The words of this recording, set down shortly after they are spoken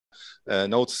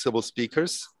noticeable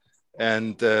speakers.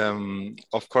 And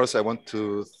of course, I want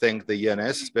to thank the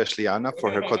ENS, especially Anna,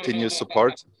 for her continuous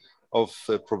support of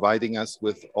providing us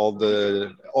with all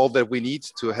that we need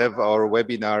to have our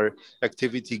webinar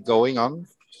activity going on.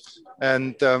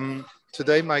 And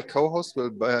today my co-host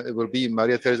will be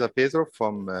Maria Teresa Pedro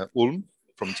from Ulm,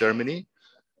 from Germany.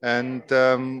 And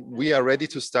we are ready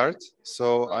to start.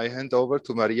 So I hand over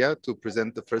to Maria to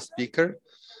present the first speaker.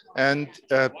 And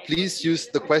please use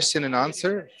the question and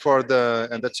answer for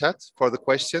the chat for the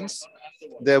questions.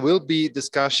 There will be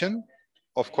discussion,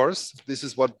 of course. This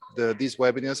is what these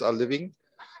webinars are living.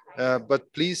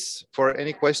 But please, for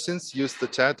any questions, use the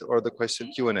chat or the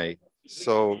question Q&A.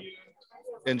 So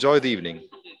enjoy the evening.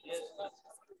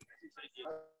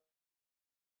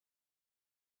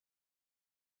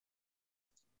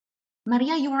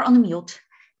 Maria, you are on mute.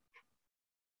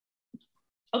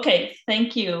 Okay,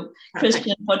 thank you,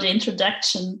 Christian, for the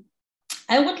introduction.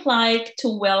 I would like to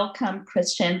welcome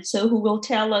Christian, who will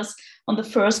tell us on the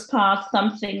first part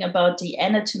something about the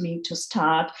anatomy to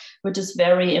start, which is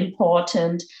very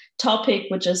important topic,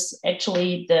 which is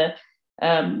actually the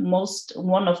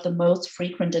one of the most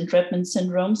frequent entrapment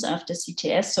syndromes after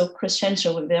CTS. So Christian,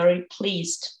 we're very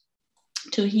pleased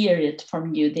to hear it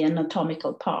from you, the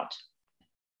anatomical part.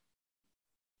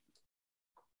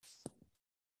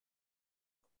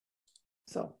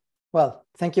 So, well,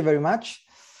 thank you very much.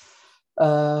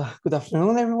 Good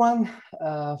afternoon, everyone.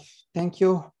 Thank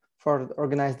you for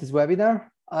organizing this webinar.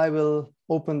 I will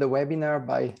open the webinar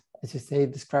by, as you say,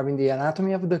 describing the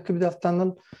anatomy of the cubital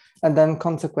tunnel, and then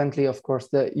consequently, of course,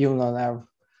 the ulnar nerve.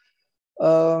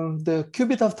 The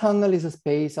cubital tunnel is a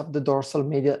space of the dorsal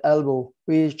medial elbow,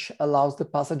 which allows the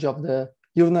passage of the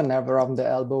ulnar nerve around the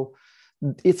elbow.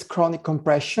 Its chronic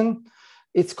compression,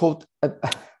 it's called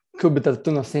cubital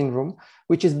tunnel syndrome,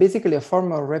 which is basically a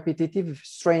form of repetitive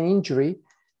strain injury,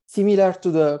 similar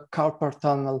to the carpal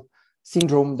tunnel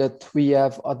syndrome that we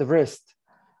have at the wrist.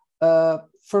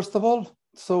 First of all,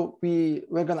 so we're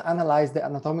going to analyze the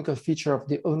anatomical feature of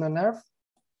the ulnar nerve.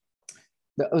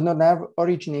 The ulnar nerve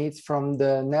originates from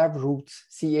the nerve roots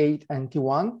C8 and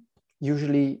T1,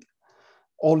 usually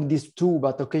all these two,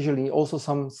 but occasionally also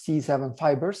some C7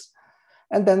 fibers.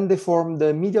 And then they form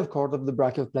the medial cord of the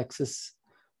brachial plexus.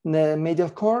 The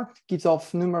medial cord gives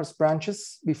off numerous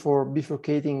branches before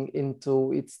bifurcating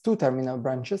into its two terminal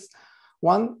branches,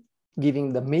 one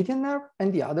giving the median nerve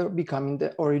and the other becoming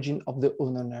the origin of the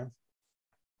ulnar nerve.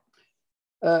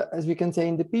 As we can say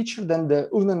in the picture, then the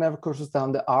ulnar nerve courses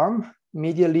down the arm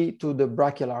medially to the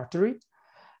brachial artery,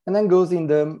 and then goes in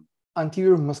the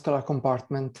anterior muscular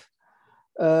compartment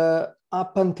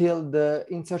up until the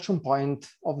insertion point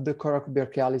of the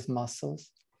coracobrachialis muscles.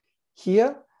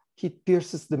 Here, it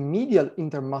pierces the medial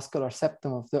intermuscular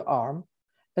septum of the arm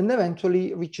and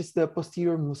eventually reaches the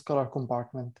posterior muscular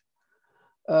compartment.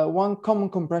 One common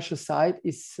compression site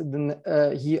is of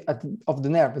the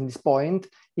nerve at this point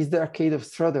is the arcade of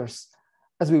Struthers,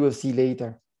 as we will see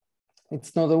later.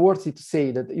 It's noteworthy to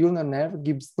say that the ulnar nerve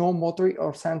gives no motor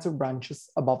or sensor branches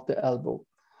above the elbow.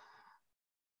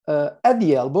 At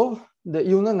the elbow,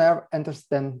 the ulnar nerve enters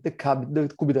then the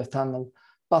cubital tunnel,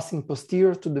 passing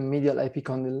posterior to the medial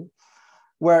epicondyle,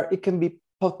 where it can be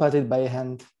palpated by a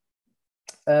hand.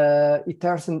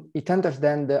 It enters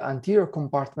then the anterior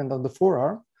compartment of the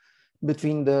forearm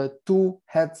between the two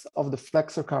heads of the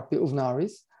flexor carpi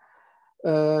ulnaris.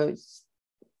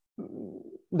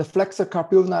 The flexor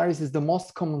carpi ulnaris is the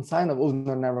most common sign of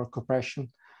ulnar nerve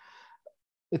compression.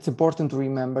 It's important to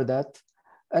remember that.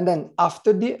 And then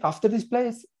after this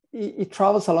place, it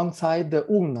travels alongside the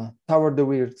ulna toward the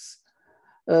ribs,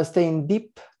 staying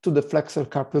deep to the flexor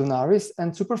carpi ulnaris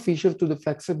and superficial to the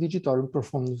flexor digitorum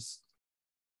profundus.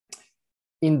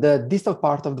 In the distal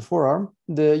part of the forearm,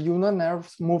 the ulnar nerve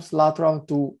moves lateral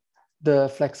to the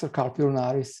flexor carpi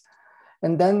ulnaris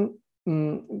and then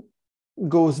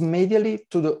goes medially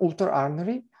to the ulnar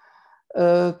artery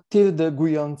till the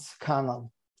Guyon's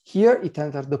canal. Here it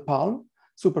enters the palm,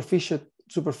 superficial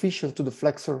to the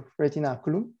flexor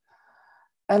retinaculum,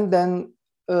 and then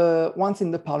once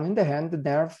in the palm in the hand, the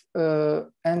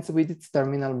nerve ends with its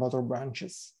terminal motor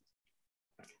branches.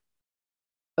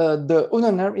 The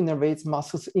ulnar nerve innervates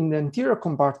muscles in the anterior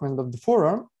compartment of the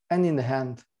forearm and in the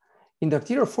hand. In the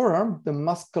anterior forearm, the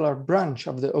muscular branch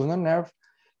of the ulnar nerve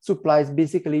supplies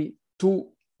basically two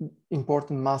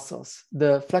important muscles: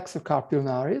 the flexor carpi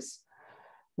ulnaris,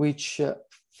 which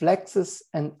flexes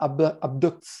and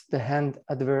abducts the hand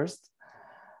at the wrist,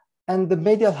 and the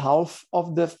medial half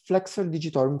of the flexor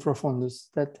digitorum profundus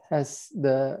that, as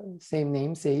the same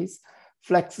name says,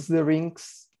 flexes the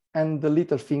rings and the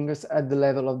little fingers at the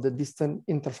level of the distant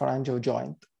interphalangeal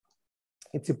joint.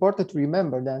 It's important to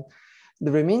remember that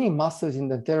the remaining muscles in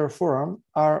the anterior forearm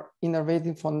are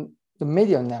innervated from the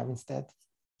medial nerve instead.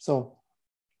 So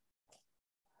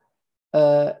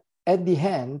at the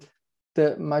hand,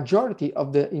 the majority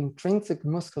of the intrinsic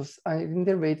muscles are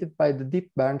innervated by the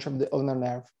deep branch of the ulnar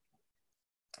nerve.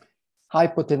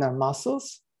 Hypotenar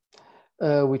muscles,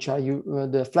 which are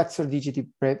the flexor digiti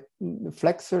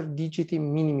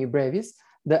minimi brevis,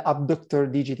 the abductor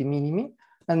digiti minimi,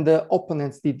 and the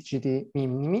opponens digiti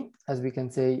minimi, as we can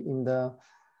say in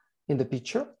the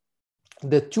picture.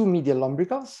 The two medial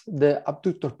lumbricals, the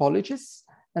abductor pollicis,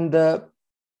 and the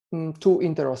two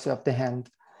interossei of the hand.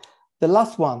 The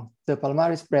last one, the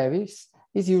palmaris brevis,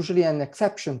 is usually an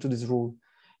exception to this rule.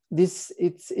 It's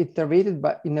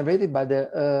innervated by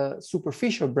the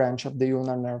superficial branch of the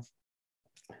ulnar nerve.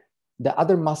 The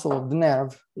other muscle of the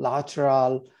nerve,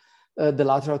 the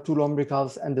lateral two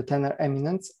lumbricals and the tenar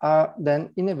eminence, are then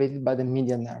innervated by the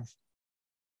medial nerve.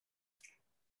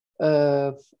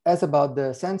 As about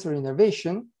the sensory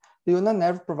innervation, the ulnar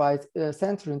nerve provides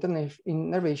sensory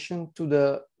innervation to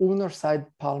the ulnar side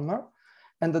palmar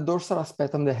and the dorsal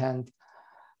aspect on the hand,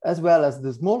 as well as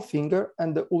the small finger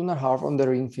and the ulnar half on the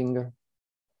ring finger.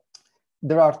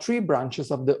 There are three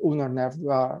branches of the ulnar nerve that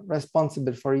are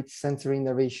responsible for its sensory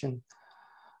innervation.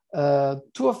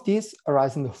 Two of these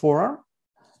arise in the forearm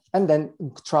and then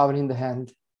travel in the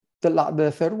hand.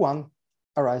 The third one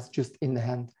arises just in the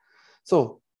hand.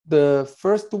 So the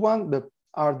first one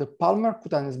are the palmar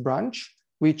cutaneous branch,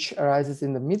 which arises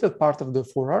in the middle part of the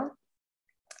forearm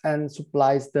and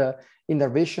supplies the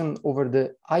innervation over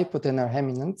the hypotenar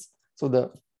eminence, so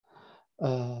the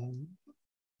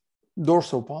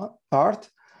dorsal part.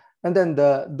 And then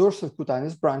the dorsal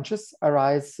cutaneous branches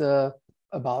arise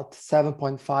about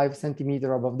 7.5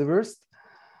 centimeter above the wrist,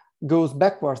 goes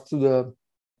backwards to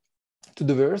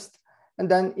the wrist, and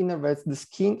then innervates the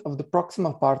skin of the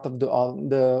proximal part of the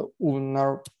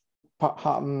ulnar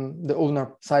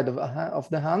side of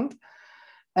the hand,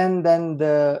 and then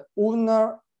the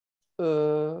ulnar,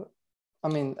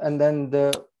 and then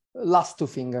the last two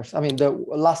fingers, the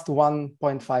last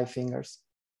 1.5 fingers.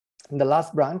 And the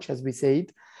last branch, as we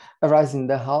said, arises in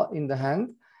the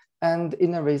hand and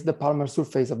innervates the palmar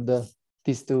surface of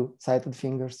these two sighted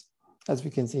fingers, as we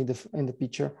can see in the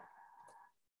picture.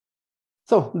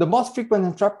 So the most frequent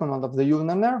entrapment of the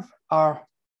ulnar nerve are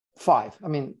 5.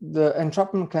 The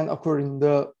entrapment can occur in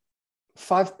the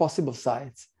 5 possible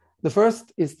sites. The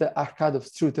first is the arcade of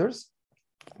Struther's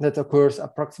that occurs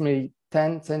approximately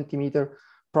 10 centimeter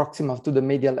proximal to the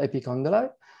medial epicondyle,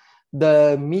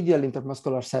 the medial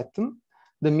intermuscular septum,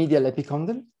 the medial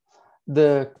epicondyle,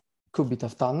 the cubit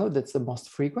of tunnel, that's the most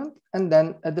frequent, and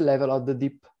then at the level of the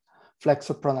deep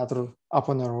flexor pronator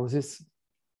aponeurosis.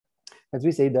 As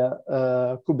we say,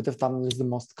 the cubit of tunnel is the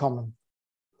most common.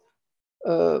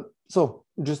 So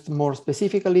just more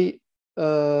specifically,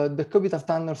 the cubit of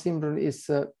tunnel syndrome is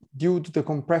due to the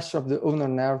compression of the ulnar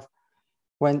nerve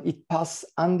when it passes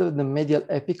under the medial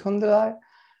epicondyle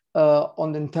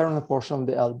on the internal portion of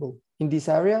the elbow. In this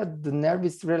area, the nerve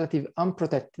is relatively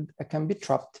unprotected and can be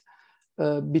trapped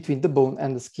between the bone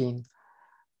and the skin.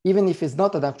 Even if it's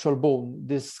not an actual bone,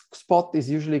 this spot is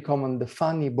usually called the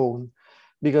funny bone,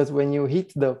 because when you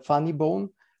hit the funny bone,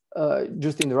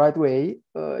 just in the right way,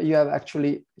 you have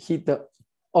actually hit the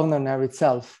ulnar nerve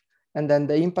itself. And then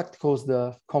the impact caused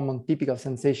the common typical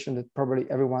sensation that probably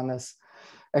everyone has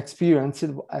experienced,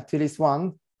 at least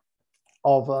one,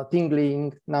 of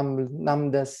tingling,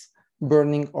 numbness,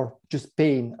 burning, or just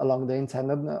pain along the inside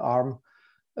of the arm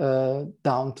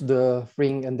down to the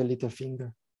ring and the little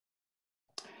finger.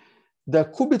 The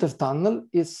cubit of tunnel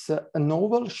is an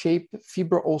oval-shaped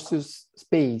fibro-osseous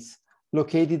space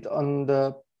located on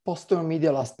the posterior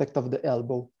medial aspect of the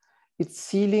elbow. Its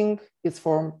ceiling is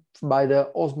formed by the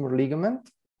osmor ligament,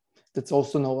 that's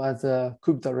also known as a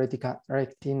cubital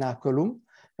retinaculum,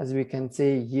 as we can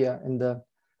say here in the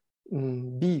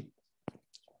B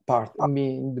part,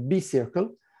 in the B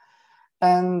circle.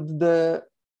 And the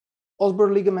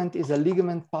osmor ligament is a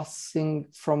ligament passing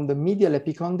from the medial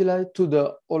epicondyle to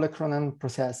the olecranon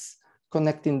process,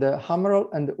 connecting the humeral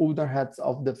and the ulnar heads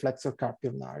of the flexor carpi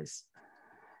ulnaris.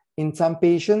 In some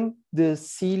patients, the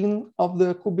ceiling of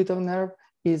the cubital nerve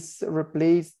is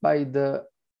replaced by the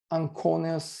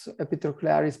anconeus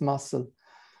epitrochlearis muscle,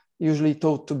 usually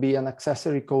thought to be an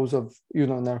accessory cause of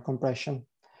ulnar nerve compression.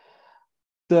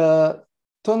 The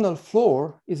tunnel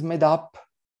floor is made up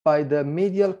by the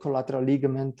medial collateral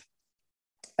ligament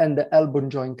and the elbow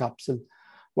joint capsule,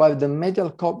 while the medial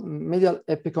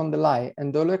epicondyli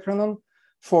and the olecranon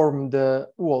form the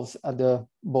walls at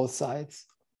both sides.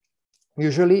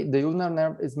 Usually, the ulnar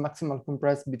nerve is maximally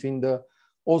compressed between the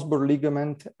Osborne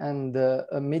ligament and the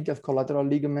medial collateral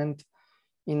ligament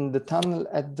in the tunnel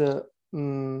at the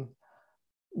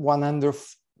 100,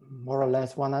 more or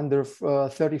less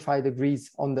 135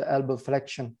 degrees on the elbow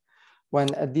flexion,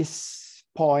 when at this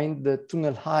point the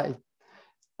tunnel height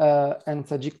and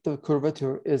sagittal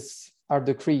curvature are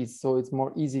decreased, so it's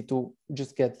more easy to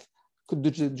just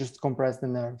compress the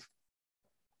nerve.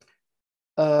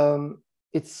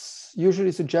 It's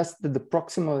usually suggested that the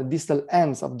proximal and distal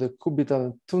ends of the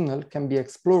cubital tunnel can be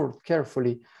explored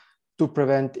carefully to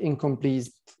prevent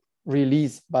incomplete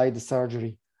release by the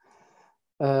surgery.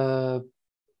 The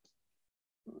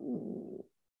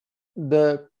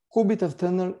cubital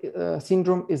tunnel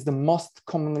syndrome is the most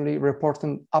commonly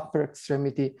reported upper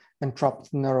extremity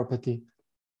entrapment neuropathy.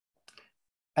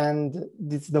 And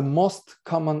it's the most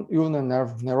common ulnar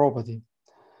nerve neuropathy.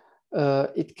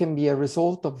 It can be a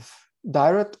result of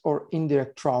direct or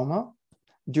indirect trauma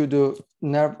due to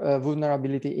nerve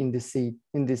vulnerability in this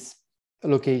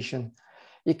location.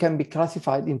 It can be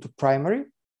classified into primary,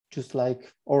 just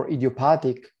like, or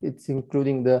idiopathic, it's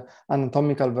including the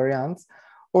anatomical variants,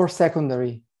 or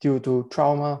secondary due to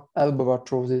trauma, elbow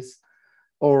arthrosis,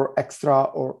 or extra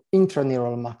or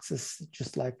intraneural maxes,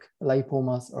 just like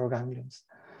lipomas or ganglions.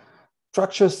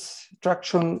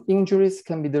 Traction injuries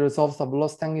can be the result of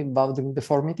lost hanging bowing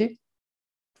deformity.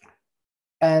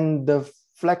 And the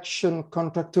flexion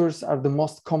contractures are the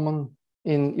most common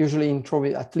usually in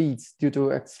trophy athletes due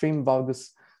to extreme valgus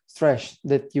stress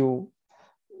that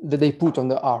they put on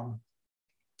the arm.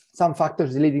 Some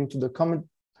factors leading to the common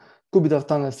cubital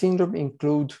tunnel syndrome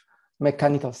include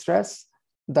mechanical stress,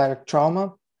 direct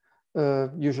trauma,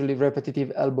 usually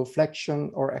repetitive elbow flexion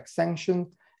or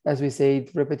extension, as we said,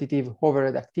 repetitive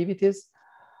overhead activities,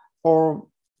 or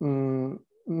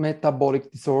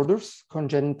metabolic disorders,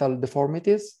 congenital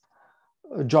deformities,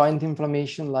 joint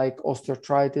inflammation like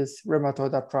osteoarthritis,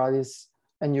 rheumatoid arthritis,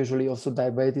 and usually also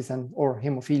diabetes or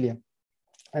hemophilia.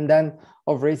 And then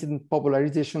of recent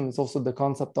popularization is also the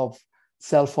concept of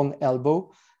cell phone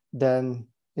elbow. Then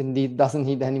indeed doesn't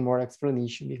need any more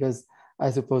explanation, because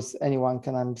I suppose anyone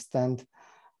can understand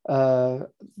the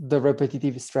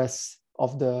repetitive stress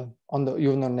on the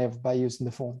ulnar nerve by using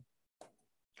the phone.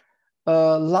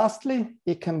 Lastly,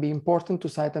 it can be important to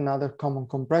cite another common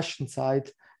compression site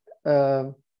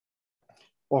or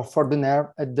for the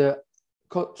nerve at the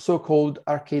so-called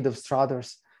arcade of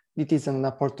Straders. It is an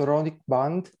aportoronic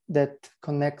band that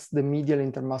connects the medial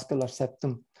intermuscular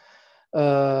septum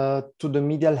to the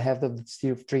medial head of the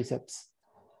stiff triceps.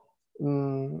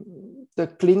 The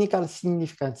clinical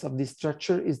significance of this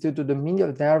structure is due to the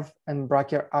medial nerve and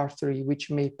brachial artery,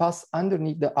 which may pass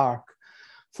underneath the arc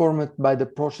formed by the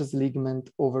process ligament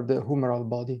over the humeral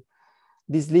body.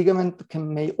 This ligament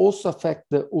may also affect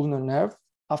the ulnar nerve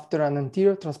after an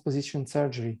anterior transposition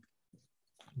surgery,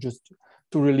 just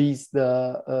to release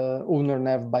the ulnar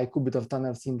nerve by cubital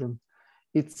tunnel syndrome.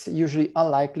 It's usually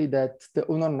unlikely that the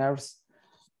ulnar nerves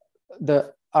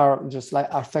are just like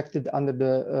affected under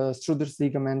the Struder's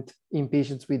ligament in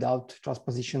patients without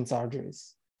transposition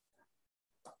surgeries.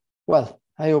 Well,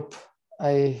 I hope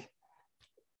I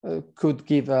could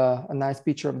give a nice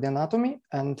picture of the anatomy,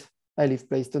 and I leave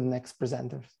place to the next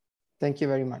presenter. Thank you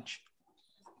very much.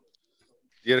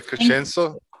 Dear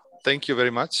Crescenzo, thank you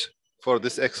very much for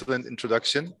this excellent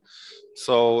introduction.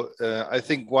 So I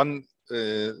think one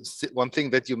thing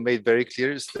that you made very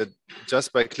clear is that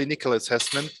just by clinical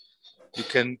assessment, you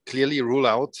can clearly rule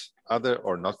out other,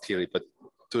 or not clearly, but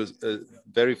to a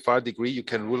very far degree, you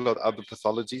can rule out other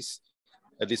pathologies,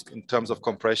 at least in terms of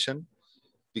compression,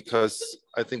 because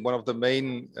I think one of the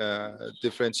main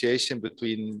differentiation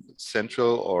between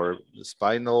central or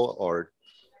spinal or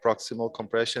proximal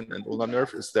compression and ulnar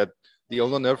nerve is that the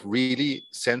ulnar nerve really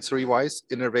sensory-wise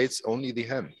innervates only the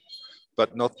hand,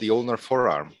 but not the ulnar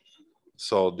forearm.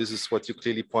 So this is what you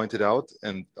clearly pointed out,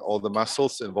 and all the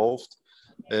muscles involved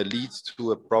leads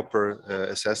to a proper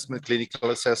assessment, clinical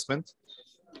assessment.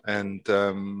 And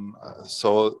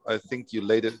so I think you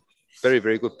laid a very,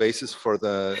 very good basis for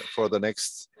the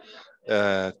next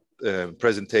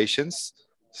presentations.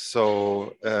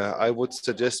 So I would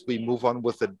suggest we move on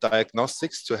with the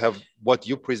diagnostics to have what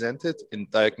you presented in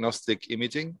diagnostic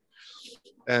imaging.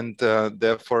 And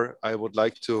therefore, I would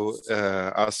like to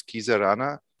ask Kiza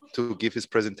Rana to give his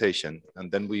presentation,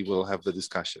 and then we will have the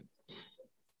discussion.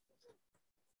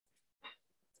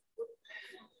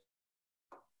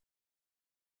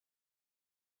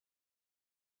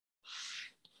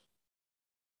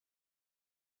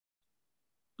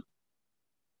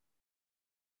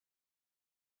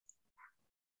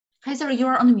 Kaiser, you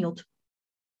are on mute.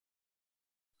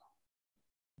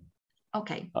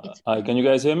 Okay. Can you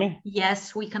guys hear me?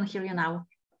 Yes, we can hear you now.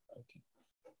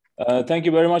 Thank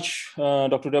you very much,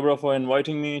 Dr. Deborah, for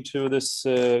inviting me to this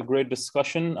great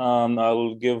discussion. I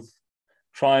will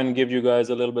try and give you guys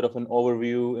a little bit of an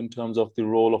overview in terms of the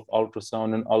role of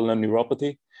ultrasound in ulnar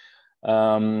neuropathy.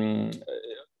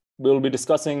 We'll be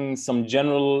discussing some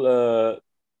general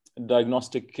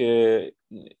diagnostic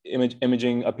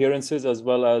imaging appearances, as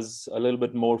well as a little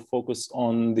bit more focus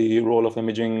on the role of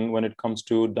imaging when it comes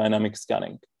to dynamic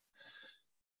scanning.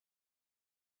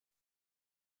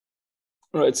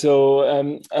 Right, so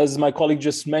as my colleague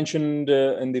just mentioned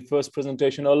in the first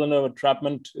presentation, ulnar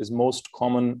entrapment is most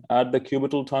common at the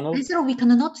cubital tunnel. Zero, we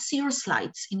cannot see your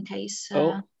slides in case.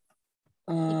 Try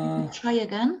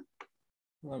again.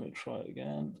 Let me try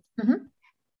again. Mm-hmm.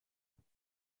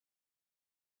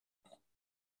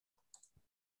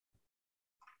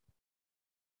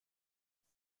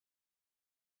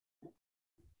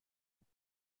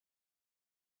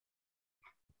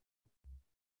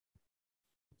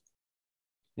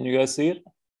 Can you guys see it?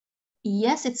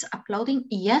 Yes, it's uploading.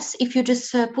 Yes, if you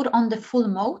just put on the full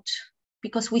mode,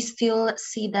 because we still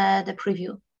see the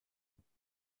preview.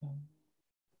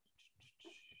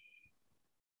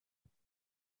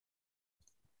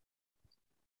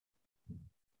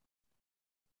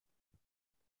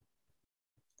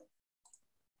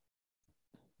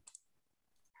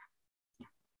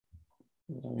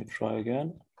 Let me try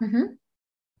again. Mm-hmm.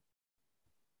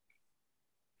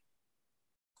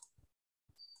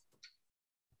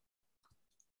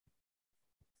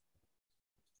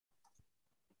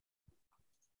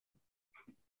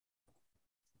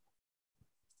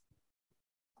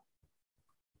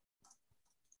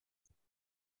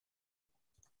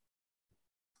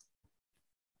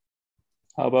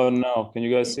 How about now? Can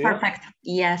you guys see perfect. It?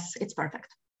 Yes, it's perfect.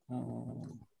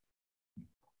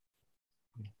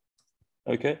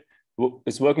 Okay,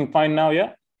 it's working fine now,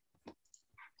 yeah?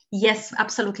 Yes,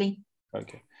 absolutely.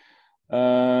 Okay,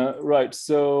 right.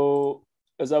 So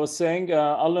as I was saying,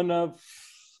 ulnar nerve,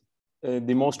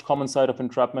 the most common site of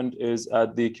entrapment is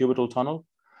at the cubital tunnel.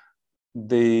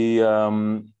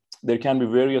 There can be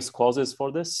various causes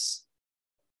for this.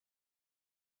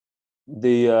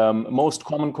 The most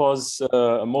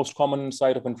common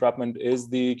site of entrapment is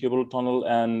the cubital tunnel,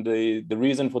 and the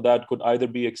reason for that could either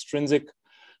be extrinsic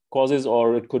causes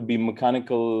or it could be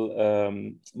mechanical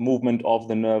movement of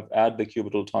the nerve at the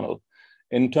cubital tunnel.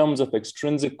 In terms of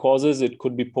extrinsic causes, it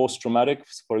could be post-traumatic,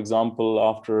 for example,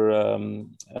 after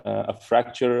a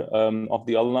fracture of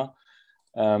the ulna.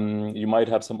 You might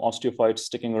have some osteophytes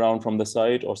sticking around from the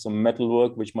side, or some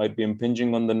metalwork which might be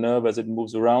impinging on the nerve as it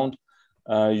moves around.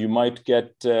 You might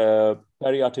get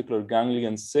periarticular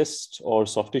ganglion cyst or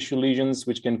soft tissue lesions,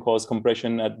 which can cause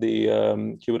compression at the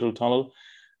cubital tunnel.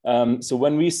 So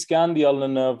when we scan the ulnar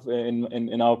nerve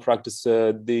in our practice,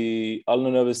 the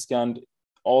ulnar nerve is scanned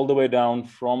all the way down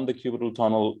from the cubital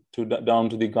tunnel down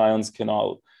to the Guyon's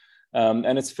canal.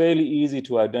 And it's fairly easy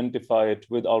to identify it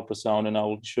with ultrasound, and I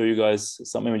will show you guys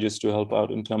some images to help out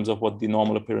in terms of what the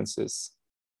normal appearance is.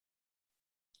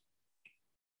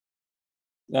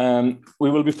 We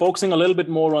will be focusing a little bit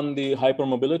more on the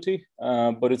hypermobility,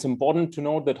 but it's important to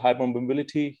note that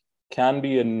hypermobility can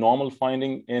be a normal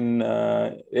finding in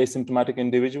asymptomatic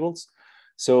individuals.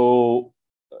 So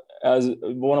as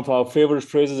one of our favorite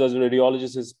phrases as a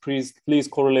radiologist is, please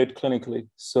correlate clinically.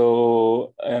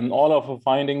 So all of our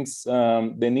findings,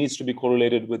 they needs to be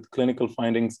correlated with clinical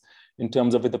findings in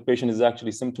terms of if the patient is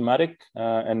actually symptomatic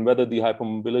and whether the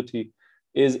hypermobility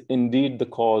is indeed the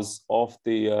cause of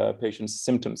the patient's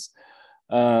symptoms.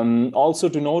 Also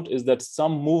to note is that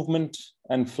some movement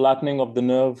and flattening of the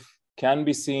nerve can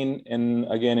be seen in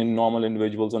normal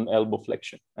individuals on elbow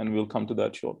flexion, and we'll come to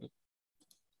that shortly.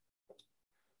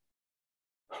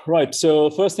 Right, so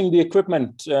first thing, the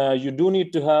equipment. You do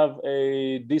need to have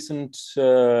a decent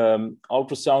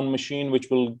ultrasound machine,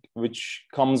 which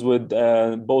comes with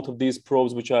both of these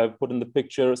probes, which I've put in the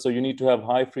picture. So you need to have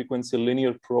high frequency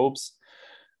linear probes.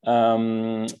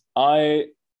 I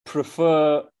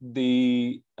prefer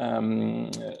the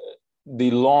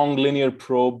long linear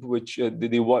probe, which with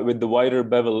the wider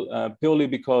bevel, purely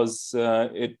because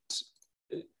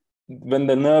when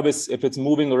the nerve if it's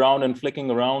moving around and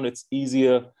flicking around, it's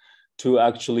easier to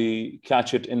actually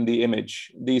catch it in the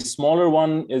image. The smaller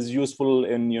one is useful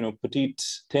in petite,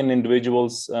 thin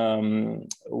individuals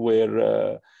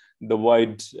where the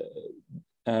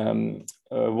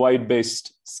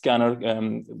wide-based scanner,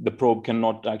 the probe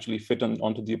cannot actually fit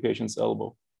onto the patient's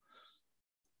elbow.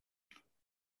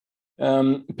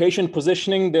 Patient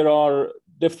positioning, there are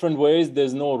different ways.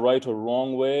 There's no right or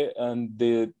wrong way,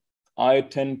 and I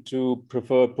tend to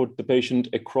prefer put the patient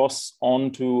across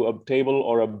onto a table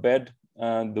or a bed.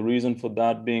 The reason for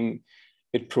that being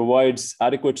It provides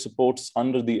adequate supports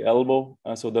under the elbow,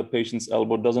 so the patient's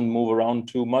elbow doesn't move around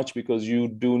too much, because you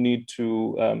do need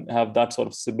to have that sort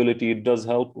of stability. It does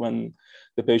help when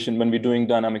we're doing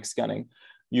dynamic scanning.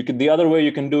 The other way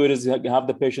you can do it is have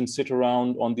the patient sit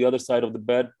around on the other side of the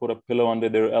bed, put a pillow under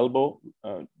their elbow.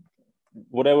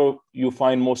 Whatever you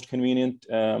find most convenient,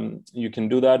 you can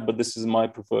do that, but this is my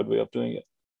preferred way of doing it.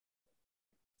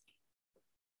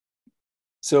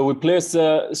 So we place,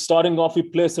 starting off, we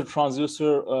place the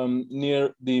transducer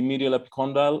near the medial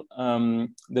epicondyle.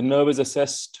 The nerve is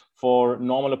assessed for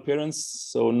normal appearance,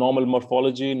 so normal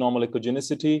morphology, normal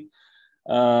echogenicity.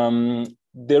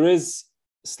 There is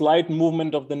slight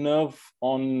movement of the nerve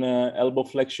on elbow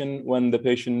flexion. When the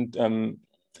patient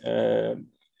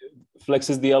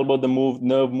flexes the elbow, the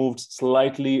nerve moves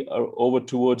slightly over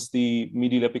towards the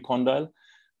medial epicondyle,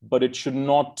 but it should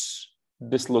not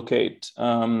dislocate.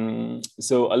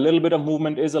 So a little bit of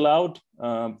movement is allowed.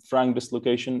 Frank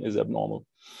dislocation is abnormal.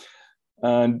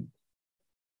 And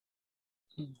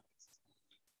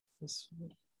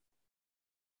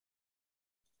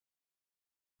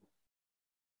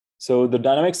so the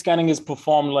dynamic scanning is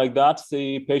performed like that.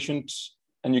 The patient,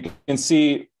 and you can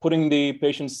see putting the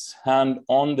patient's hand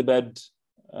on the bed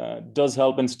does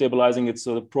help in stabilizing it,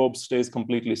 so the probe stays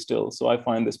completely still. So I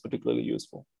find this particularly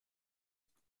useful.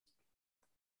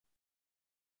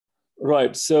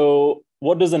 Right, so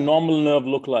what does a normal nerve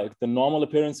look like? The normal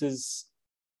appearance is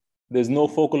there's no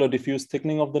focal or diffuse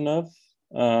thickening of the nerve,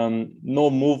 no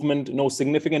movement, no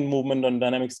significant movement on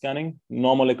dynamic scanning,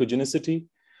 normal echogenicity,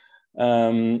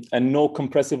 and no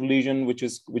compressive lesion,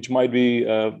 which might be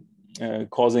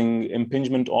causing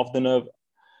impingement of the nerve.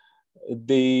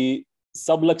 The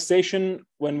subluxation,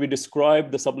 when we describe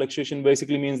the subluxation,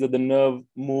 basically means that the nerve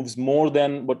moves more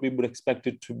than what we would expect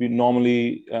it to be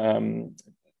normally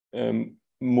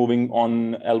moving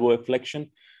on elbow flexion.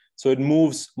 So it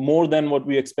moves more than what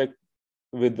we expect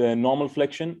with the normal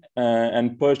flexion,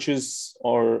 and perches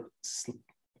or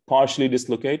partially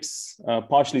dislocates,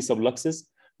 partially subluxes,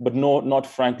 but not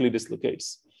frankly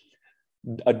dislocates.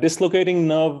 A dislocating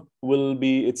nerve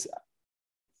it's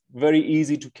very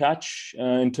easy to catch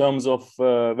in terms of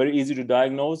very easy to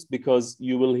diagnose, because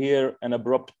you will hear an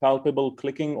abrupt palpable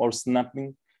clicking or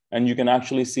snapping, and you can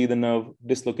actually see the nerve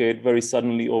dislocate very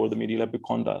suddenly over the medial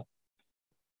epicondyle.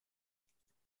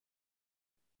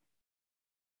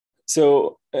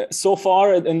 So, so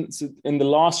far in the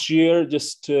last year,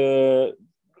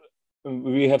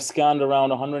 we have scanned around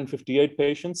 158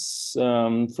 patients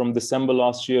from December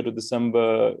last year to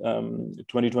December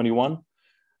 2021.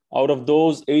 Out of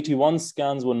those, 81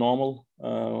 scans were normal.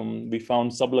 We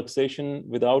found subluxation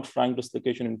without frank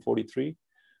dislocation in 43.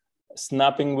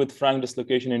 Snapping with frank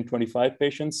dislocation in 25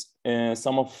 patients.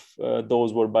 Some of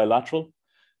those were bilateral.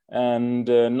 And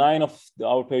 9 of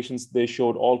our patients, they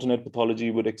showed alternate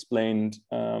pathology, which explained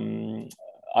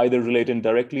either related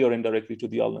directly or indirectly to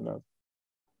the ulnar nerve.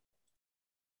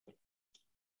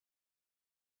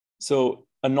 So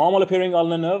a normal appearing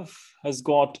ulnar nerve has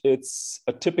got a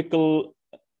typical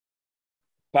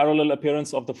parallel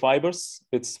appearance of the fibers.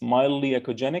 It's mildly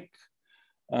echogenic.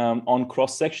 On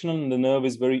cross-sectional, the nerve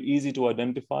is very easy to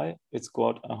identify. It's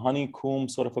got a honeycomb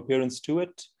sort of appearance to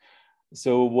it.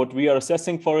 So what we are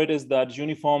assessing for it is that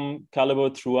uniform caliber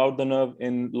throughout the nerve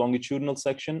in longitudinal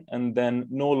section, and then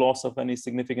no loss of any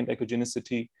significant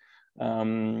echogenicity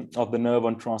of the nerve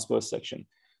on transverse section.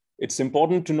 It's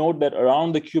important to note that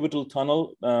around the cubital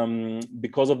tunnel,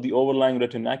 because of the overlying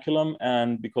retinaculum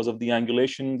and because of the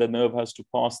angulation the nerve has to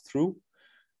pass through,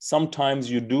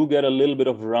 sometimes you do get a little bit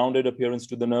of rounded appearance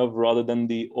to the nerve rather than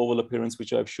the oval appearance,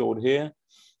 which I've showed here.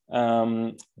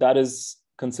 That is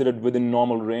considered within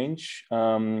normal range.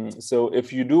 So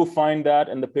if you do find that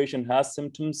and the patient has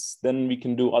symptoms, then we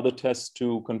can do other tests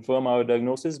to confirm our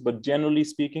diagnosis. But generally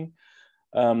speaking,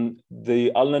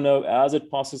 the ulnar nerve, as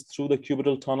it passes through the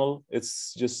cubital tunnel,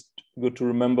 it's just good to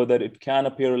remember that it can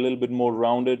appear a little bit more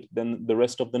rounded than the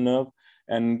rest of the nerve,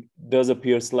 and does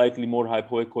appear slightly more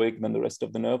hypoechoic than the rest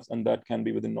of the nerves, and that can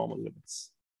be within normal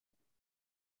limits.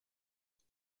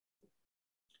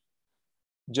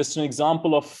 Just an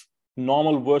example of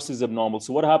normal versus abnormal.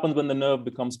 So what happens when the nerve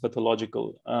becomes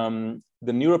pathological?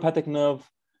 The neuropathic nerve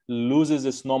loses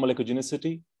its normal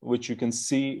echogenicity, which you can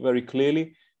see very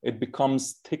clearly. It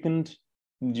becomes thickened.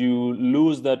 You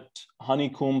lose that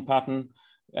honeycomb pattern,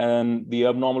 and the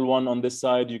abnormal one on this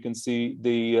side, you can see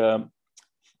the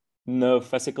nerve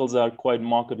fascicles are quite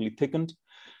markedly thickened.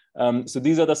 So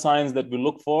these are the signs that we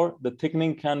look for. The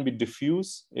thickening can be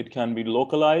diffuse. It can be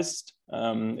localized,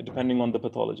 depending on the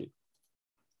pathology.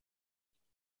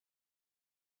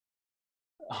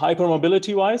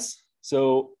 Hypermobility wise,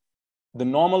 so The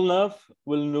normal nerve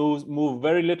will move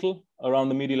very little around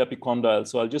the medial epicondyle.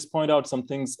 So I'll just point out some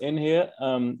things in here.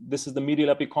 This is the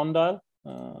medial epicondyle.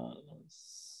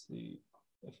 Let's see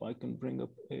if I can bring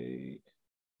up a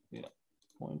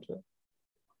pointer.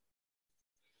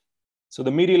 So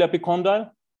the medial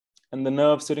epicondyle and the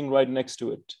nerve sitting right next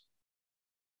to it.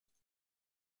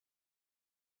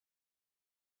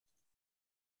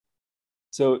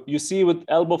 So you see with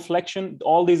elbow flexion,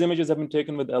 all these images have been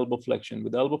taken with elbow flexion.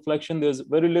 With elbow flexion, there's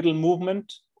very little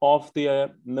movement of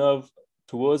the nerve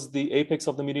towards the apex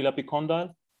of the medial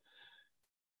epicondyle.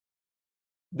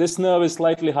 This nerve is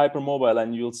slightly hypermobile,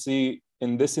 and you'll see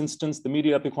in this instance, the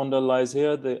medial epicondyle lies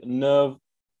here. The nerve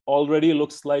already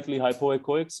looks slightly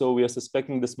hypoechoic, so we are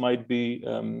suspecting this might be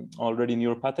already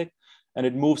neuropathic, and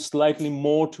it moves slightly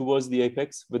more towards the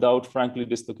apex without frankly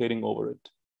dislocating over it.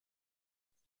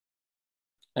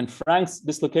 And Frank's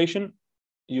dislocation,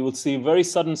 you will see very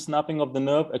sudden snapping of the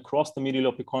nerve across the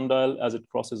medial epicondyle as it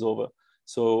crosses over.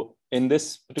 So in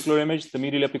this particular image, the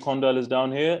medial epicondyle is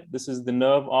down here. This is the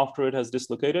nerve after it has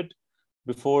dislocated.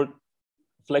 Before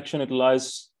flexion, it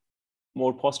lies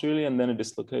more posteriorly, and then it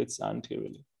dislocates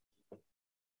anteriorly.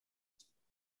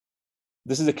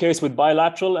 This is a case with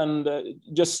bilateral, and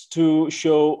just to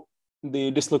show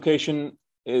the dislocation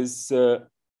is,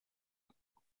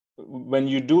 when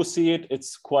you do see it,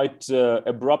 it's quite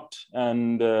abrupt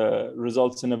and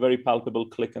results in a very palpable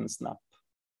click and snap.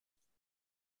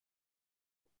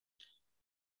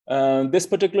 This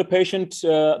particular patient,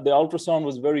 the ultrasound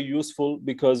was very useful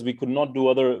because we could not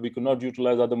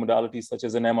utilize other modalities such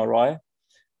as an MRI.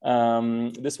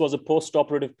 This was a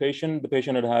post-operative patient. The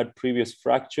patient had had previous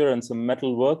fracture and some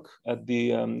metal work at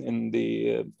the in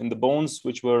the bones,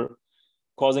 which were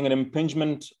causing an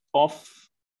impingement of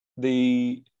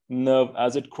the nerve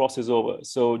as it crosses over.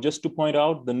 So just to point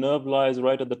out, the nerve lies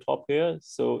right at the top here.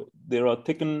 So there are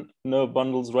thickened nerve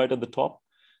bundles right at the top.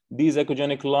 These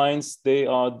echogenic lines, they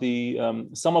are the,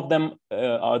 some of them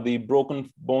are the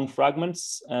broken bone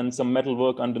fragments and some metal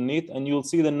work underneath, and you'll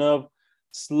see the nerve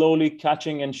slowly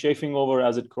catching and chafing over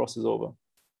as it crosses over.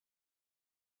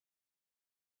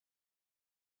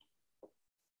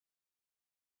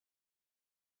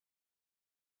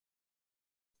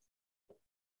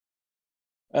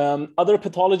 Other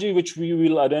pathology which we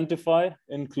will identify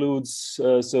includes,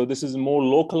 so this is more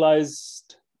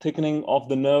localized thickening of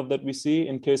the nerve that we see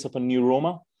in case of a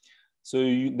neuroma. So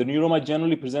the neuroma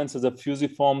generally presents as a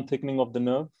fusiform thickening of the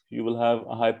nerve. You will have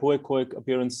a hypoechoic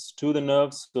appearance to the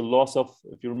nerves, the loss of,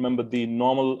 if you remember the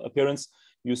normal appearance,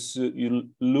 you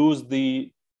lose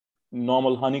the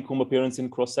normal honeycomb appearance in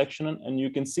cross-section, and you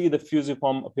can see the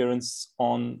fusiform appearance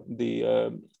on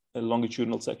the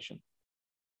longitudinal section.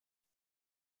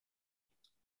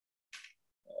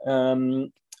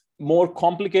 More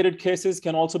complicated cases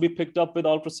can also be picked up with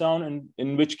ultrasound, and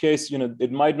in which case, you know,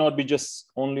 it might not be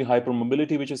just only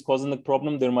hypermobility which is causing the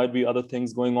problem. There might be other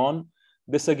things going on.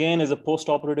 This again is a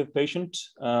post-operative patient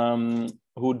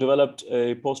who developed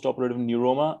a post-operative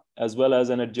neuroma as well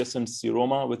as an adjacent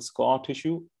seroma with scar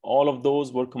tissue. All of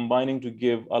those were combining to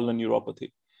give ulnar neuropathy.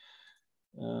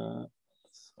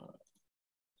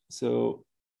 So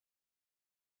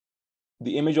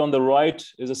the image on the right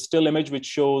is a still image which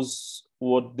shows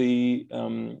what the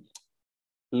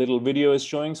little video is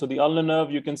showing. So the ulnar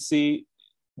nerve, you can see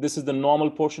this is the normal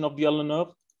portion of the ulnar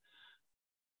nerve.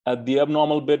 At the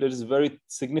abnormal bit, it is very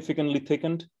significantly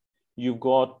thickened. You've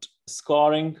got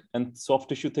scarring and soft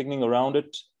tissue thickening around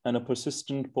it and a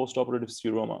persistent postoperative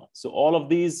seroma. So all of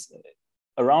these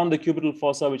around the cubital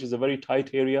fossa, which is a very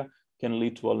tight area, can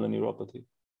lead to ulnar neuropathy.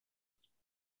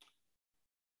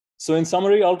 So in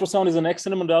summary, ultrasound is an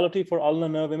excellent modality for ulnar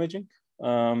nerve imaging.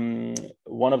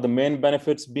 One of the main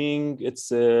benefits being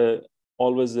it's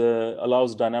always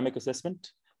allows dynamic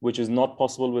assessment, which is not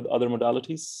possible with other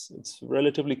modalities. It's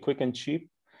relatively quick and cheap,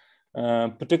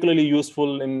 particularly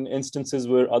useful in instances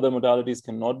where other modalities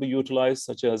cannot be utilized,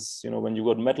 such as, you know, when you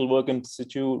got metal work in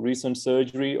situ, recent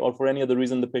surgery, or for any other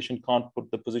reason the patient can't put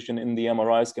the position in the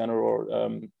MRI scanner or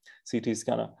CT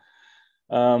scanner.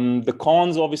 The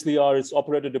cons obviously are it's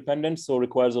operator dependent, so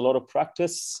requires a lot of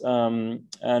practice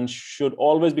and should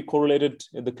always be correlated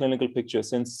in the clinical picture,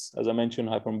 since, as I mentioned,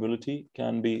 hypermobility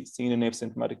can be seen in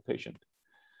asymptomatic patient.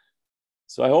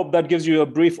 So I hope that gives you a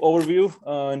brief overview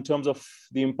in terms of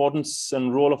the importance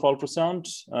and role of ultrasound.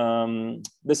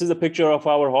 This is a picture of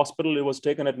our hospital. It was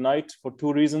taken at night for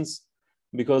two reasons,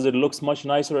 because it looks much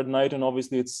nicer at night, and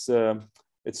obviously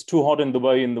it's too hot in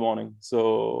Dubai in the morning.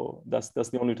 So that's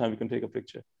the only time you can take a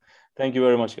picture. Thank you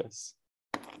very much, guys.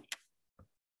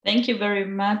 Thank you very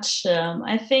much.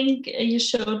 I think you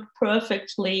showed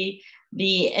perfectly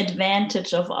the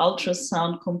advantage of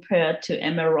ultrasound compared to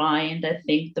MRI. And I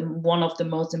think one of the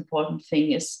most important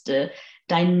thing is the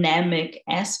dynamic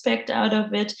aspect out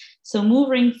of it. So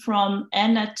moving from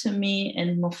anatomy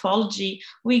and morphology,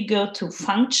 we go to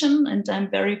function, and I'm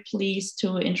very pleased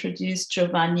to introduce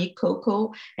Giovanni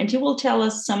Coco, and he will tell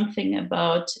us something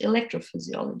about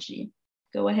electrophysiology.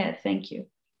 Go ahead, thank you.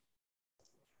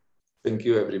 Thank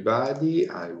you, everybody.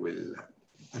 I will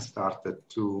start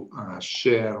to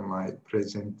share my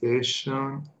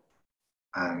presentation,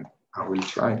 and I will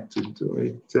try to do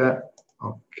it.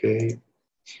 Okay.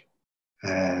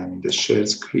 And the share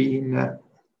screen,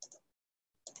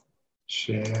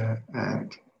 share,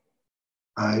 and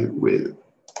I will.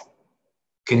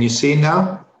 Can you see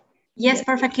now? Yes,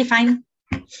 perfectly fine.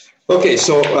 Okay,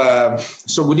 so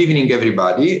good evening,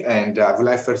 everybody, and I would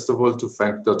like first of all to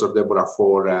thank Dr. Deborah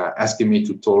for asking me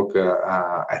to talk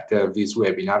at this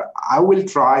webinar. I will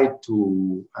try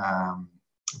to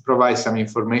provide some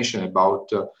information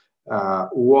about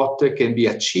what can be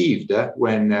achieved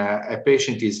when a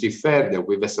patient is referred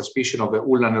with a suspicion of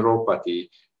ulnar neuropathy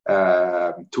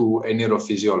to a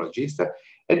neurophysiologist,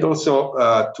 and also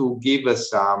to give us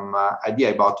some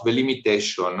idea about the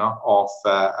limitation of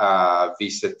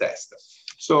this test.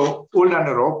 So ulnar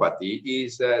neuropathy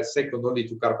is second only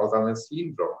to carpal tunnel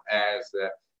syndrome as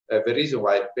the reason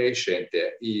why a patient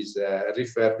is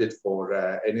referred for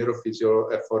a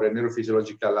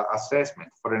neurophysiological assessment,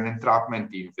 for an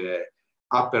entrapment in the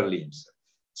upper limbs.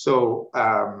 So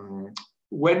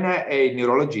when a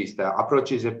neurologist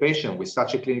approaches a patient with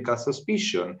such a clinical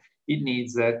suspicion, it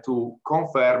needs to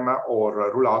confirm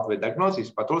or rule out the diagnosis,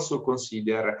 but also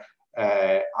consider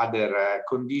other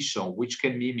conditions which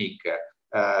can mimic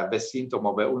the symptom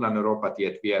of ulnar neuropathy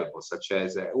at the elbow, such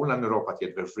as ulnar neuropathy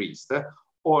at the wrist,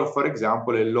 or, for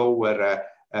example, a lower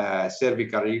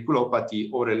cervical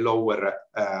radiculopathy or a lower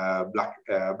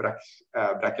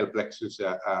brachial plexus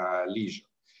lesion.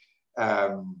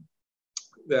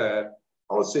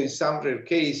 Also, in some rare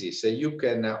cases, you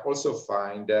can also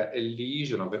find a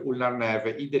lesion of the ulnar nerve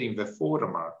either in the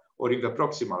forearm or in the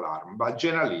proximal arm, but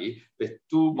generally the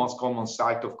two most common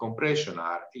sites of compression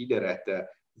are either at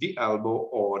the elbow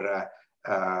or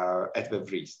at the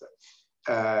wrist.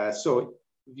 So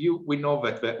we know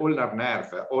that the ulnar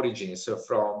nerve origins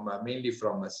mainly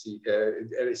from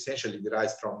essentially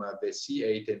derives from the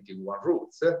C8 and T1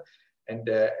 roots, and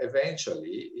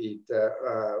eventually it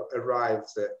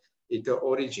arrives. It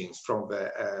origins from the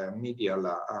medial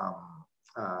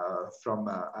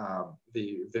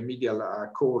the medial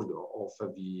cord of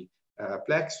the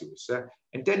plexus,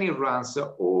 and then it runs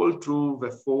all through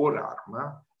the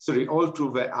forearm, all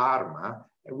through the arm,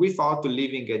 without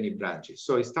leaving any branches.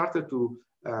 So it started to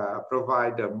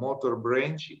provide motor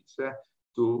branches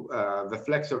to the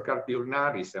flexor carpi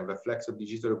ulnaris and the flexor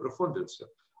digitory profundus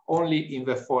only in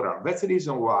the forearm. That's the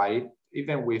reason why,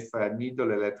 even with needle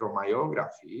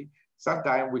electromyography,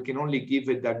 sometimes we can only give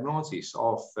a diagnosis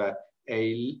of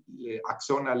a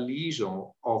axonal lesion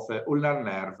of the ulnar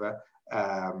nerve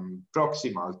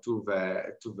proximal to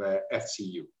the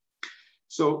FCU.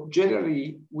 So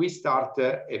generally, we start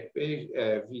the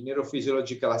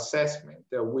neurophysiological assessment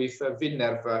with the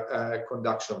nerve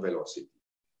conduction velocity.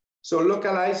 So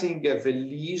localizing the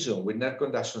lesion with nerve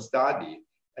conduction study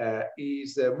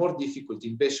is more difficult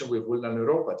in patients with ulnar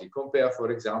neuropathy compared,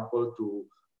 for example, to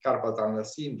carpal tunnel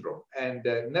syndrome. And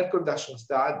nerve conduction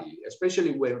study,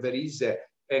 especially when there is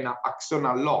an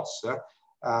axonal loss,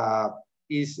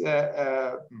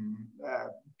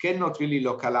 cannot really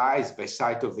localize the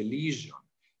site of the lesion.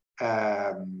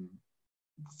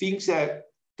 Things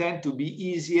tend to be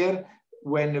easier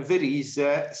when there is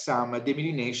some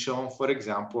demyelination, for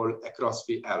example, across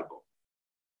the elbow.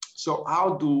 So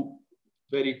how do,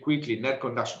 very quickly, nerve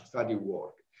conduction study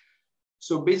work?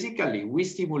 So basically, we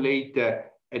stimulate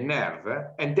a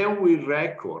nerve, and then we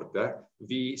record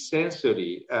the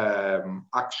sensory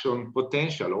action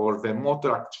potential or the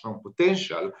motor action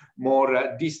potential more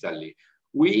distally.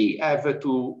 We have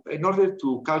to, in order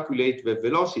to calculate the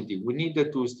velocity, we need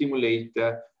to stimulate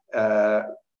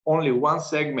only one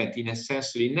segment in a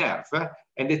sensory nerve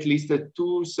and at least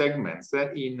two segments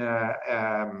in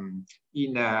a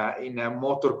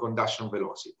motor conduction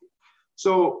velocity.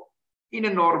 So in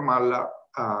a normal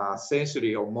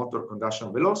sensory or motor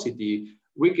conduction velocity,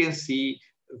 we can see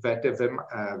that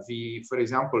for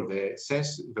example,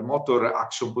 the motor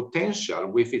action potential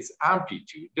with its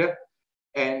amplitude,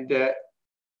 and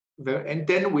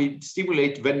then we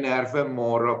stimulate the nerve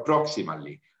more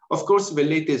proximally. Of course, the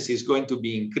latency is going to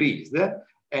be increased,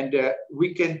 and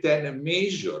we can then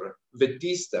measure the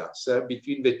distance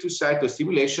between the two sites of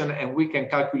stimulation, and we can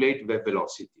calculate the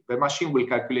velocity. The machine will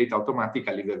calculate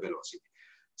automatically the velocity.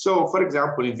 So, for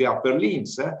example, in the upper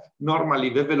limbs, normally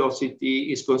the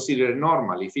velocity is considered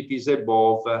normal if it is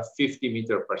above 50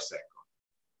 meters per second.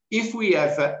 If we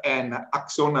have an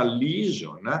axonal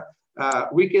lesion,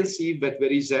 we can see that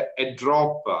there is a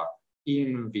drop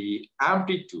in the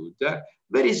amplitude.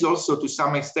 There is also, to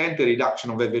some extent, a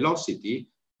reduction of the velocity,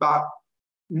 but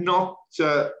not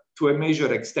to a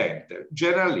measured extent.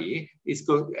 Generally, it's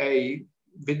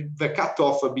the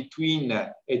cutoff between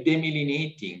a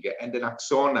demyelinating and an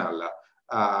axonal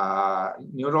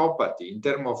neuropathy in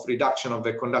terms of reduction of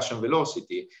the conduction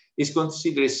velocity is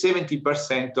considered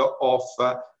 70% of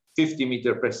 50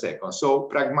 meters per second. So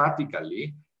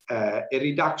pragmatically, a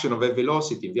reduction of the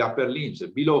velocity in the upper limbs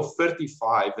below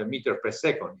 35 meters per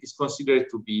second is considered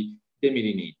to be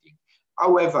demyelinating.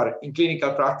 However, in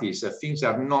clinical practice, things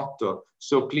are not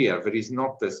so clear. There is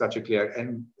not such a clear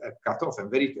cutoff, and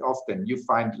very often you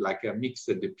find like a mixed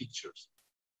pictures.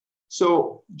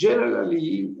 So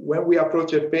generally, when we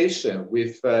approach a patient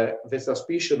with the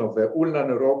suspicion of ulnar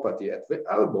neuropathy at the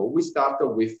elbow, we start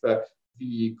with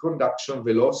the conduction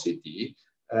velocity,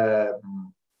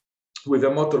 with a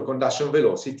motor conduction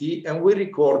velocity, and we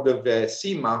record the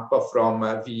C-map from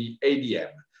the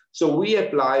ADM. So we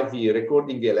apply the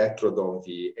recording electrode on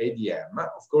the ADM.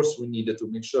 Of course, we need to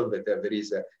make sure that there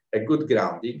is a good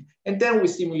grounding. And then we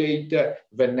stimulate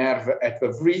the nerve at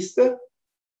the wrist,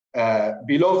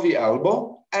 below the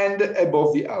elbow and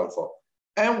above the elbow.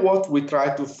 And what we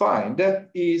try to find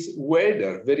is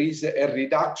whether there is a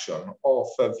reduction of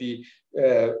the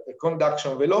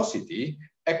conduction velocity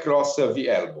across the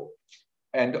elbow.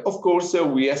 And of course,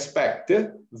 we expect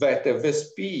that the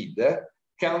speed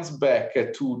comes back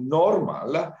to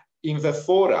normal in the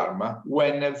forearm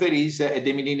when there is a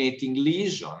demyelinating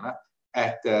lesion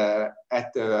at the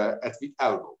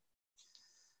elbow.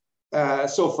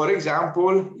 So, for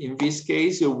example, in this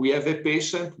case, we have a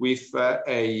patient with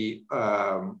a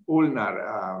ulnar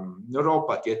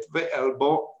neuropathy at the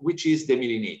elbow, which is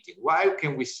demyelinating. Why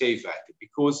can we say that?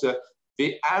 Because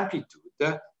the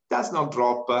amplitude does not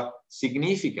drop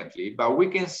significantly, but we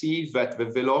can see that the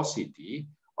velocity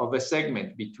of a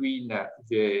segment between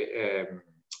the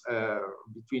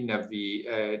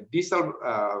distal,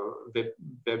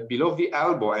 below the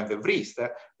elbow and the wrist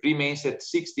remains at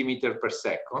 60 meters per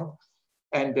second,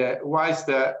 and whilst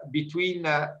between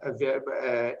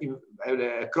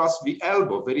across the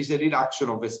elbow there is a reduction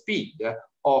of the speed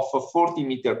of 40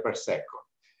 meters per second.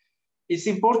 It's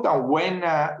important when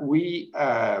we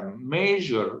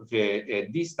measure the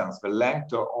distance, the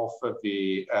length of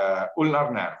the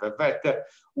ulnar nerve, that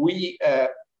we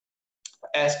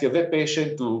ask the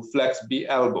patient to flex the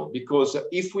elbow, because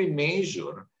if we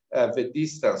measure the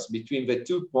distance between the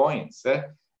 2 points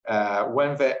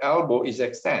when the elbow is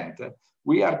extended,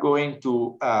 we are going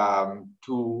to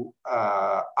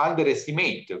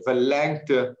underestimate the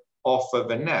length of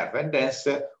the nerve, and thus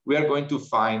we are going to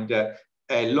find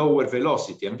a lower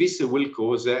velocity, and this will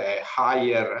cause a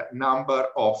higher number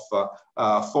of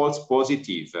false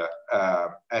positive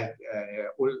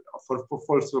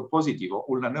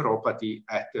ulnar neuropathy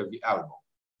at the elbow.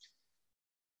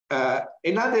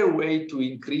 Another way to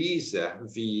increase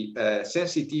the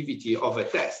sensitivity of a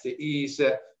test is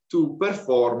to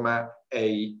perform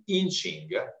a inching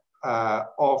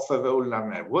of the ulnar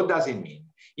nerve. What does it mean?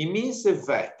 It means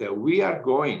that we are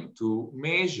going to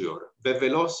measure the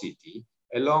velocity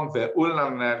along the ulnar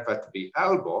nerve at the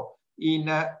elbow in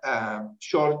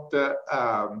short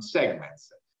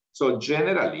segments. So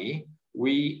generally,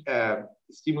 we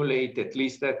stimulate at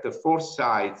least at 4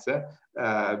 sites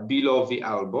below the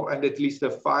elbow and at least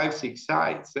 5-6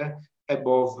 sites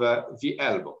above the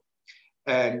elbow.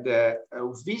 And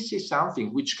this is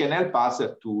something which can help us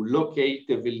to locate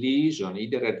the lesion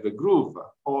either at the groove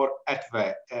or at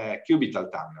the cubital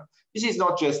tunnel. This is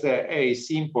not just a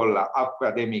simple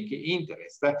academic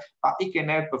interest, but it can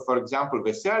help, for example,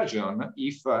 the surgeon,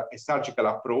 if a surgical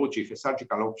approach, if a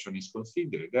surgical option is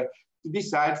considered, to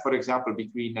decide, for example,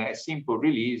 between a simple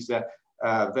release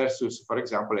versus, for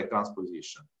example, a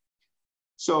transposition.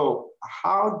 So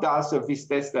how does this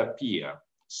test appear?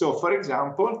 So, for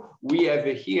example, we have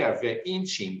here the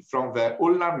inching from the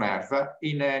ulnar nerve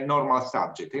in a normal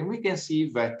subject, and we can see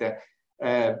that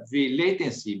the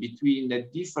latency between the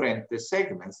different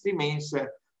segments remains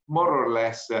more or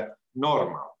less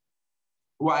normal.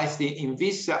 Whilst in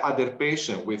this other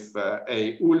patient with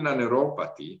a ulnar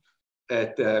neuropathy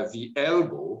at the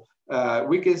elbow,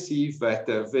 we can see that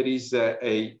there is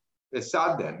a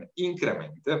sudden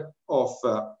increment of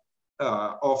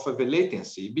the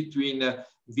latency between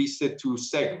these two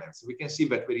segments. We can see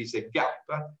that there is a gap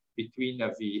between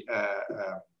the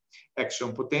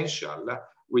action potential,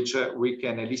 which we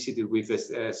can elicit with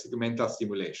a segmental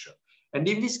stimulation. And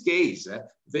in this case,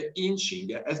 the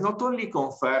inching has not only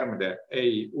confirmed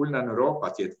a ulnar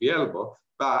neuropathy at the elbow,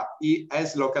 but it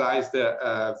has localized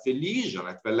the lesion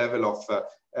at the level of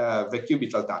the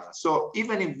cubital tunnel. So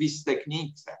even if these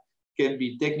techniques can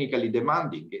be technically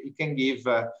demanding, it can give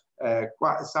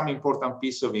quite some important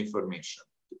piece of information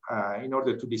in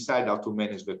order to decide how to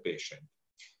manage the patient.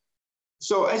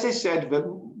 So as I said,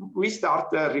 we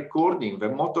start recording the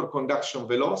motor conduction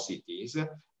velocities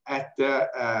at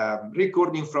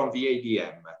recording from the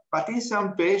ADM. But in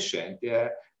some patients,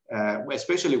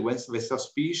 especially when the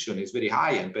suspicion is very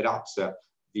high and perhaps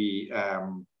the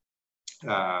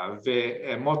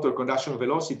motor conduction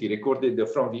velocity recorded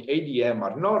from the ADM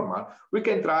are normal, we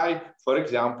can try, for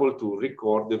example, to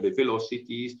record the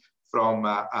velocities from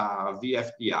the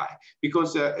FDI,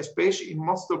 because especially in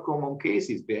most of common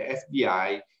cases, the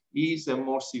FDI is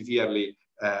more severely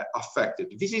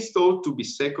affected. This is thought to be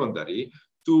secondary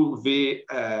to the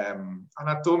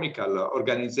anatomical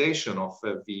organization of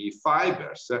the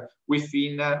fibers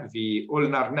within the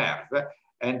ulnar nerve,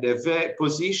 and the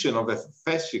position of the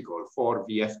fascicle for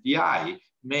the FDI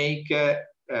make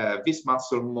this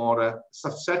muscle more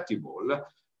susceptible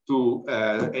to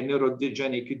a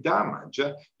neurodegenerative damage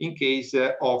in case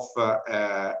of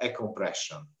a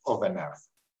compression of a nerve.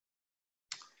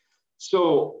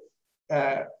 So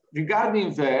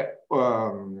regarding the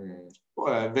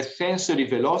sensory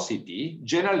velocity,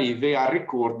 generally they are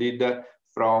recorded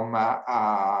from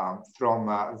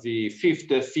the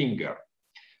fifth finger.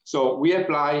 So we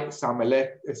apply some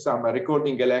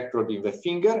recording electrode in the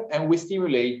finger, and we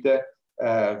stimulate the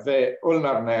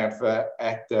ulnar nerve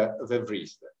at the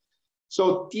wrist.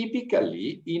 So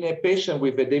typically, in a patient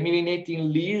with a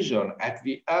demyelinating lesion at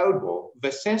the elbow,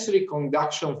 the sensory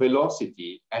conduction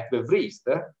velocity at the wrist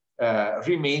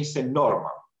remains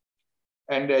normal.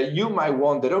 And you might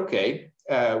wonder, okay,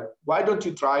 why don't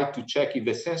you try to check if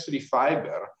the sensory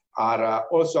fiber are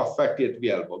also affected at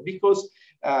the elbow? Because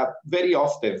very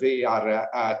often they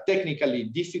are technically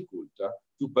difficult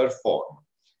to perform.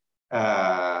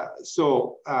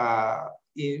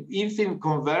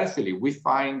 Conversely, we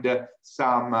find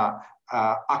some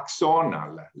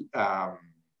axonal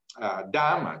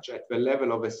damage at the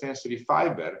level of a sensory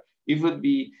fiber. It would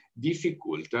be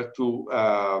difficult to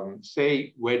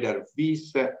say whether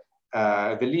this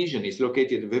the lesion is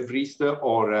located at the wrist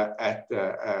or at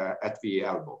the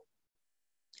elbow.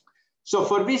 So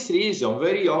for this reason,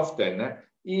 very often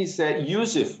is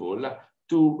useful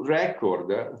to record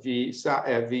the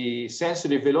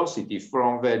sensory velocity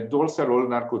from the dorsal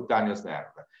ulnar cutaneous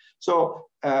nerve. So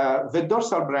the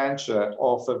dorsal branch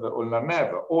of the ulnar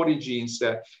nerve origins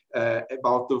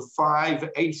about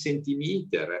 5-8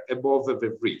 centimeters above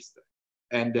the wrist,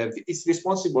 and it's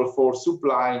responsible for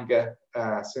supplying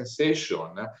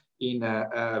sensation in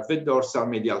the dorsal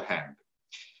medial hand.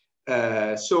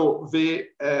 So we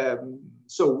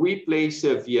place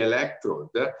the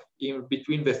electrode in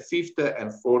between the fifth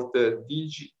and fourth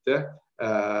digit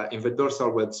in the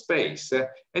dorsal web space,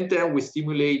 and then we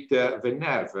stimulate the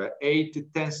nerve 8 to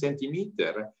 10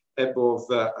 centimeters above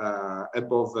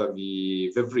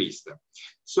the wrist.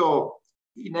 So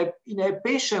in a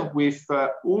patient with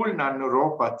ulnar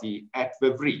neuropathy at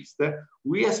the wrist,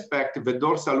 we expect the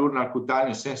dorsal ulnar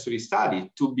cutaneous sensory study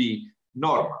to be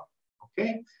normal.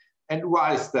 Okay. And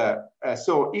whilst,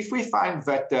 so if we find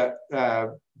that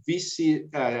this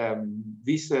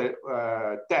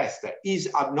test is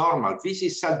abnormal, this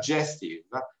is suggestive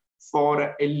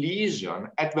for a lesion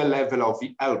at the level of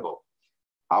the elbow.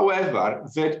 However,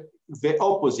 the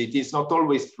opposite is not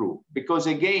always true, because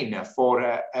again, for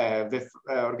the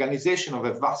organization of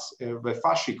the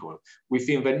fascicle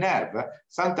within the nerve,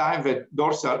 sometimes the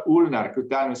dorsal ulnar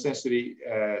cutaneous sensory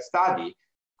study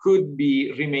could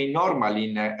remain normal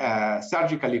in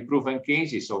surgically proven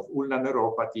cases of ulnar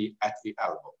neuropathy at the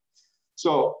elbow.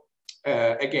 So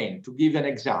again, to give an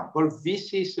example,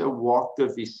 this is what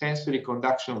the sensory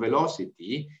conduction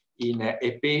velocity in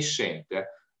a patient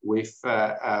with,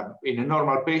 in a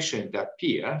normal patient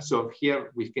appear. So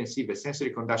here we can see the sensory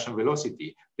conduction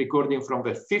velocity recording from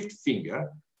the fifth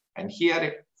finger, and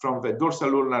here from the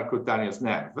dorsal ulnar cutaneous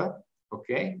nerve,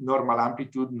 okay, normal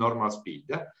amplitude, normal speed.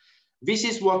 This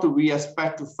is what we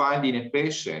expect to find in a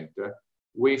patient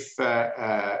with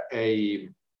a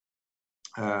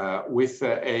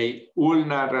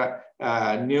ulnar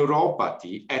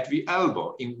neuropathy at the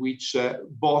elbow, in which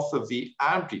both the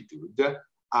amplitude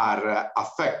are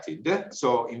affected.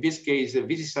 So in this case,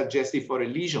 this is suggestive for a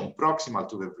lesion proximal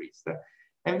to the wrist.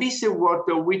 And this is what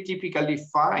we typically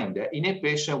find in a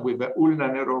patient with ulnar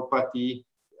neuropathy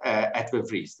at the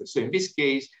wrist. So in this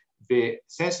case, the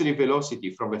sensory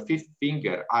velocity from the fifth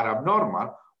finger are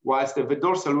abnormal, whilst the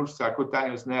dorsal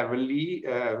ulnar-cutaneous nerve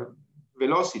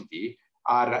velocity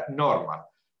are normal.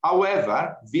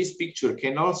 However, this picture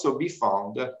can also be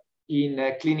found in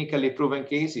clinically proven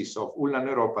cases of ulnar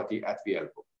neuropathy at the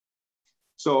elbow.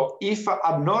 So if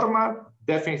abnormal,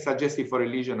 definitely suggestive for a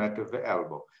lesion at the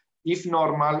elbow. If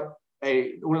normal,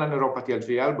 a ulnar neuropathy at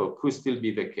the elbow could still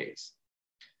be the case.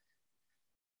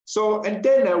 So, and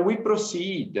then we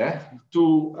proceed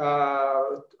to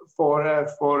for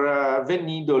the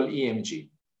needle EMG.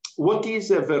 What is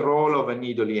the role of a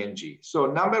needle EMG? So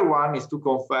number one is to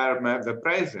confirm the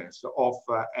presence of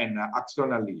an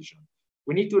axonal lesion.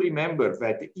 We need to remember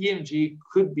that EMG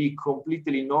could be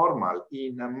completely normal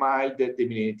in a mild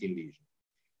demyelinating lesion.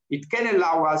 It can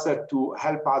allow us to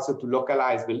help us to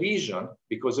localize the lesion,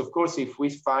 because of course, if we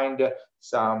find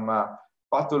some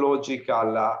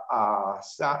pathological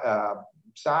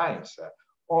signs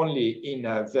only in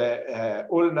the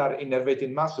ulnar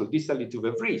innervated muscle distally to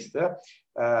the wrist,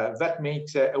 that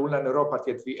makes ulnar neuropathy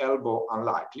at the elbow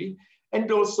unlikely.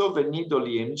 And also the needle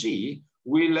EMG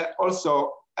will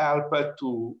also help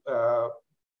to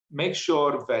make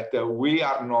sure that we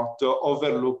are not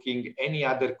overlooking any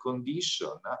other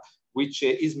condition which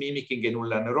is mimicking an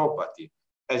ulnar neuropathy,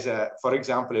 as for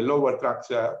example, a lower tract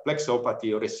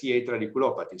plexopathy or a C8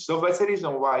 radiculopathy. So that's the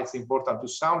reason why it's important to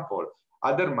sample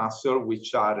other muscles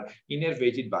which are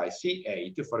innervated by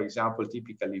C8, for example,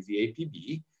 typically the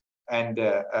APB, and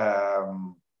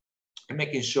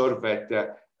making sure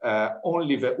that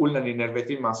only the ulnar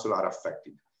innervated muscle are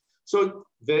affected. So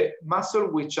the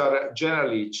muscles which are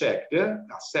generally checked,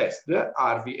 assessed,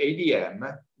 are the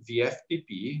ADM, the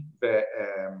FTP, the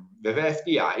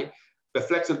FDI, the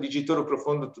flexor digitorum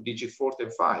profundo to digit 4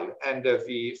 and 5, and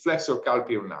the flexor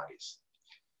carpi ulnaris.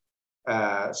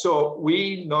 So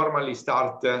we normally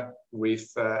start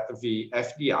with the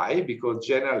FDI because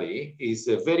generally is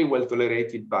very well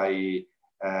tolerated by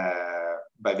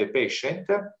the patient.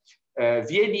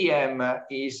 The ADM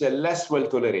is less well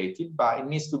tolerated, but it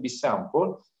needs to be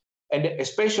sampled. And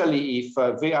especially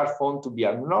if they are found to be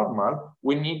abnormal,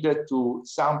 we need to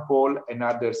sample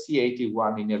another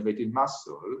C81 innervated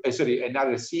muscle,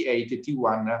 another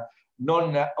C81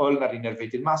 non-ulnar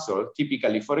innervated muscle,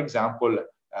 typically, for example,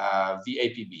 the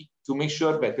APB, to make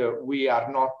sure that we are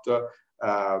not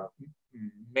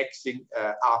mixing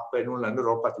up an ulnar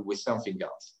neuropathy with something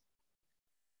else.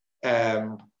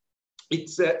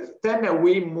 Then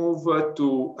we move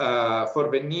to, for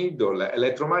the needle,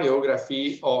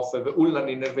 electromyography of the ulnar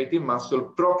innervated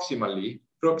muscle proximal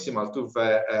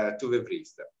to the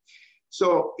wrist.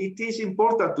 So it is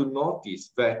important to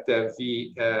notice that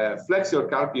the flexor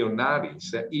carpi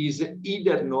ulnaris is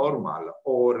either normal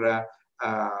or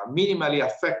minimally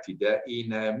affected in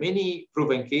many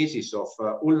proven cases of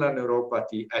ulnar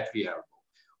neuropathy at the elbow.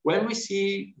 When we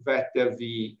see that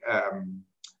the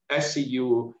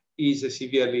SCU is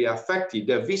severely affected,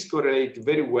 this correlates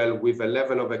very well with the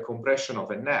level of a compression of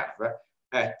a nerve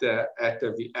at the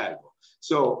elbow.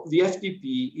 So the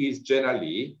FTP is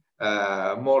generally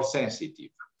more sensitive.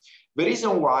 The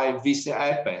reason why this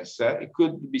happens, it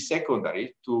could be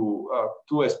secondary to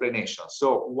two explanations.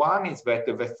 So one is that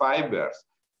the fibers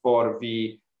for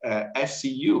the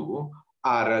FCU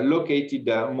are located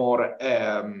more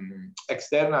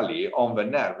externally on the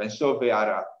nerve, and so they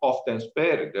are often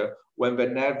spared when the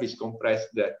nerve is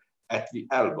compressed at the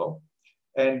elbow.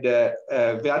 And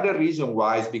the other reason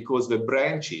why is because the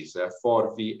branches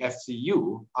for the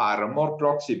FCU are more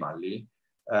proximally,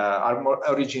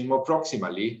 origin more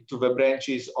proximally to the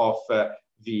branches of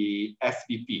the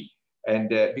FDP. And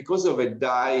because of a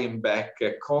dying back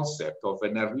concept of a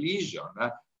nerve lesion,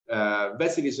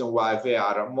 that's the reason why they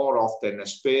are more often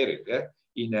spared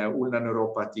in ulnar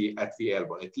neuropathy at the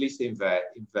elbow, at least in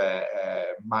the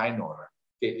minor,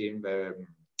 in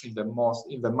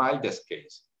the mildest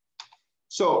case.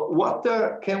 So what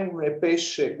can a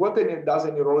patient, what does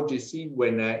a neurologist see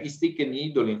when he sticks a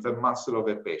needle in the muscle of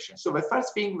a patient? So the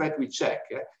first thing that we check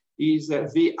is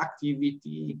the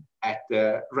activity at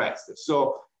rest.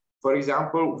 So for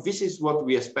example, this is what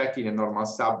we expect in a normal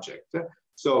subject.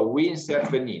 So we insert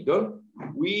the needle,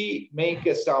 we make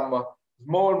some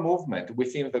small movement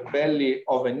within the belly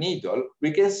of a needle.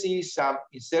 We can see some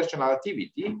insertional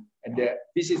activity, and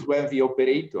this is when the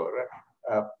operator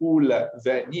pull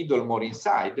the needle more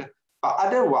inside, but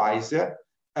otherwise the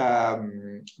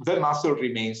muscle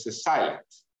remains silent.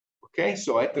 Okay,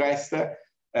 so at rest,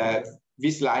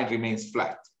 this line remains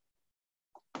flat.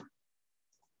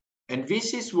 And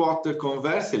this is what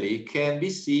conversely can be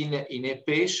seen in a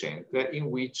patient in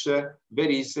which there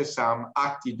is some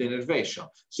active denervation.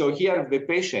 So here the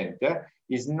patient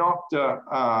is not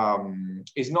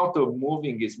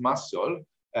moving his muscle,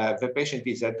 the patient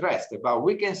is at rest, but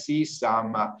we can see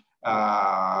some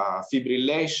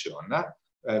fibrillation.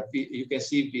 You can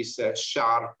see this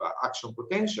sharp action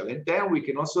potential, and then we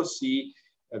can also see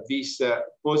these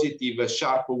positive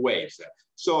sharp waves.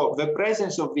 So the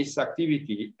presence of this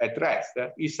activity at rest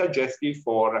is suggestive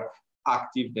for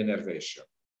active denervation.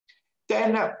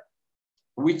 Then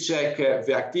we check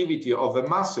the activity of the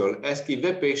muscle, asking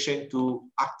the patient to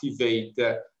activate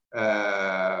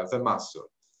the muscle.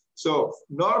 So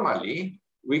normally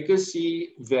we could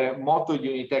see the motor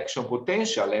unit action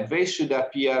potential, and they should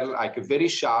appear like very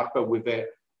sharp with a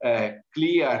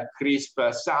clear, crisp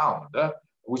sound,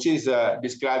 which is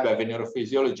described by the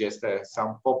neurophysiologist as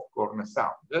some popcorn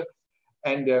sound.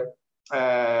 And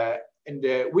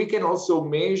we can also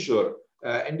measure,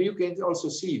 and you can also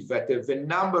see that the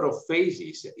number of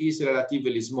phases is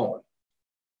relatively small.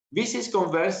 This is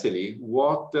conversely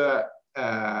what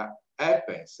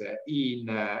happens in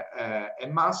a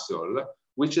muscle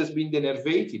which has been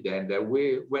denervated and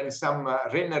when some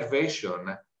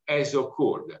renervation has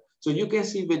occurred. So you can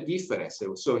see the difference.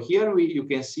 So here you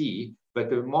can see that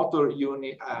the motor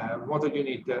unit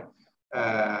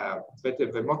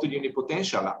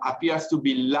potential appears to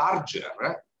be larger.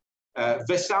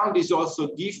 The sound is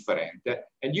also different,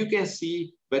 and you can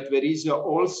see that there is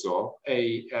also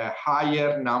a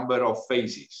higher number of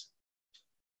phases.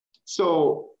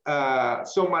 So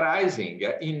summarizing,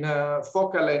 in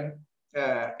focal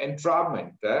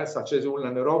entrapment, such as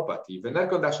ulnar neuropathy, the nerve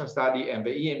conduction study and the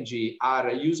EMG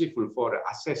are useful for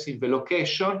assessing the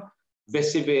location, the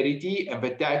severity, and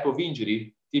the type of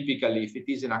injury, typically if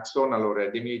it is an axonal or a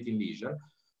demyelinating lesion.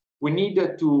 We need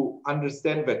to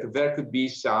understand that there could be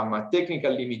some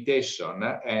technical limitation,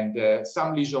 and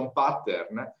some lesion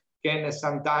pattern can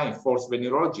sometimes force the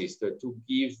neurologist to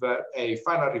give a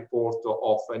final report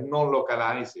of a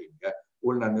non-localizing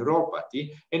ulnar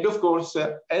neuropathy. And of course,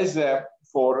 as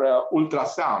for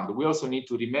ultrasound, we also need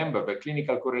to remember that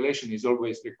clinical correlation is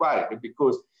always required,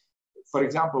 because, for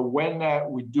example, when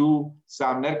we do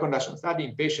some nerve conduction study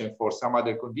in patients for some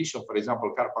other condition, for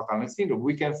example, carpal tunnel syndrome,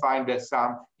 we can find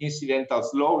some incidental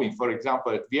slowing, for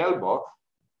example, at the elbow,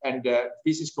 and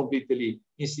this is completely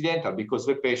incidental because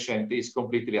the patient is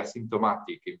completely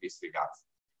asymptomatic in this regard.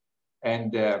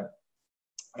 And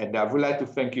I would like to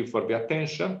thank you for the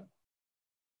attention.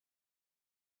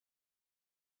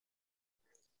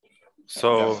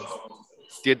 So,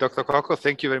 dear Dr. Cocco,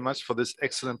 thank you very much for this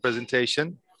excellent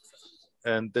presentation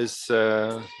and this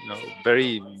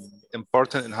very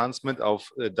important enhancement of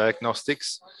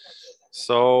diagnostics.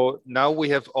 So now we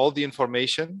have all the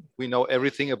information. We know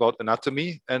everything about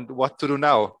anatomy and what to do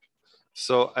now.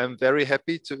 So I'm very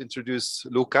happy to introduce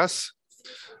Lucas,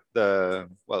 the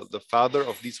father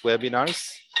of these webinars,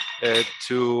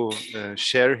 to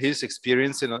share his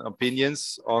experience and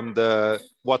opinions on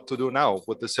what to do now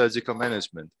with the surgical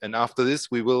management. And after this,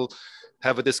 we will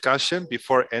have a discussion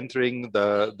before entering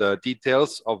the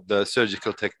details of the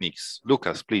surgical techniques.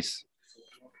 Lucas, please.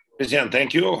 Christian,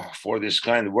 thank you for these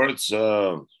kind words.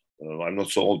 I'm not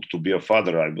so old to be a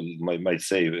father. I might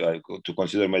say to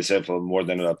consider myself more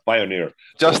than a pioneer.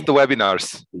 Just the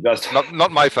webinars, just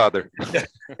not my father.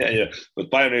 yeah, but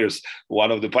pioneers.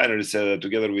 One of the pioneers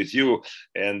together with you,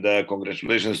 and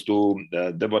congratulations to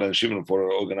Deborah and Shimon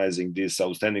for organizing this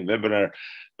outstanding webinar.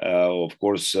 Of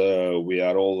course, we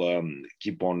are all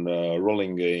keep on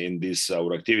rolling in this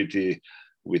our activity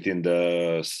within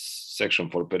the section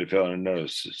for peripheral nerve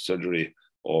surgery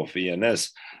of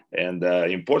ENS. And the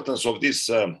importance of this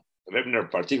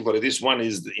webinar, particularly this one,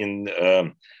 is in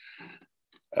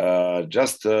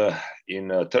just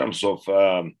in terms of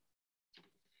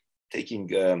taking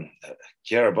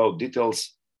care about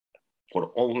details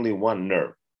for only one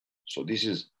nerve. So this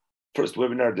is first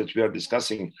webinar that we are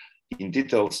discussing in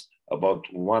details about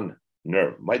one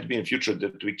nerve. Might be in future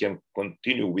that we can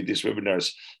continue with these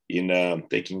webinars in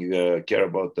taking care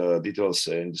about details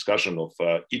and discussion of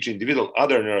each individual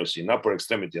other nerves in upper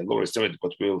extremity and lower extremity,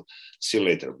 but we'll see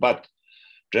later. But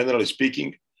generally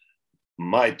speaking,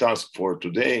 my task for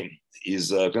today is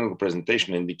clinical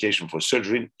presentation and indication for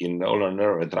surgery in ulnar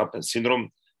nerve entrapment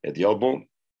syndrome at the elbow,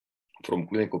 from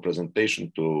clinical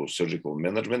presentation to surgical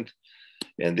management.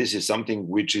 And this is something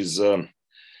which is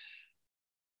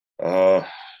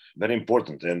very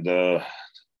important, and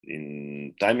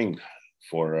in timing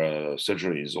for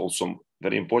surgery is also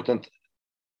very important,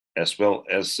 as well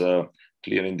as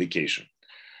clear indication.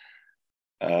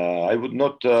 I would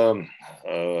not,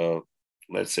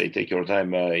 let's say, take your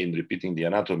time in repeating the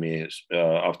anatomy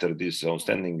after these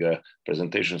outstanding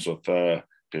presentations of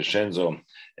Crescenzo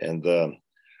and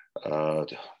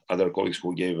other colleagues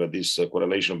who gave this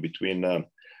correlation between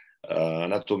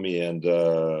anatomy and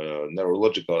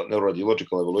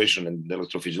neuroradiological evaluation and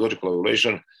electrophysiological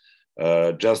evaluation.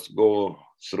 Just go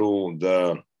through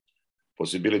the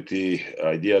possibility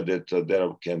idea that there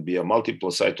can be a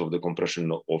multiple site of the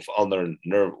compression of ulnar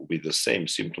nerve with the same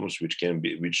symptoms, which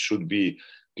should be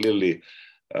clearly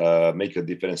make a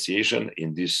differentiation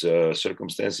in these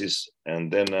circumstances.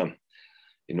 And then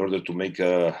in order to make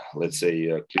a, let's say,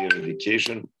 a clear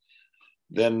indication,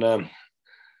 then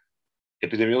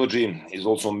epidemiology is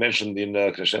also mentioned in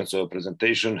Crescenzo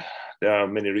presentation. There are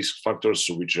many risk factors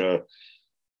which are,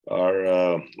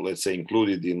 let's say,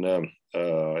 included in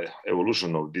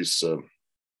evolution of this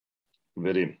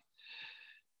very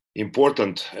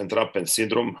important entrapment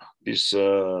syndrome. This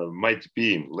might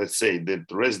be, let's say, that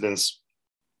residents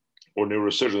or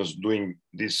neurosurgeons doing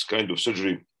this kind of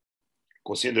surgery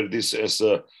consider this as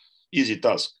an easy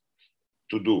task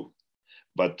to do.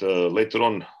 But later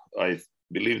on, I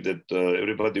believe that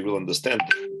everybody will understand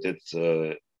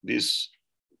that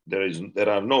there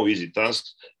are no easy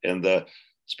tasks, and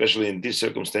especially in these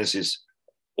circumstances,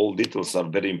 all details are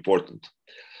very important.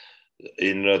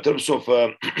 In terms of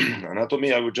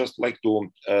anatomy, I would just like to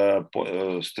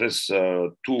stress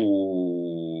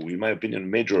two, in my opinion,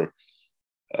 major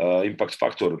impact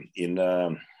factor in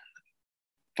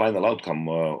final outcome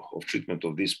of treatment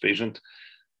of this patient.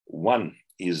 One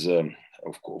is,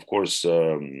 of course,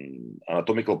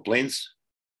 anatomical planes,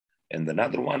 and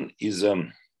another one is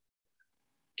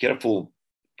careful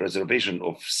preservation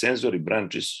of sensory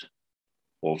branches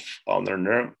of ulnar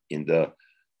nerve in the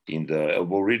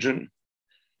elbow region,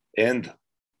 and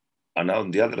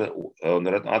on the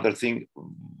other thing,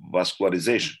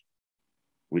 vascularization,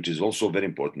 which is also very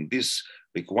important. This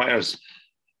requires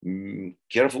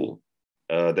careful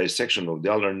dissection of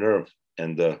the ulnar nerve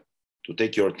and to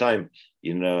take your time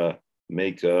in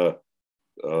make a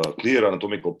clear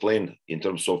anatomical plane in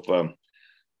terms of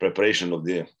preparation of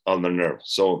the ulnar nerve.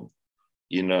 So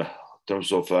in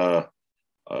terms of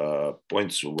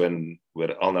points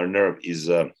where ulnar nerve is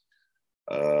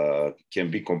can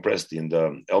be compressed in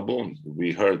the elbow,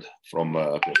 we heard from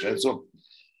Crescenzo.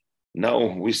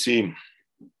 Now we see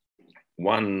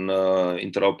one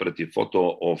intraoperative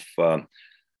photo of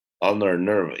ulnar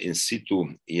nerve in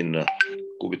situ in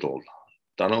cubital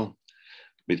tunnel,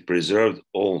 with preserved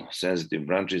all sensitive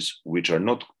branches, which are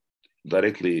not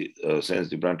directly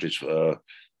sensitive branches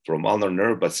from ulnar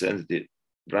nerve, but sensitive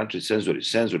branches,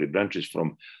 sensory branches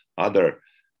from other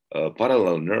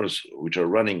parallel nerves, which are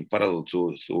running parallel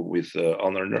with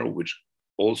ulnar nerve, which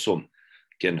also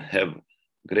can have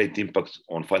great impact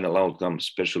on final outcome,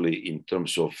 especially in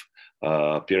terms of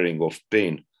appearing of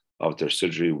pain after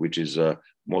surgery, which is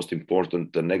most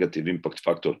important, the negative impact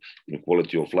factor in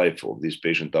quality of life of this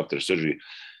patient after surgery.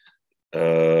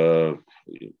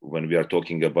 When we are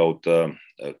talking about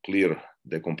clear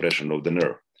decompression of the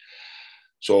nerve.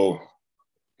 So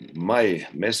my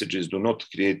message is, do not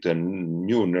create a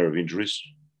new nerve injuries.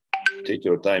 Take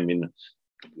your time in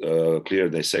clear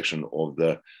dissection of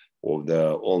the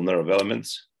all nerve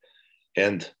elements.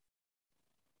 And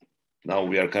now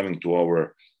we are coming to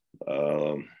our,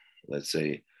 let's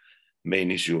say,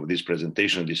 main issue of this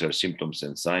presentation. These are symptoms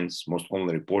and signs. Most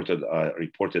commonly reported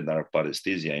are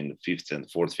paresthesia in the fifth and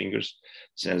fourth fingers.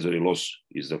 Sensory loss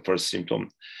is the first symptom,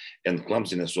 and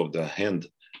clumsiness of the hand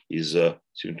is a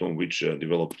symptom which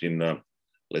developed in,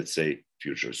 let's say,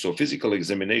 future. So physical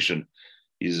examination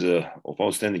is of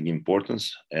outstanding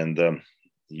importance, and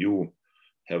you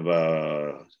have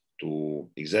to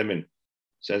examine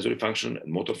sensory function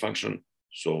and motor function.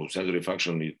 So sensory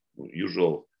function,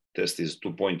 usual test is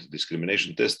 2-point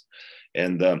discrimination test,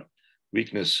 and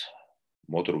weakness,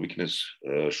 motor weakness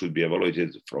should be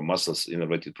evaluated from muscles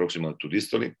innervated proximal to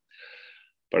distally.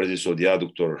 Paralysis of the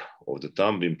adductor of the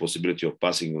thumb, impossibility of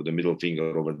passing of the middle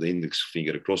finger over the index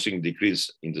finger crossing, decrease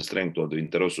in the strength of the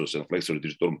interosseous and flexor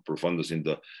digitorum profundus in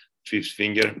the fifth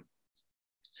finger.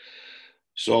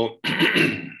 So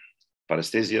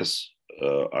paresthesias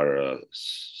are a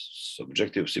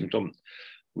subjective symptom.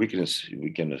 Weakness,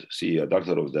 we can see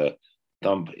adductor of the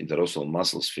thumb, interossal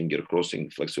muscles, finger crossing,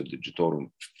 flexor digitorum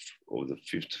of the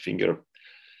fifth finger,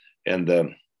 and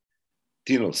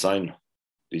tenal sign.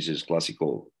 This is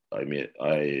classical. I mean,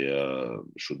 I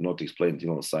should not explain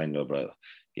tenal sign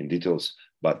in details,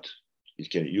 but it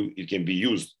can be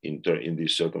used in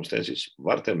these circumstances.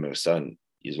 Wartenberg sign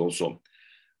is also,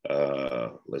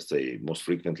 let's say, most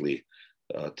frequently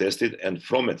tested, and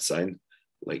Fromet sign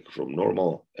like from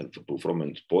normal and from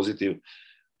positive,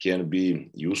 can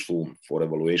be useful for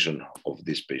evaluation of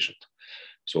this patient.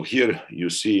 So here you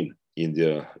see in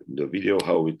the video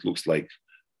how it looks like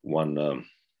one,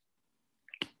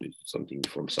 something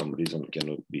from some reason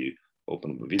cannot be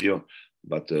open video,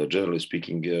 but generally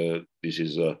speaking, this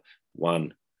is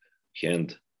one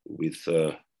hand with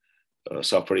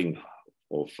suffering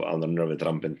of ulnar nerve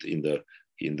entrapment in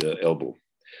the elbow.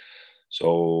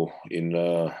 So in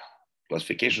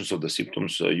classifications of the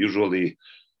symptoms, usually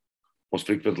most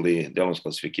frequently the Ulnar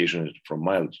classification from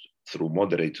mild through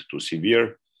moderate to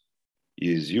severe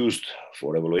is used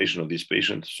for evaluation of this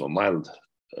patient. So mild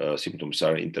symptoms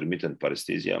are intermittent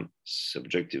paresthesia,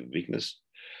 subjective weakness.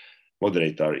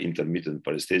 Moderate are intermittent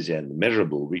paresthesia and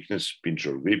measurable weakness, pinch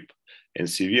or grip. And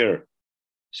severe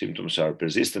symptoms are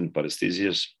persistent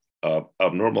paresthesias,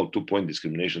 abnormal 2-point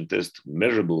discrimination test,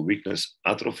 measurable weakness,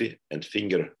 atrophy, and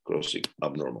finger crossing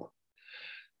abnormal.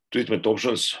 Treatment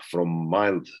options from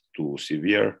mild to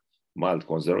severe: mild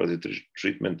conservative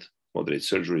treatment, moderate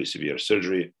surgery, severe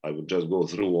surgery. I will just go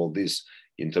through all this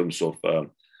in terms of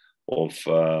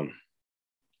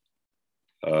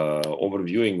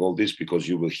overviewing all this, because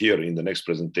you will hear in the next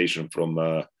presentation from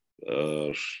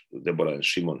Deborah and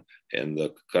Shimon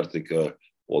and Kartik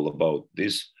all about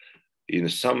this. In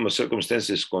some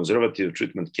circumstances, conservative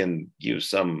treatment can give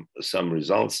some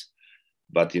results,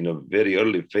 but in a very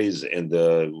early phase and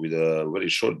with a very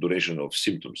short duration of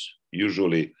symptoms.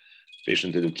 Usually,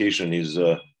 patient education is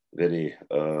very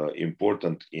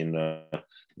important in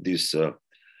these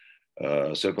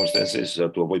circumstances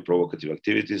to avoid provocative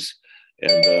activities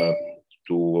and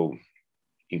to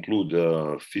include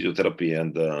physiotherapy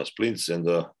and splints, and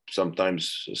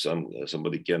sometimes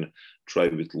somebody can try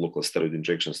with local steroid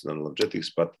injections and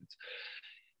analgesics. But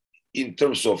in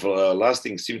terms of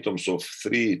lasting symptoms of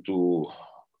 3 to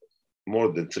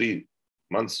more than 3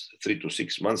 months, 3 to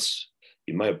 6 months,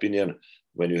 in my opinion,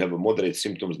 when you have a moderate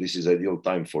symptoms, this is ideal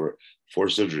time for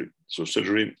surgery. So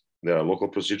surgery, there are local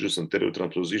procedures, anterior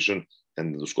transposition,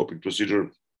 and endoscopic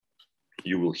procedure.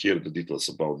 You will hear the details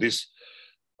about this.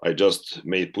 I just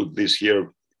may put this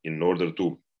here in order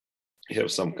to have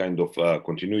some kind of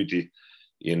continuity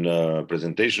in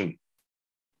presentation.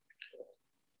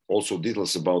 Also,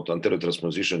 details about anterior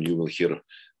transposition you will hear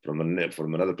from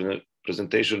another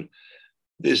presentation.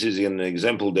 This is an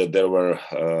example that there were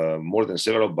more than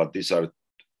several, but these are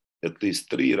at least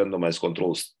 3 randomized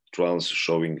control trials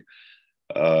showing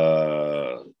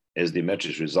SD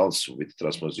matches results with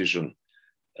transposition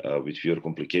with fewer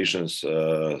complications,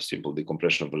 simple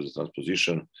decompression versus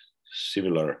transposition,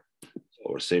 similar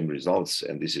or same results.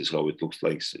 And this is how it looks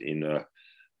like in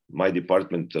my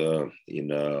department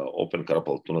in open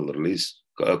carpal tunnel release,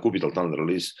 cubital tunnel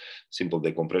release, simple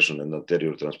decompression and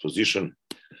anterior transposition.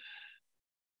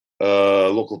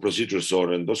 Local procedures or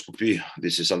endoscopy.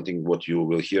 This is something what you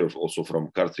will hear also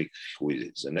from Kartik, who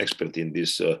is an expert in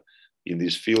this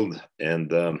field.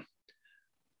 And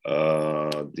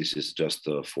this is just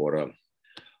for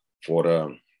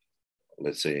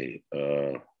let's say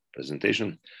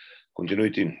presentation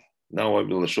continuity. Now I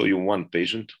will show you one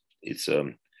patient. It's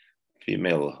a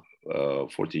female,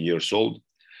 40 years old.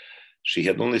 She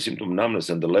had only symptom numbness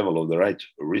at the level of the right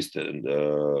wrist and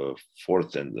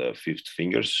 4th and 5th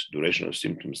fingers. Duration of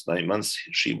symptoms 9 months.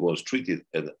 She was treated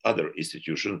at other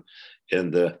institution,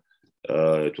 and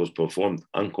it was performed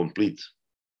incomplete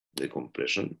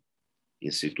decompression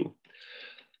in situ,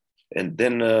 and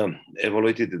then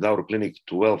evaluated at our clinic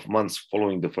 12 months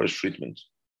following the first treatment.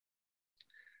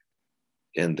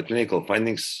 And the clinical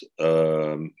findings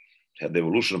had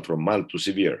evolution from mild to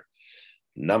severe.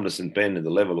 Numbness and pain at the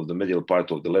level of the medial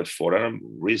part of the left forearm,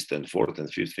 wrist, and 4th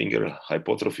and 5th finger,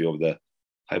 hypotrophy of the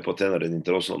hypotenar and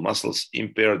interosseous muscles,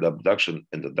 impaired abduction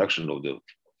and adduction of the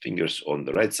fingers on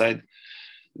the right side.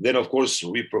 Then, of course,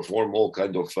 we perform all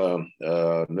kind of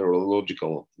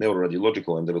neuroradiological,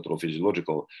 and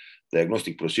electrophysiological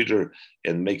diagnostic procedure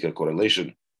and make a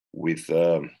correlation with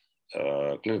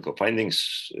clinical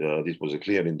findings. This was a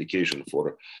clear indication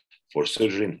for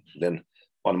surgery. Then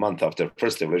 1 month after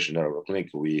first evaluation in our clinic,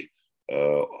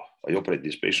 I operate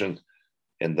this patient,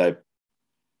 and I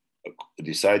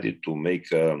decided to make,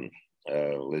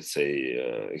 let's say,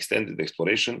 extended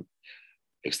exploration,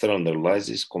 external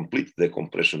analysis, complete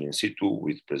decompression in situ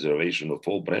with preservation of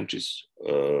all branches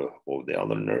of the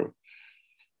ulnar nerve,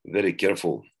 very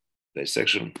careful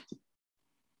dissection,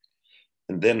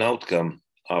 and then outcome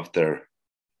after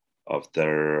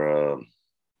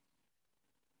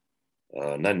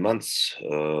 9 months,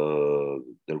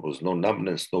 there was no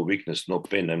numbness, no weakness, no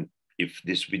pain. And if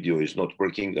this video is not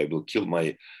working, I will kill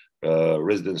my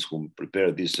residents who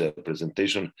prepared this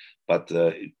presentation, but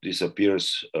this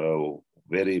appears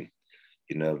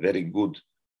in a very good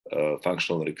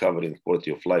functional recovery and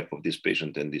quality of life of this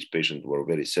patient, and this patient were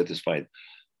very satisfied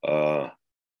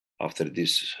after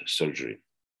this surgery.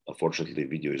 Unfortunately,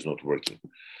 video is not working.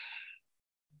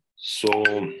 So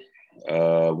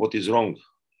what is wrong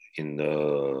in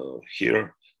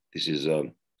here? This is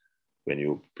when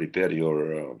you prepare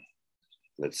your,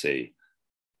 let's say,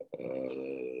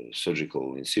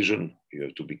 surgical incision, you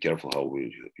have to be careful how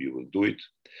you will do it.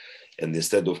 And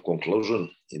instead of conclusion,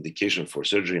 indication for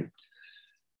surgery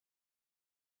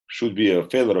should be a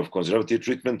failure of conservative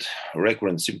treatment,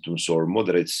 recurrent symptoms or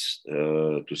moderates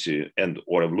to see, and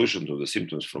or evolution of the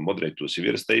symptoms from moderate to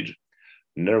severe stage,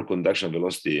 nerve conduction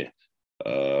velocity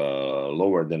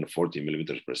lower than 40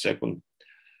 millimeters per second,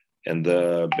 and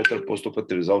better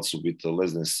postoperative results with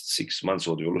less than 6 months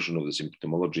of evolution of the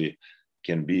symptomology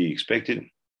can be expected.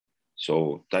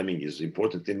 So timing is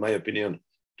important, in my opinion,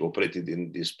 to operate it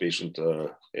in this patient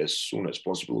as soon as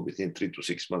possible, within 3 to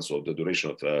 6 months of the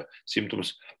duration of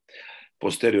symptoms.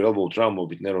 Posterior elbow trauma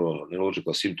with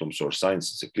neurological symptoms or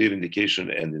signs is a clear indication,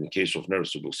 and in the case of nerve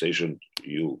subluxation,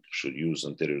 you should use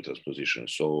anterior transposition.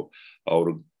 So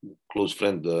our close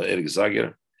friend Eric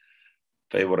Zager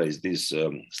favorized this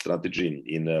strategy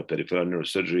in peripheral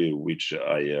neurosurgery, which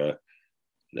I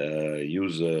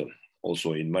use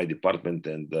also in my department,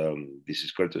 and this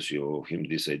is courtesy of him,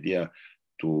 this idea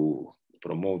to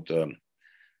promote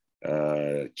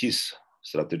KISS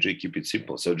strategy, keep it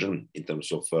simple surgeon, in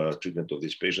terms of treatment of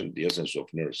this patient, the essence of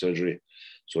neurosurgery.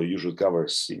 So you should cover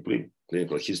simply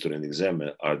clinical history and exam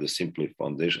are the simple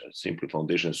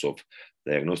foundations of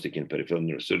diagnostic in peripheral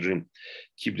neurosurgery.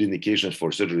 Keep the indications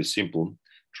for surgery simple,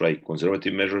 try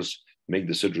conservative measures, make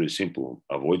the surgery simple,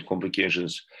 avoid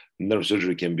complications. Nerve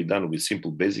surgery can be done with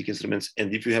simple basic instruments,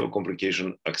 and if you have a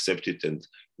complication, accept it and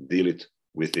deal it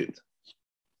with it.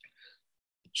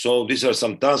 So these are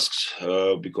some tasks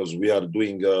because we are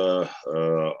doing our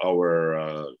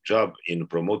job in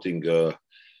promoting the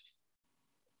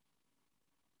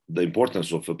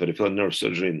importance of peripheral nerve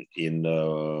surgery in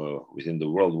within the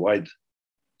worldwide,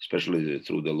 especially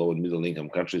through the low and middle income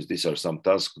countries. These are some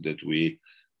tasks that we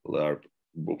are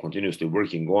continuously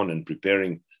working on and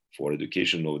preparing for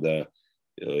education of the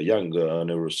young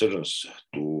neurosurgeons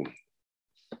to,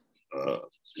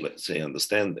 let's say,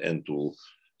 understand and to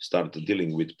start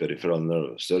dealing with peripheral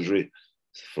nerve surgery,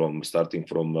 starting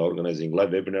from organizing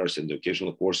live webinars and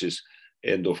educational courses,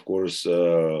 and of course,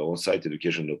 on-site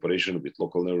education and operation with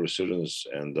local neurosurgeons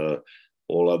and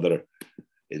all other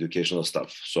educational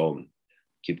stuff. So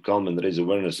keep calm and raise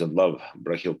awareness and love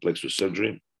brachial plexus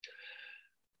surgery.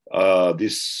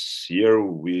 This year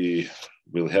we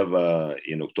will have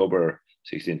in October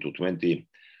 16 to 20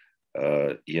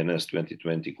 ENS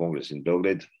 2020 Congress in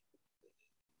Belgrade.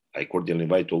 I cordially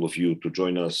invite all of you to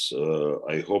join us.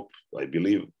 I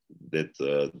believe that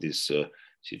this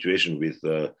situation with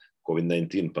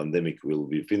COVID-19 pandemic will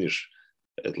be finished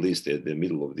at least at the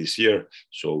middle of this year,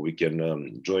 so we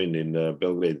can join in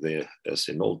Belgrade as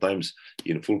in all times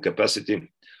in full capacity.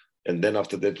 And then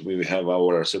after that, we will have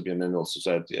our Serbian Annual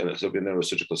Society, Serbian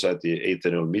Neurosurgical Society 8th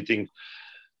annual meeting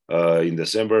in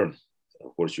December.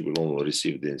 Of course, you will all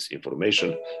receive this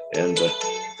information, and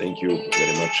thank you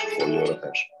very much for your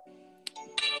attention.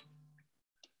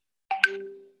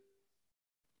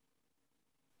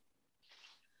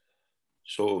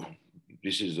 So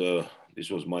this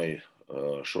was my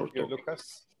short talk.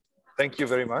 Lucas, thank you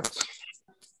very much.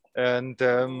 And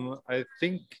I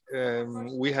think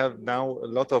we have now a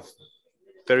lot of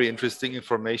very interesting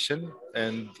information,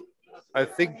 and I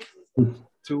think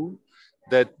too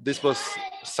that this was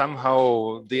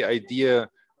somehow the idea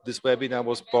this webinar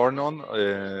was born on,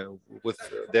 with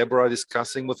Deborah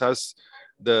discussing with us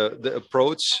the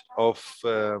approach of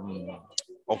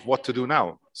what to do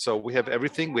now. So we have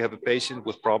everything. We have a patient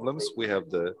with problems. We have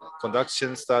the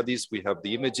conduction studies. We have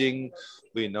the imaging.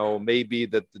 We know maybe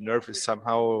that the nerve is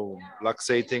somehow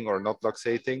luxating or not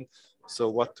luxating. So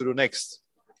what to do next?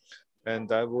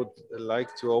 And I would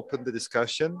like to open the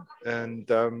discussion and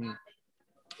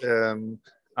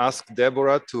ask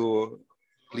Deborah to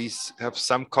please have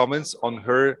some comments on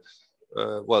her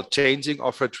changing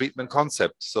of her treatment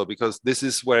concept. So because this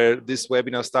is where this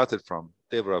webinar started from.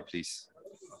 Deborah, please.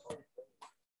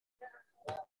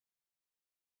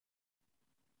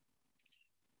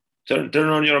 Turn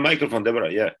on your microphone, Deborah.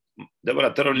 Yeah,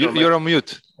 Deborah, turn on your microphone. You're on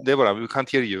mute, Deborah. We can't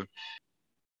hear you.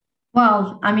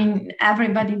 Well, I mean,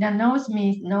 everybody that knows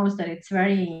me knows that it's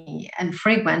very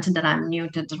infrequent that I'm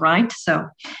muted, right? So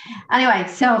anyway,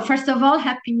 so first of all,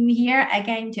 Happy New Year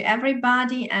again to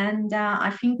everybody. And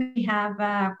I think we have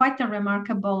quite a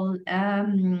remarkable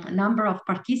number of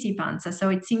participants. So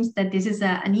it seems that this is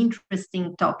an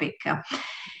interesting topic.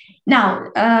 Now,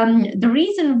 the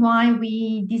reason why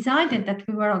we decided that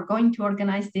we were going to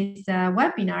organize this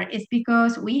webinar is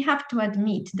because we have to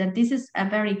admit that this is a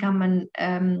very common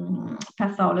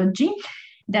pathology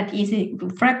that is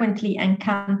frequently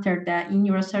encountered in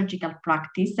neurosurgical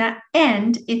practice,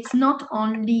 and it's not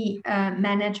only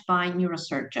managed by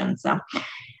neurosurgeons.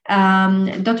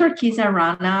 Dr. Kisa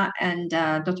Rana and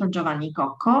Dr. Giovanni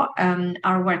Cocco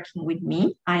are working with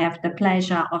me. I have the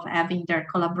pleasure of having their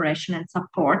collaboration and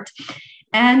support.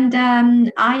 And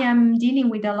I am dealing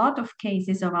with a lot of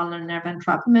cases of ulnar nerve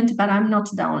entrapment, but I'm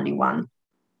not the only one.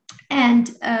 And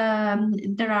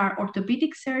there are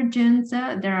orthopedic surgeons,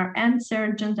 there are hand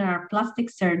surgeons, there are plastic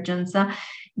surgeons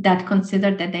that consider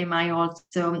that they might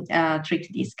also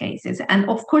treat these cases. And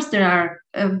of course, there are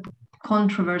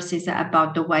controversies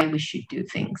about the way we should do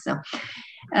things.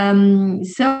 The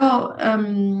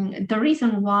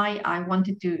reason why I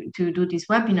wanted to do this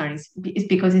webinar is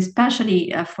because,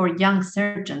 especially for young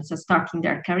surgeons starting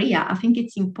their career, I think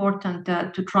it's important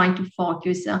to try to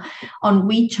focus on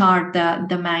which are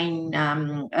the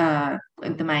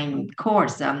main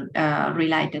course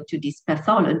related to this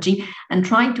pathology, and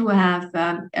try to have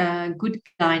good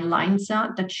guidelines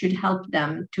that should help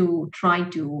them to try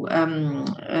to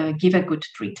give a good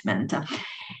treatment.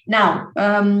 Now,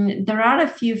 there are a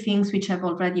few things which have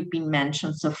already been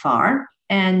mentioned so far,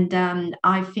 and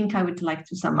I think I would like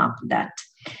to sum up that.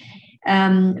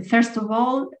 First of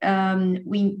all,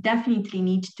 we definitely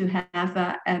need to have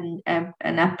an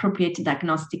appropriate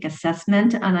diagnostic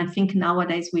assessment. And I think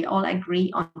nowadays we all agree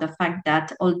on the fact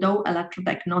that although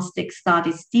electrodiagnostic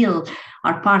studies still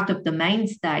are part of the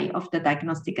mainstay of the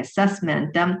diagnostic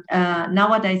assessment,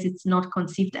 nowadays it's not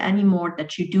conceived anymore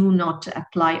that you do not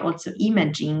apply also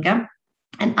imaging,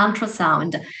 and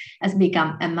ultrasound has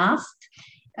become a must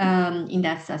in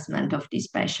the assessment of these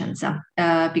patients,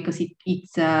 because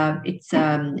it's a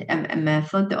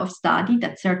method of study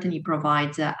that certainly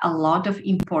provides a lot of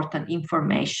important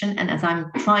information. And as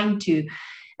I'm trying to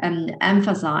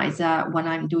emphasize when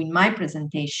I'm doing my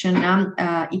presentation,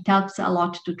 it helps a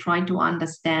lot to try to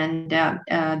understand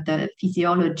the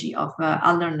physiology of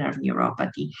ulnar nerve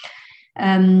neuropathy.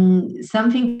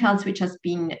 Something else which has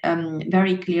been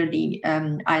very clearly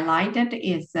highlighted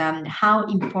is how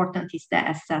important is the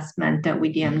assessment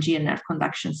with the EMG and nerve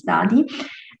conduction study,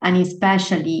 and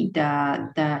especially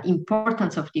the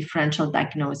importance of differential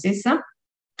diagnosis.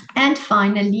 And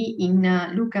finally, in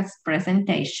Luca's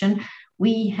presentation,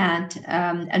 we had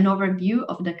an overview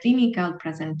of the clinical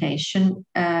presentation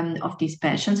of these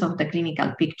patients, of the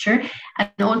clinical picture,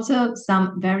 and also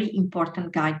some very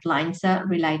important guidelines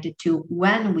related to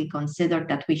when we consider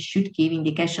that we should give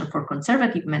indication for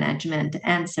conservative management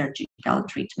and surgical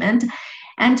treatment.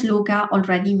 And Luca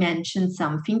already mentioned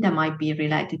something that might be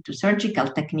related to surgical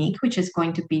technique, which is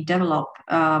going to be developed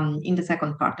in the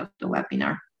second part of the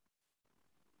webinar.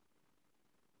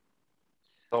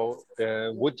 So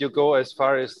would you go as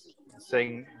far as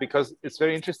saying, because it's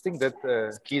very interesting that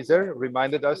Kieser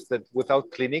reminded us that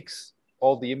without clinics,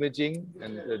 all the imaging,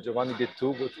 and Giovanni did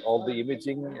too, with all the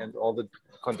imaging and all the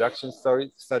conduction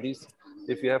studies,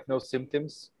 if you have no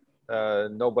symptoms,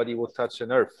 nobody will touch a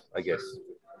nerve, I guess.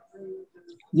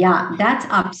 Yeah, that's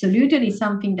absolutely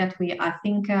something that I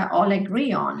think all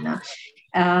agree on.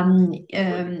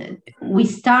 We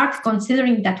start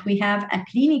considering that we have a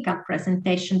clinical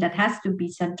presentation that has to be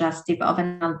suggestive of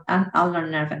an ulnar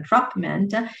nerve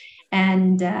entrapment,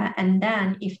 and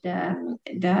then if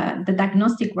the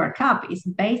diagnostic workup is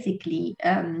basically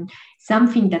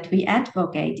something that we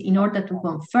advocate in order to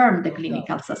confirm the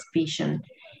clinical suspicion.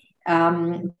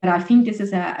 But I think this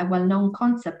is a well-known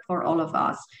concept for all of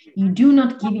us. You do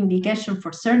not give indication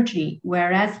for surgery,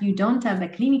 whereas you don't have a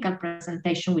clinical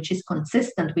presentation which is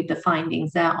consistent with the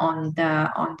findings on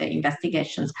the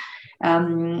investigations,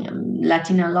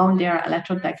 letting alone their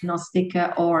electrodiagnostic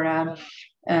or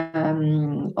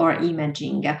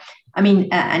imaging. I mean,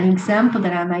 an example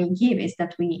that I might give is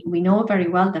that we know very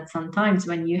well that sometimes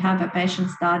when you have a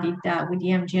patient studied with the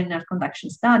EMG and nerve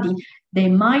conduction study, there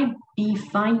might be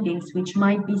findings which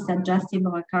might be suggestive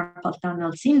of a carpal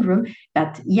tunnel syndrome,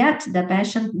 but yet the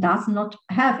patient does not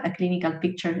have a clinical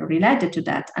picture related to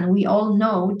that. And we all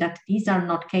know that these are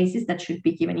not cases that should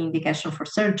be given indication for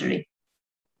surgery.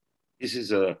 This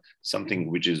is something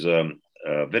which is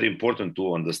very important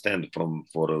to understand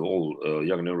for all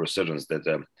young neurosurgeons, that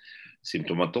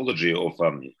symptomatology of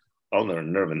ulnar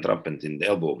nerve entrapment in the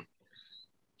elbow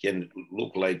can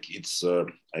look like it's,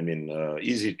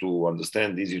 easy to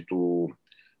understand, easy to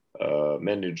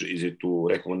manage, easy to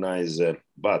recognize,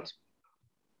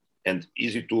 and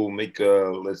easy to make,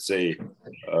 let's say,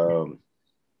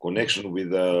 connection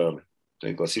with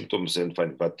clinical symptoms and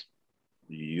find. But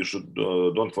you should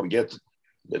don't forget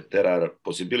that there are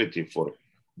possibility for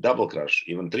double crush,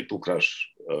 even triple crush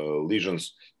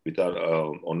lesions with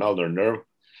on ulnar nerve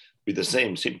with the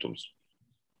same symptoms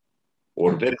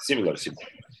or very similar symptoms.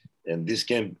 And this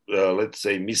can, let's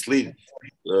say, mislead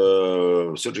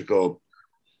surgical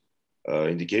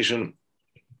indication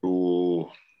to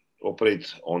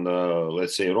operate on a,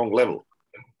 let's say, wrong level.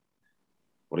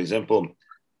 For example,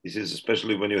 this is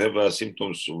especially when you have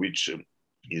symptoms which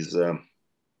is,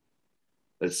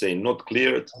 let's say, not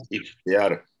clear if they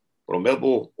are from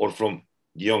elbow or from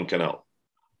Guillain Canal.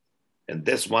 And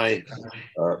that's why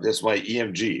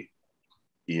EMG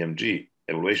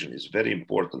evaluation is very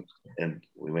important. And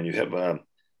when you have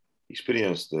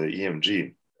experienced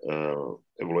EMG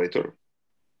evaluator,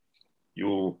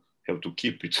 you have to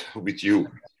keep it with you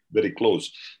very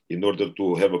close in order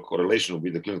to have a correlation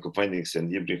with the clinical findings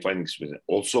and EMG findings.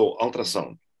 Also,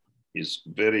 ultrasound is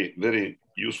very, very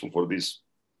useful for this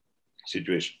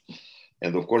situation.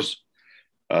 And of course,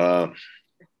 I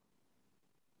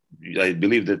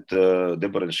believe that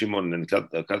Deborah and Shimon and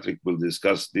Katrik will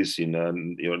discuss this in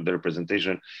their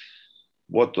presentation.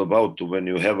 What about when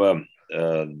you have a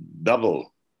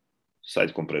double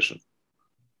side compression?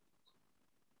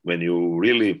 When you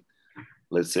really,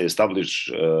 let's say, establish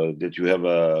that you have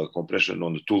a compression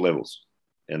on the two levels,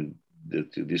 and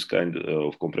that this kind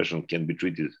of compression can be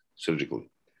treated surgically.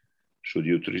 Should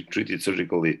you treat it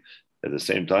surgically at the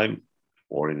same time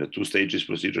or in a 2 stages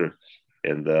procedure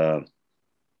and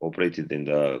operated in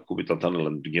the cubital tunnel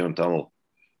and Guillain tunnel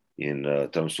in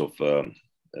terms of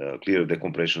clear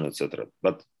decompression, etc.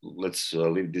 But let's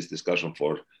leave this discussion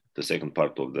for the second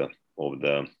part of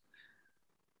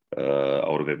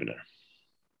our webinar.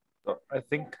 I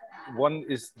think one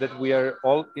is that we are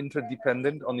all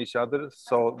interdependent on each other.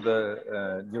 So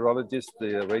the neurologist,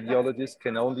 the radiologist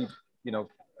can only,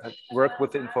 work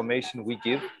with the information we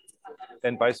give,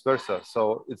 and vice versa.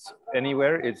 So it's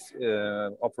anywhere, it's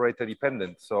operator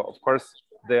dependent. So of course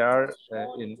there are,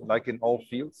 like in all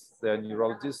fields, there are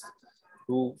neurologists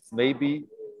who maybe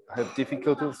have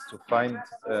difficulties to find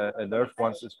a nerve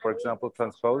once it's, for example,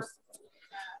 transposed,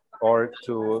 or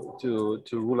to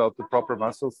rule out the proper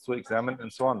muscles to examine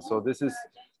and so on. So this is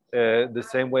the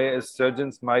same way as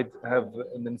surgeons might have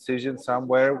an incision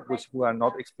somewhere which we are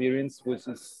not experienced, which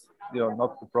is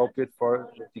not appropriate for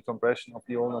decompression of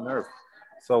the ulnar nerve.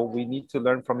 So we need to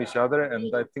learn from each other,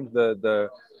 and I think the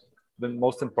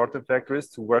most important factor is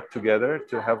to work together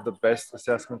to have the best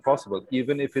assessment possible,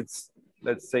 even if it's,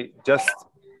 let's say, just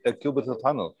a cubital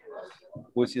tunnel,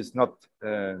 which is not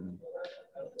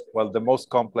the most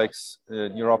complex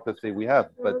neuropathy we have.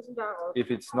 But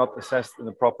if it's not assessed in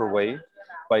a proper way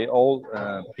by all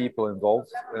people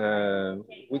involved,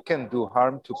 we can do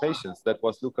harm to patients. That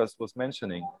was Lucas was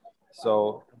mentioning.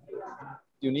 So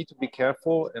you need to be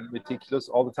careful and meticulous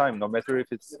all the time, no matter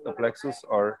if it's a plexus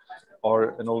or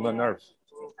an ulnar nerve.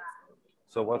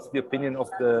 So what's the opinion of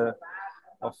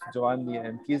Giovanni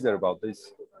and Kizer about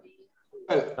this?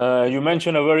 You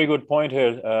mentioned a very good point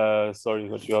here. Sorry,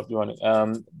 what you have, Giovanni.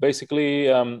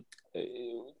 Basically,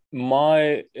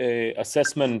 my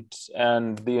assessment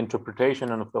and the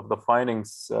interpretation of the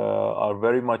findings are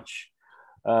very much,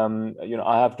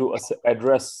 I have to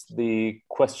address the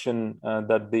question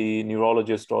that the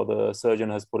neurologist or the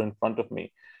surgeon has put in front of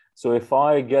me. So if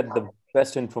I get the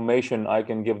best information, I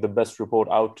can give the best report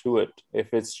out to it.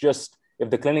 If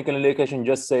the clinical indication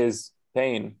just says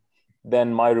pain,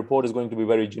 then my report is going to be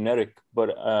very generic.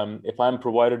 But if I'm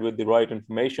provided with the right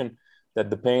information that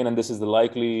the pain, and this is the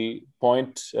likely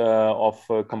point of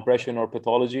compression or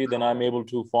pathology, then I'm able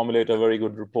to formulate a very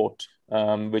good report,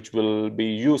 which will be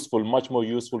useful, much more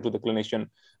useful to the clinician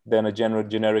than a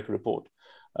generic report.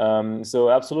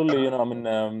 So absolutely,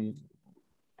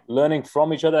 learning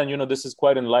from each other, and this is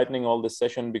quite enlightening, all this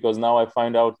session, because now I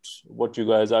find out what you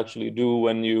guys actually do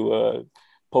when you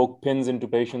poke pins into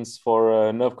patients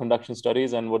for nerve conduction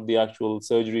studies and what the actual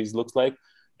surgeries looks like.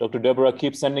 Dr. Deborah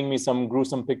keeps sending me some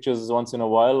gruesome pictures once in a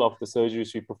while of the surgery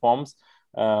she performs.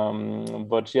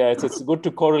 But yeah, it's good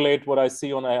to correlate what I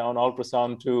see on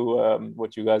ultrasound to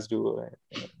what you guys do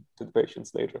to the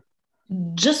patients later.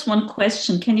 Just one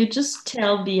question. Can you just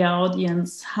tell the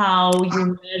audience how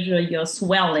you measure your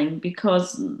swelling?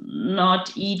 Because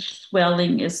not each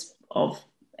swelling is of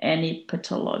any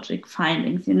pathologic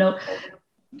findings.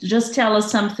 just tell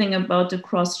us something about the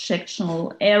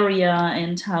cross-sectional area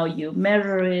and how you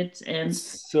measure it. And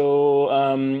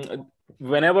so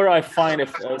whenever I find,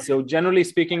 so generally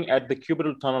speaking, at the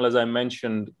cubital tunnel, as I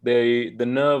mentioned, the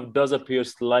nerve does appear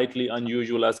slightly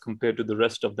unusual as compared to the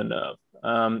rest of the nerve.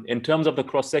 In terms of the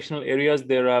cross-sectional areas,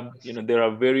 there are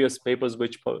various papers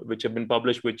which have been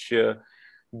published which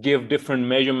give different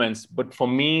measurements. But for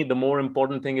me, the more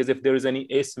important thing is if there is any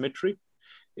asymmetry,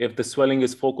 if the swelling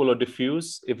is focal or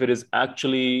diffuse, if it is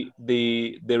actually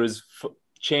there is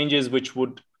changes which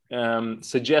would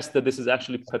suggest that this is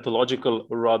actually pathological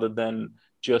rather than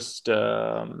just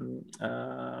the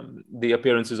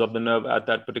appearances of the nerve at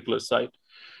that particular site.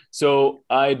 So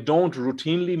I don't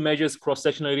routinely measure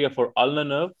cross-sectional area for ulnar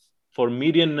nerve. For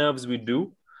median nerves, we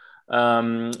do.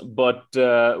 But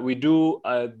we do,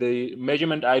 the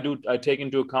measurement I take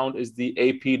into account is the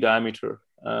AP diameter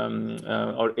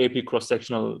or AP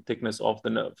cross-sectional thickness of the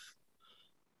nerve.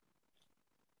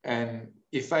 And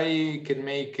if I can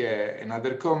make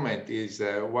another comment is,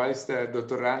 whilst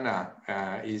Dr. Anna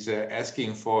is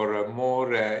asking for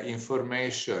more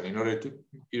information in order to,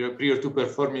 prior to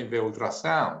performing the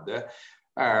ultrasound,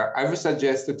 I would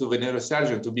suggest to the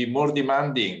neurosurgeon to be more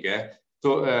demanding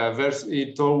towards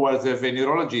the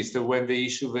neurologist when they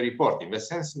issue the report, in the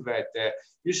sense that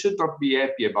you should not be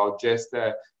happy about just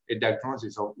a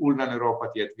diagnosis of ulnar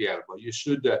neuropathy at the elbow. You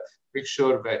should make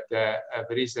sure that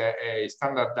there is a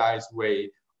standardized way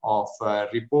of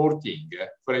reporting,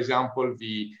 for example,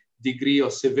 the degree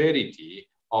of severity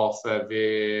of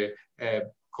the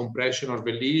compression of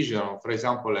the lesion, for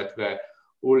example, at the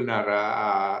ulnar,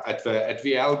 at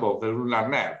the elbow, the ulnar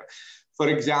nerve. For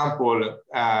example,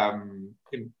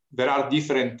 there are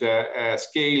different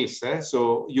scales,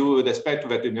 so you would expect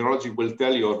that the neurology will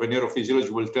tell you, or the neurophysiology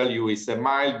will tell you, it's a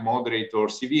mild, moderate, or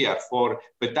severe. For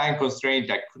the time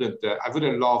constraint, I would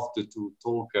have loved to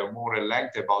talk more at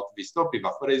length about this topic.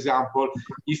 But for example,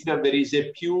 if there is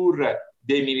a pure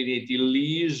demyelinated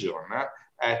lesion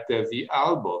at the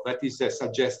elbow, that is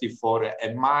suggestive for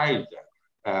a mild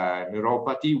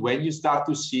neuropathy. When you start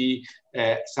to see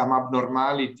some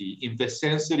abnormality in the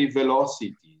sensory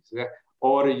velocities,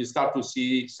 or you start to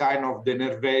see sign of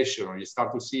denervation, or you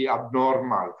start to see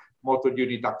abnormal motor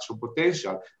unit action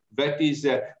potential, that is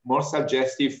more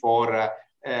suggestive for a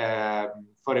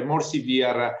more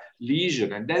severe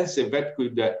lesion. And then that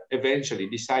could eventually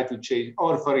decide to change,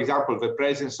 or for example, the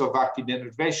presence of active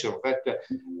denervation, that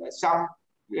some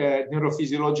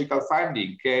neurophysiological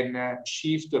finding can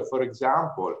shift, for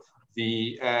example,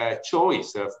 the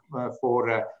choice for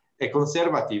a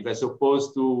conservative as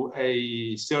opposed to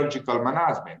a surgical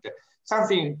management.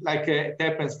 Something like it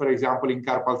happens, for example, in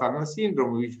carpal tunnel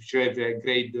syndrome, which have a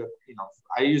grade,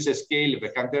 I use a scale, the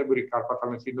Canterbury carpal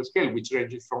tunnel syndrome scale, which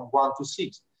ranges from 1 to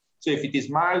 6. So if it is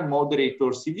mild, moderate,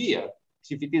 or severe,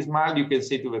 if it is mild, you can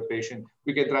say to the patient,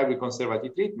 we can try with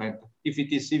conservative treatment. If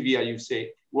it is severe, you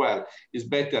say, well, it's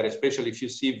better, especially if you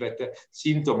see that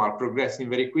symptoms are progressing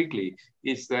very quickly,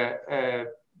 it's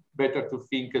better to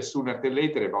think sooner than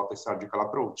later about a surgical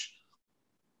approach.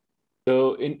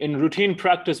 So in routine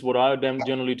practice, what I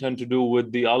generally tend to do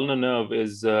with the ulnar nerve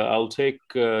is I'll take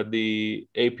the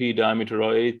AP diameter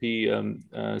or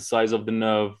AP size of the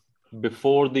nerve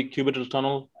before the cubital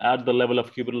tunnel, at the level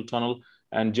of cubital tunnel,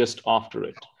 and just after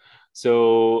it.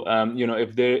 So,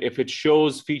 if it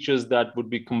shows features that would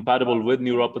be compatible with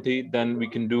neuropathy, then we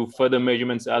can do further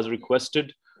measurements as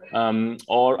requested.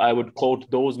 Or I would quote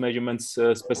those measurements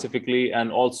specifically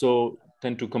and also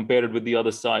tend to compare it with the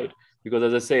other side. Because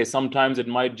as I say, sometimes it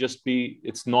might just be,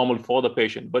 it's normal for the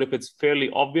patient. But if it's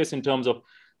fairly obvious in terms of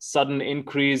sudden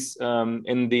increase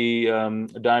in the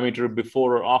diameter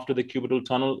before or after the cubital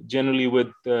tunnel, generally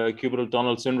with cubital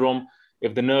tunnel syndrome,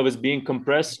 if the nerve is being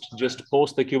compressed, just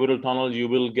post the cubital tunnel, you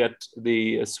will get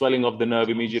the swelling of the nerve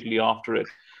immediately after it.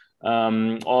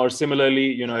 Or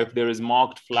similarly, if there is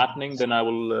marked flattening, then I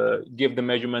will give the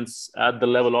measurements at the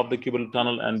level of the cubital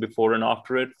tunnel and before and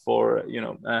after it for,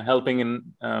 helping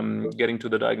in getting to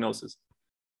the diagnosis.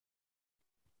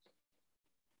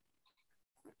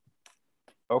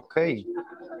 Okay,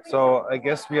 so I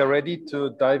guess we are ready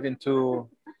to dive into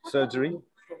surgery.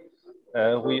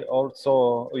 We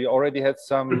already had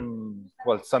some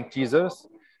teasers,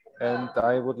 and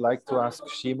I would like to ask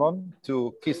Shimon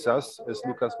to kiss us, as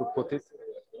Lucas would put it,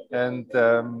 and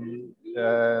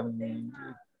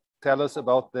tell us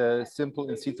about the simple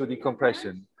in situ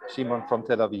decompression. Shimon from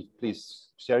Tel Aviv, please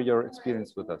share your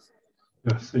experience with us.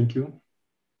 Yes, thank you.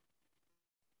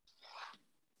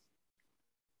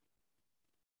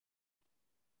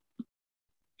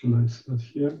 Can I start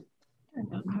here?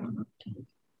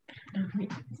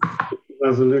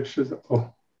 As a lecture.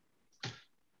 Oh.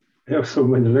 I have so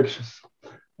many lectures.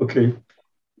 Okay,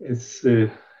 it's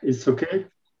okay.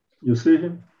 You see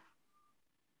him?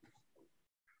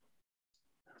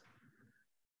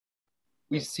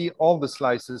 We see all the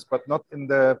slices, but not in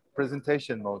the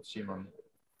presentation mode, Shimon.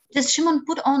 Just Shimon,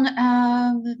 put on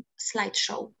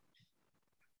slideshow.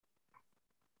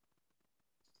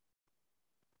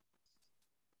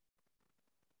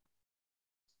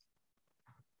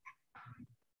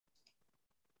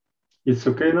 It's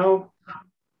okay now?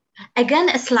 Again,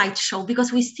 a slideshow,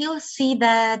 because we still see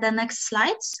the next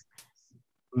slides.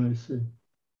 I see.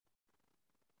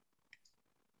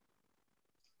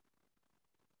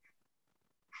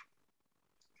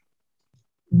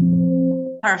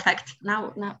 Perfect.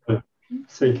 Now.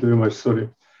 Thank you very much. Sorry.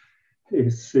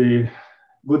 It's a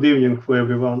good evening for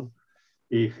everyone.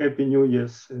 A happy New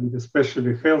Year's, and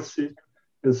especially healthy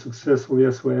and successful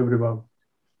years for everyone.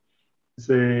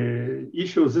 The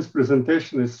issue of this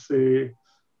presentation is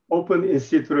open in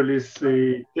situ release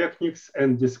techniques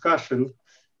and discussion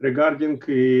regarding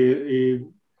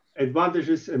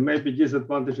advantages and maybe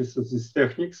disadvantages of these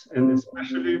techniques, and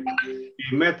especially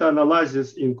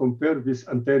meta-analysis in compared with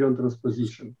anterior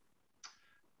transposition.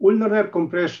 Ulnar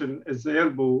compression at the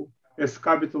elbow as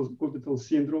cubital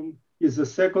syndrome is the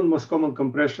second most common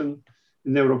compression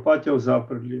in neuropathy of the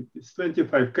upper limb. It's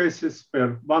 25 cases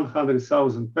per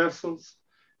 100,000 persons,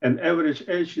 and average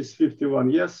age is 51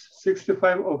 years,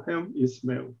 65 of them is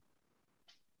male.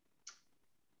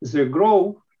 The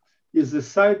groove is the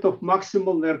site of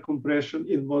maximal nerve compression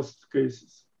in most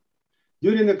cases.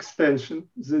 During extension,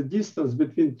 the distance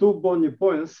between two bony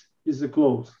points is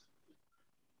closed.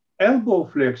 Elbow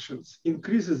flexions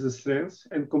increases the strength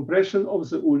and compression of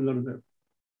the ulnar nerve.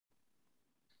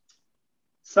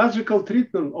 Surgical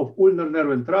treatment of ulnar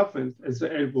nerve entrapment at the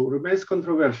elbow remains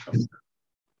controversial.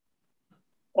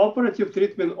 Operative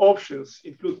treatment options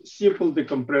include simple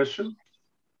decompression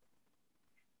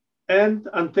and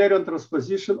anterior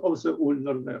transposition of the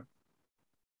ulnar nerve.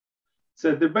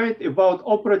 The debate about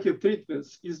operative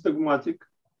treatments is dogmatic,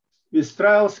 with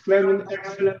trials claiming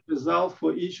excellent results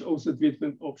for each of the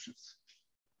treatment options.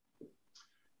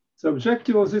 The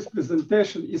objective of this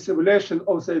presentation is evaluation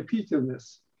of the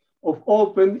effectiveness of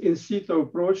open in situ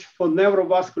approach for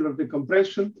neurovascular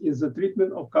decompression in the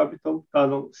treatment of carpal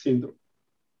tunnel syndrome.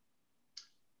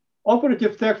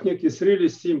 Operative technique is really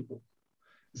simple.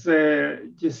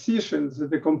 The decision that the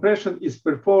decompression is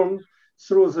performed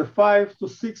through the 5 to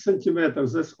 6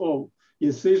 centimeters, that's all,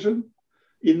 incision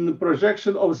in the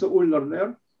projection of the ulnar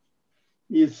nerve.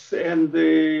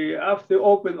 After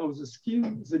open of the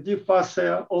skin, the deep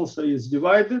fascia also is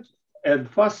divided, and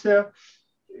fascial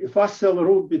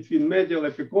root between medial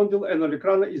epicondyle and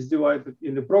olecranon is divided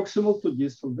in the proximal to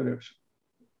distal direction.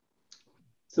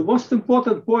 The most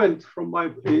important point from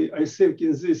my, I think,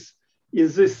 in this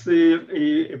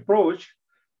approach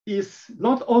is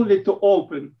not only to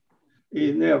open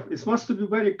a nerve, it must be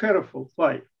very careful.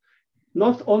 Why?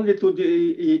 Not only to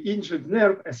the injured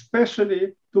nerve,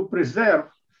 especially to preserve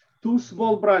two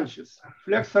small branches,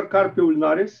 flexor carpi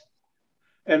ulnaris,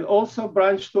 and also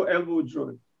branch to elbow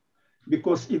joint.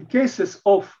 Because in cases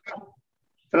of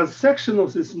transection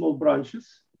of these small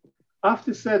branches,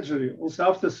 after surgery, also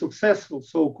after successful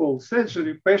so-called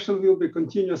surgery, patient will be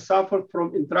continue suffer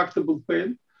from intractable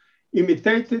pain,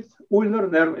 imitated ulnar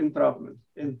nerve entrapment.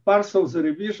 And part of the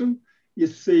revision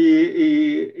is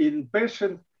in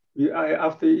patient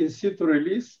after in situ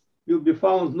release will be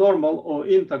found normal or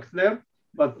intact nerve,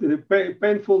 but the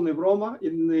painful neuroma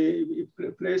in the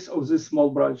place of these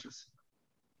small branches.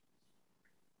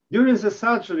 During the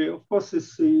surgery, of course,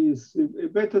 it's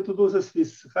better to do this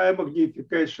with high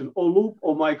magnification or loop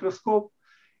or microscope,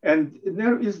 and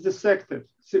nerve is dissected.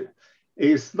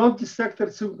 It's not dissected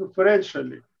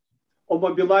circumferentially or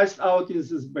mobilized out in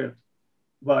this bed.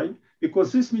 Why?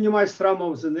 Because this minimizes trauma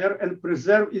of the nerve and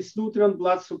preserve its nutrient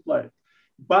blood supply.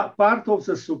 But part of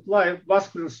the supply,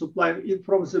 vascular supply, in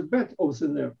from the bed of the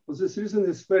nerve. For this reason,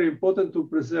 it's very important to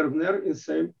preserve nerve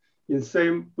in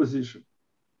same position.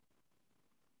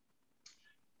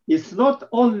 It's not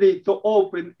only to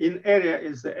open in area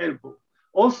as the elbow.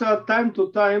 Also, time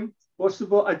to time,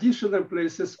 possible additional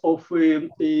places of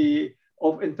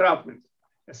entrapment.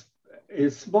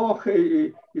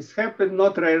 It's happened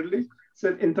not rarely.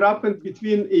 That entrapment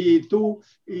between two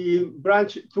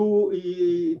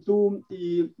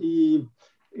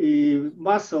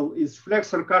muscle is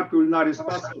flexor carpi ulnaris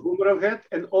muscle humeral head,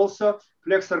 and also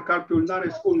flexor carpi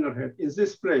ulnaris ulnar head in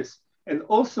this place. And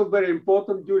also very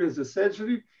important during the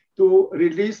surgery to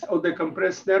release or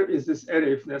decompress nerve in this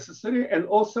area if necessary, and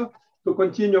also to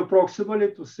continue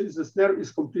proximally to see this nerve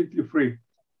is completely free.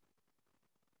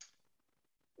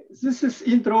 This is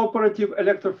intraoperative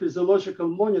electrophysiological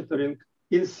monitoring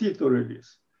in situ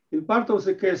release. In part of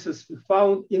the cases, we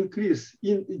found increase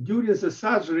during the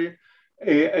surgery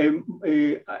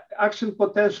action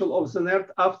potential of the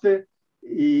nerve after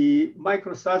a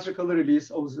microsurgical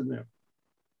release of the nerve.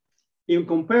 In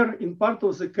part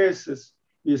of the cases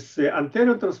with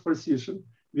anterior transposition,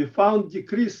 we found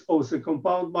decrease of the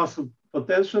compound muscle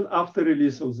potential after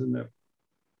release of the nerve.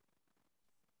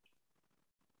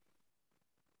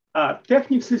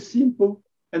 Techniques is simple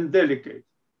and delicate,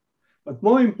 but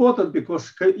more important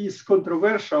because it's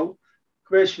controversial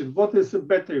question, what is the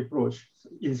better approach,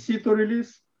 in situ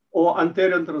release or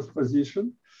anterior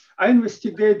transposition? I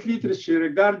investigate literature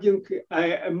regarding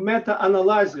a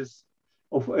meta-analysis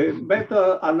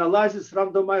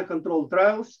randomized controlled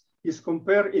trials is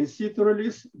compared in situ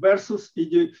release versus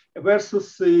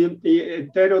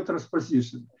anterior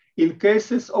transposition in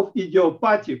cases of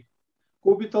idiopathic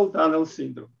cubital tunnel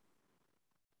syndrome.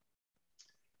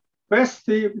 First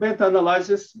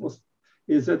meta-analysis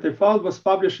that I found was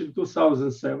published in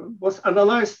 2007, was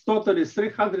analyzed totally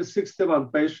 361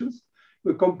 patients.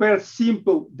 We compared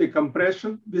simple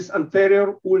decompression with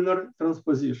anterior ulnar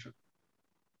transposition.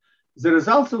 The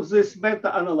results of this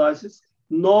meta-analysis,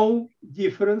 no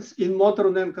difference in motor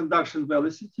non-conduction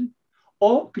velocity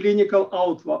or clinical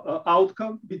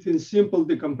outcome between simple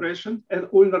decompression and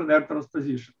ulnar nerve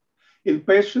transposition in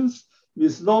patients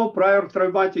with no prior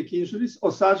traumatic injuries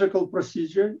or surgical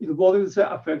procedure involving the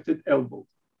affected elbow.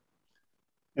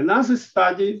 Another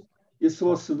study, this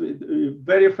was a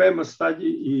very famous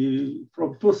study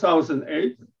from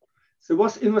 2008. So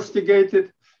was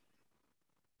investigated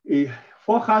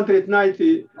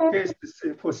 490 cases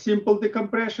for simple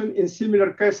decompression in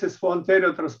similar cases for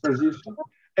anterior transposition,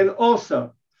 and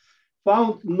also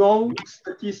found no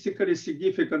statistically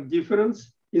significant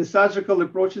difference in surgical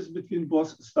approaches between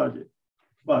both studies.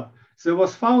 But there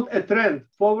was found a trend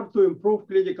forward to improve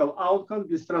clinical outcome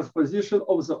with transposition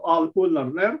of the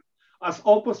ulnar nerve as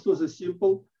opposed to the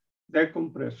simple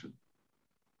decompression.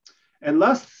 And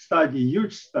last study,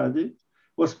 huge study,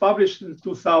 was published in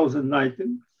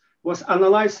 2019, was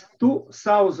analyzed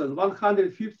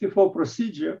 2,154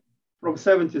 procedures from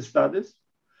 70 studies,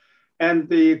 and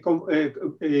the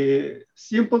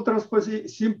simple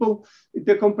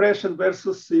decompression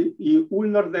versus the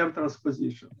ulnar nerve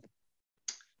transposition.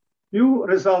 Few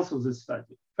results of this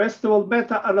study. First of all,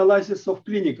 meta-analysis of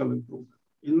clinical improvement.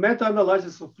 In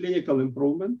meta-analysis of clinical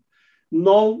improvement,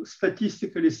 no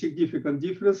statistically significant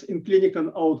difference in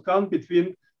clinical outcome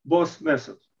between both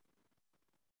methods.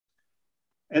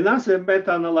 Another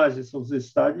meta-analysis of this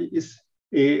study is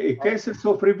cases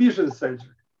of revision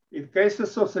surgery. In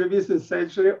cases of revision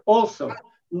surgery, also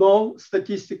no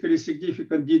statistically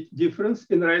significant difference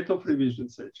in rate of revision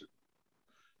surgery.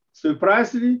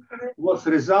 Surprisingly, was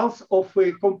results of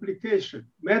a complication.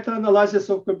 Meta-analysis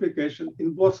of complication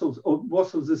in both of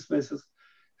these methods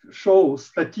show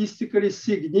statistically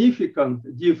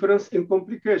significant difference in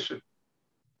complication.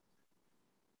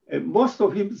 Most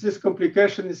of this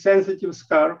complication is sensitive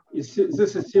scar. This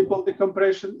is simple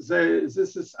decompression.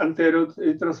 This is anterior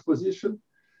transposition.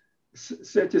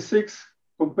 36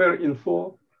 compared in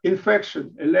 4.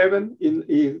 Infection, 11.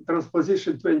 In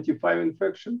transposition, 25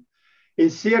 infection. In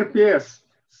CRPS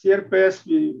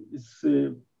is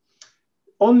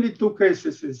only 2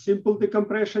 cases in simple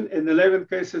decompression and 11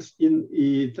 cases in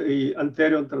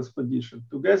anterior transposition.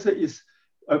 Together is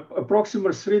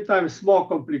approximately 3 times more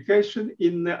complication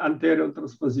in anterior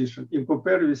transposition in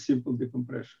comparison with simple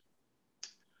decompression.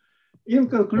 In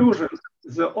conclusion,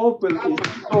 the open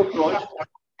approach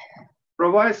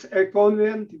provides a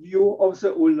convenient view of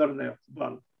the ulnar nerve.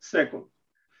 One. Second,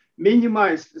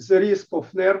 minimize the risk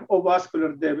of nerve or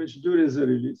vascular damage during the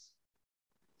release.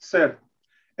 Third,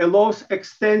 allows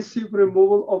extensive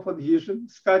removal of adhesion,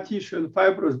 scar tissue, and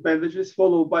fibrous bandages,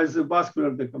 followed by the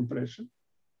vascular decompression.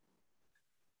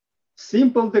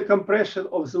 Simple decompression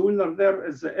of the ulnar nerve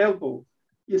at the elbow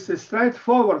is a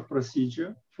straightforward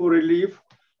procedure for relief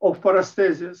of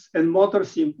paresthesias and motor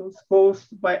symptoms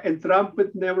caused by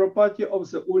entrampment neuropathy of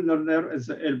the ulnar nerve at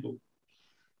the elbow.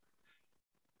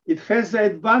 It has the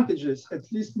advantages,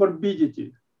 at least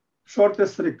morbidity,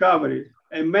 shortest recovery,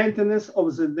 and maintenance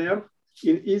of the nerve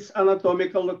in its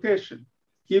anatomical location,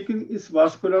 keeping its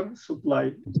vascular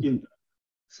supply intact.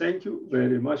 Thank you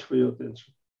very much for your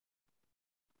attention.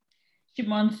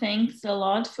 Shimon, thanks a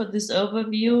lot for this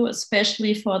overview,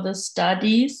 especially for the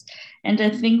studies. And I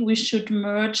think we should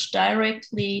merge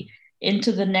directly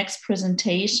into the next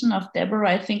presentation of Deborah.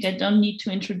 I think I don't need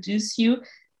to introduce you.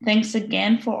 Thanks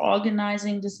again for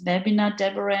organizing this webinar,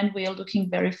 Deborah, and we are looking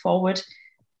very forward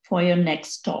for your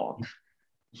next talk.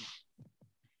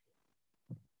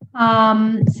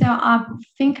 So I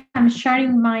think I'm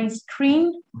sharing my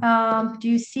screen. Do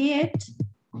you see it?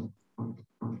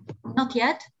 Not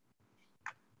yet.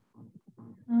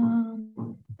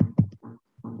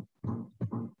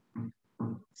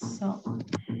 So.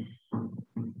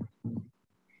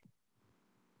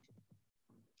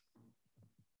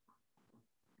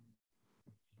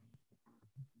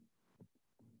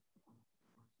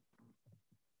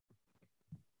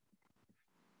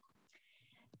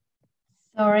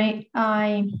 Sorry,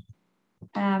 I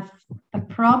have a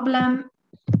problem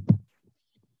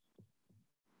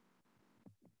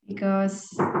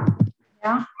because,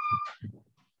 yeah,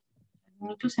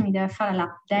 tu se mi deve fare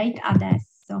l'update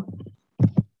adesso.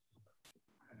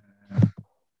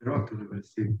 Però tu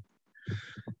dovresti...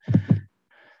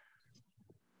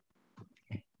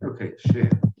 Okay, share.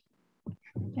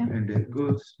 Yeah. And it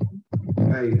goes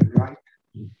right.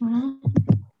 Mm-hmm.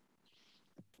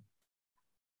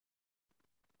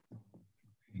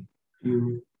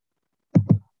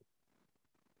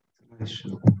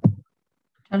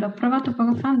 L'ho provato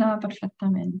poco fa, andava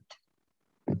perfettamente.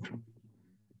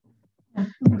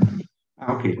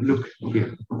 Okay, look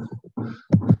here.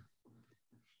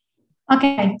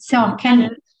 Okay, so can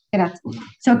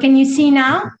you see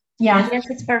now? Yeah. Yes,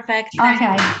 it's perfect.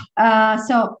 Okay.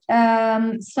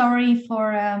 Sorry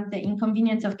for the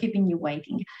inconvenience of keeping you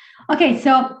waiting. Okay,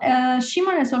 so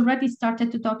Shimon has already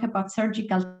started to talk about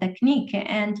surgical technique,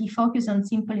 and he focused on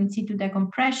simple in situ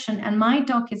decompression, and my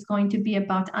talk is going to be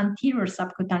about anterior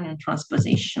subcutaneous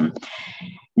transposition.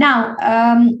 Now,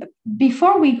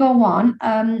 before we go on,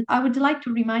 I would like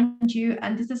to remind you,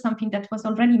 and this is something that was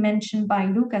already mentioned by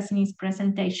Lucas in his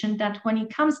presentation, that when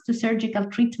it comes to surgical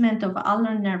treatment of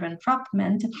ulnar nerve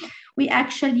entrapment, we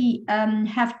actually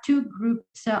have two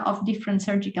groups of different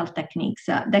surgical techniques.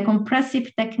 The compressive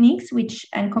techniques, which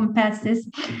encompasses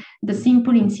the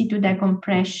simple in situ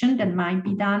decompression that might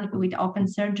be done with open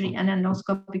surgery and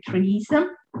endoscopic release,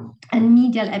 and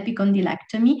medial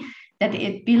epicondylectomy, that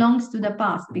it belongs to the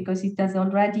past because it has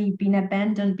already been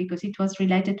abandoned because it was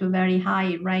related to a very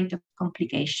high rate of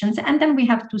complications. And then we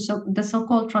have the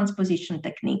so-called transposition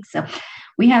techniques.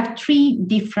 We have three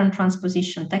different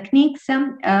transposition techniques.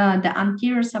 The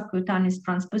anterior subcutaneous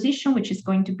transposition, which is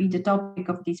going to be the topic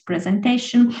of this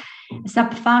presentation,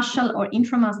 subfascial or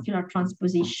intramuscular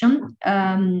transposition,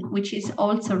 which is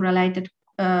also related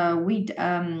with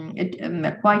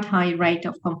a quite high rate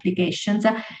of complications,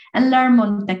 and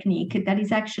Lermont technique that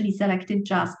is actually selected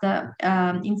just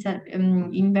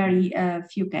in very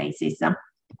few cases.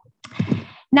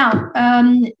 Now,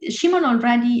 Shimon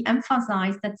already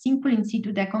emphasized that simple in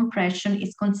situ decompression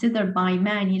is considered by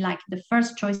many like the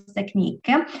first choice technique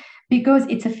because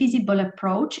it's a feasible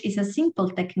approach, it's a simple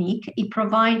technique, it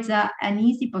provides an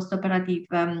easy postoperative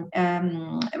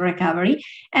recovery,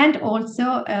 and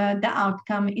also the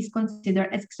outcome is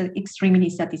considered extremely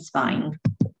satisfying.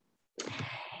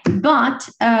 But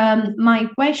my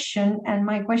question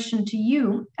to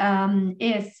you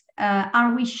is,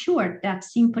 are we sure that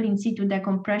simple in situ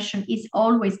decompression is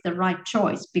always the right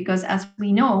choice? Because as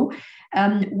we know,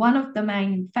 one of the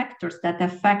main factors that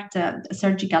affect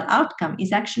surgical outcome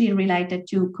is actually related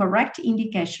to correct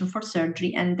indication for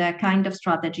surgery and the kind of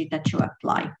strategy that you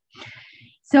apply.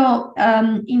 So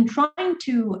in trying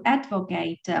to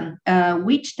advocate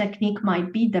which technique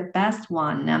might be the best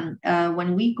one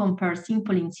when we compare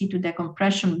simple in situ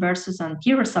decompression versus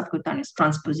anterior subcutaneous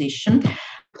transposition,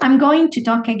 I'm going to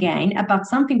talk again about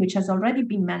something which has already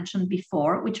been mentioned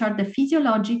before, which are the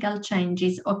physiological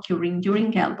changes occurring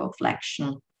during elbow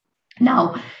flexion.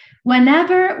 Now,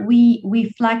 whenever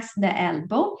we flex the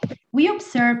elbow, we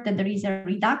observe that there is a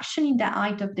reduction in the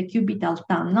height of the cubital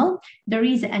tunnel, there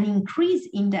is an increase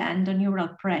in the endoneural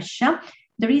pressure,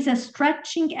 there is a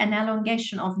stretching and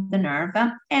elongation of the nerve,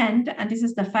 and this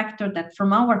is the factor that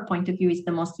from our point of view is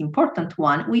the most important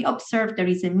one, we observe there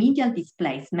is a medial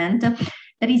displacement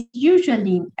that is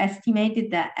usually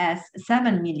estimated as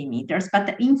 7 millimeters,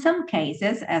 but in some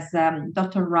cases, as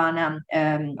Dr. Rana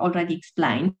already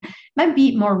explained, might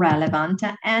be more relevant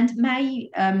and may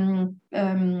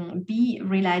be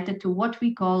related to what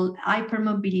we call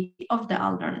hypermobility of the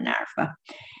ulnar nerve.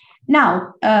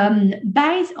 Now,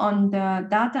 based on the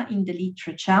data in the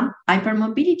literature,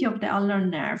 hypermobility of the ulnar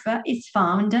nerve is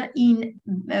found in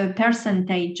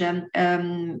percentage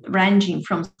ranging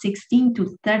from 16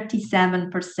 to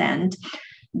 37%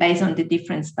 based on the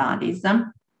different studies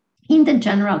in the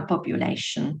general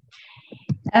population.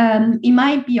 It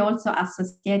might be also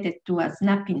associated to a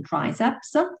snapping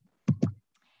triceps,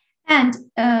 and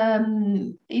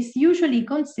is usually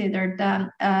considered an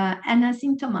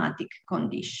asymptomatic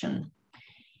condition.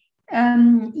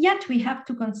 Yet we have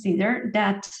to consider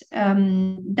that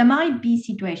there might be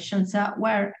situations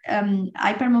where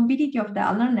hypermobility of the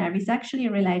ulnar nerve is actually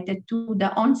related to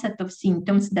the onset of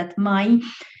symptoms that might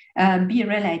be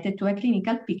related to a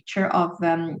clinical picture of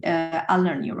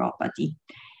ulnar neuropathy.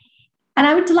 And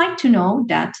I would like to know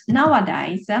that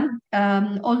nowadays,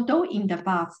 although in the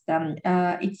past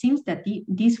it seems that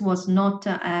this was not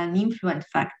an influent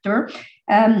factor,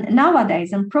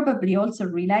 nowadays, and probably also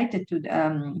related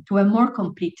to a more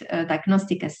complete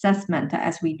diagnostic assessment,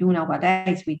 as we do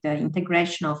nowadays with the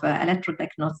integration of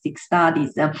electrodiagnostic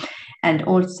studies and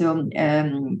also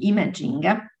imaging,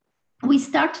 we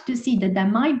start to see that there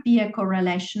might be a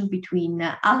correlation between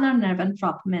ulnar nerve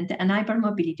entrapment and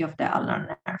hypermobility of the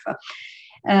ulnar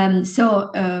nerve.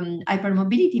 So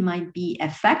hypermobility might be a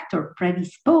factor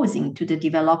predisposing to the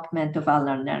development of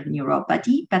ulnar nerve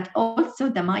neuropathy, but also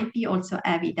there might be also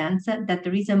evidence that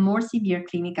there is a more severe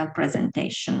clinical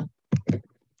presentation.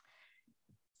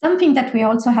 Something that we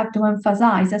also have to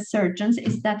emphasize as surgeons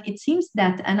is that it seems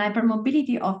that an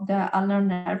hypermobility of the ulnar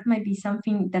nerve may be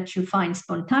something that you find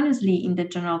spontaneously in the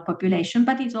general population,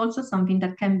 but it's also something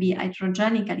that can be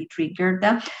iatrogenically triggered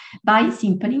by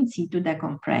simple in situ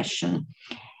decompression.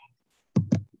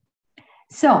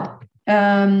 So,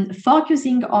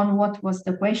 focusing on what was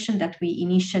the question that we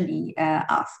initially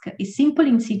asked, is simple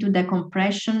in situ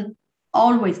decompression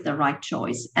always the right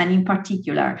choice? And in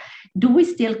particular, do we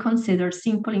still consider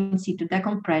simple in situ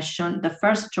decompression the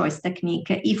first choice technique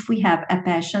if we have a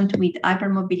patient with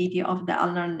hypermobility of the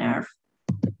ulnar nerve?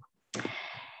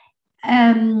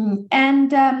 In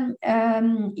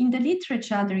the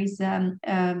literature, there is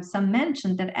some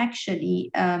mention that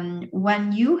actually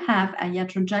when you have a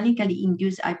iatrogenically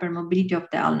induced hypermobility of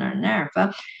the ulnar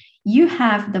nerve, you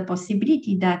have the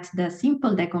possibility that the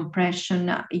simple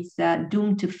decompression is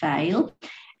doomed to fail.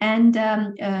 And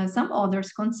some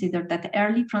others consider that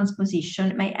early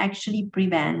transposition may actually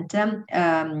prevent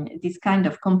this kind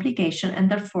of complication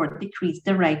and therefore decrease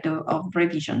the rate of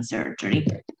revision surgery.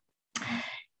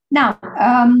 Now,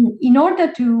 in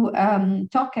order to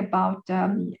talk about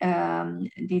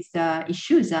these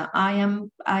issues, I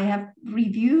have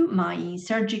reviewed my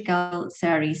surgical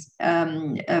series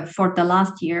for the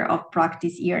last year of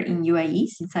practice here in UAE,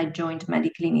 since I joined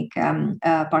Mediclinic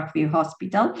Parkview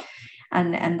Hospital,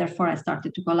 and therefore I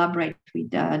started to collaborate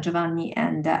with Giovanni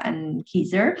and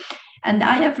Kieser. And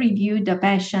I have reviewed the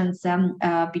patients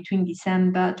between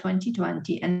December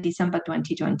 2020 and December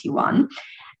 2021.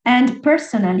 And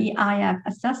personally, I have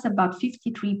assessed about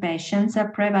 53 patients, a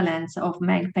prevalence of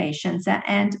MEG patients,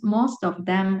 and most of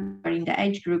them are in the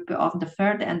age group of the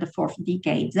third and the fourth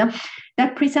decades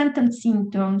that presented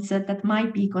symptoms that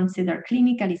might be considered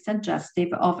clinically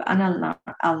suggestive of an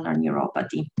ulnar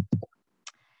neuropathy.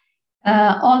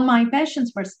 All my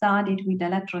patients were studied with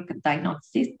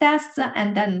electrodiagnostic tests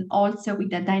and then also with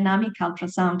the dynamic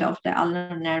ultrasound of the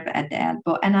ulnar nerve at the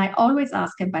elbow. And I always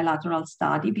ask a bilateral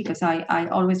study because I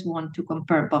always want to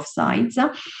compare both sides.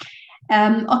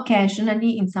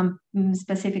 Occasionally, in some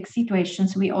specific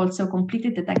situations, we also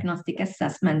completed the diagnostic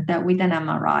assessment with an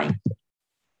MRI.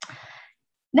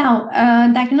 Now,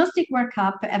 diagnostic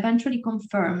workup eventually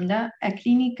confirmed a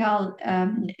clinical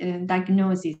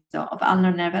diagnosis of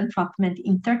ulnar nerve entrapment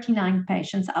in 39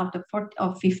 patients out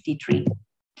of 53.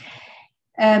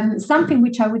 Something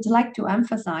which I would like to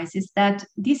emphasize is that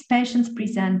these patients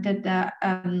presented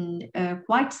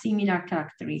quite similar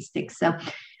characteristics.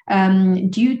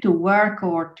 Due to work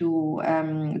or to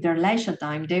their leisure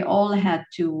time, they all had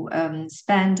to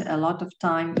spend a lot of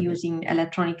time using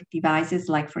electronic devices,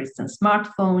 like, for instance,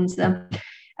 smartphones.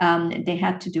 They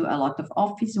had to do a lot of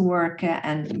office work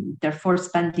and therefore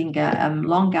spending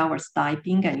long hours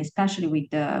typing, and especially with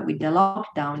the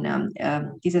lockdown,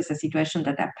 this is a situation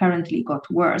that apparently got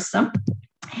worse.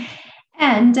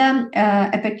 And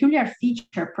a peculiar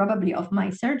feature probably of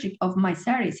my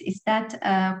series is that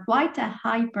quite a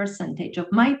high percentage of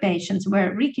my patients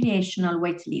were recreational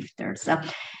weightlifters.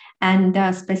 And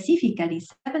specifically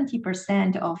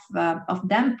 70% of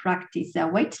them practice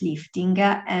weightlifting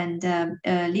and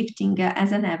lifting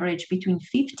as an average between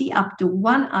 50 up to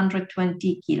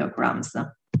 120 kilograms.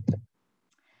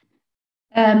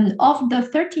 Of the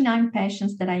 39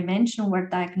 patients that I mentioned were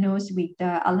diagnosed with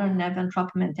ulnar nerve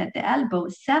entrapment at the elbow,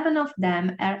 7 of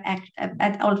them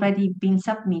had already been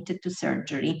submitted to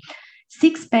surgery.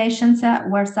 6 patients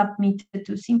were submitted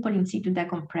to simple in situ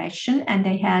decompression, and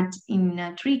they had,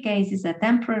 in 3 cases, a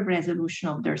temporary resolution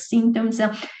of their symptoms.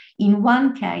 In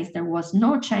 1 case, there was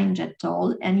no change at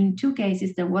all, and in 2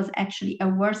 cases, there was actually a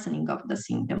worsening of the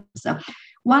symptoms.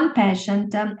 One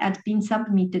patient had been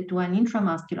submitted to an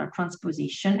intramuscular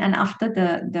transposition, and after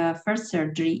the first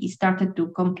surgery, he started to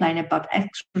complain about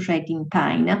excruciating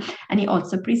pain, and he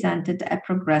also presented a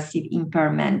progressive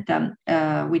impairment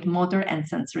with motor and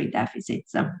sensory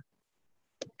deficits.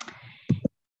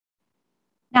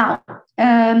 Now,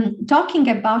 talking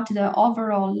about the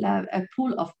overall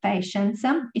pool of patients,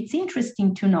 it's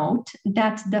interesting to note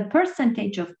that the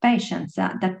percentage of patients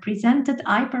that presented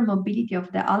hypermobility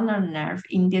of the ulnar nerve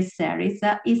in this series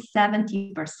is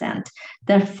 70%.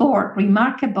 Therefore,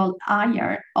 remarkable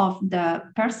higher of the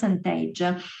percentage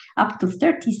up to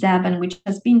 37, which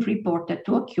has been reported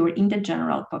to occur in the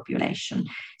general population.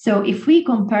 So if we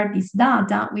compare this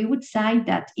data, we would say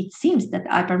that it seems that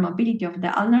hypermobility of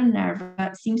the ulnar nerve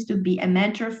seems to be a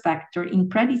major factor in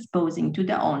predisposing to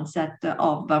the onset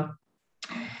of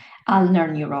ulnar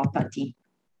neuropathy.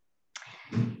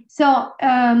 So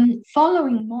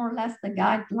following more or less the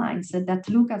guidelines that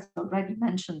Lucas already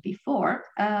mentioned before,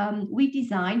 we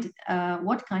designed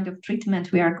what kind of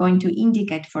treatment we are going to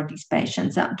indicate for these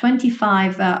patients.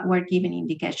 25 were given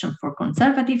indication for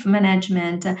conservative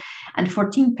management, and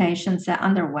 14 patients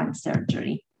underwent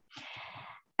surgery.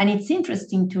 And it's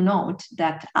interesting to note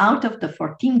that out of the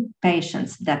 14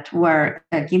 patients that were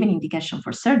given indication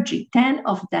for surgery, 10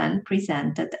 of them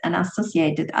presented an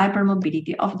associated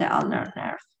hypermobility of the ulnar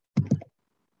nerve.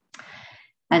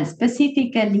 And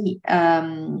specifically,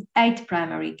 8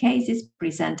 primary cases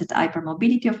presented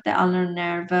hypermobility of the ulnar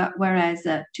nerve, whereas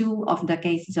 2 of the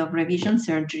cases of revision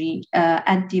surgery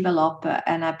had developed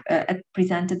had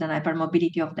presented an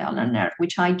hypermobility of the ulnar nerve,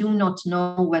 which I do not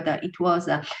know whether it was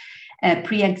a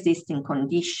pre-existing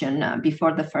condition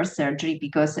before the first surgery,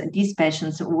 because these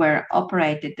patients were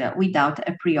operated without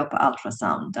a pre-op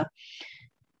ultrasound.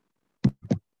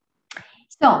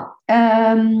 So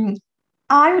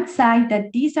I would say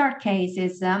that these are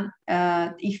cases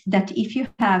if you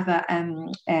have a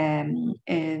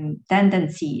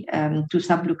tendency to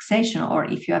subluxation, or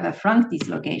if you have a frank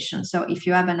dislocation, so if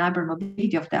you have an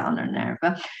hypermobility of the ulnar nerve,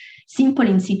 simple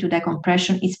in situ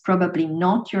decompression is probably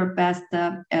not your best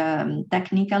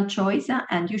technical choice,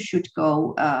 and you should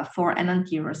go for an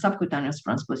anterior subcutaneous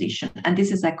transposition. And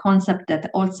this is a concept that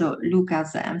also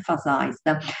Lucas emphasized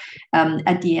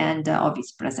at the end of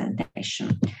his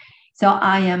presentation. So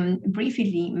I am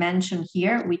briefly mention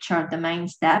here which are the main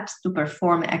steps to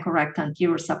perform a correct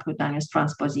anterior subcutaneous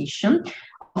transposition.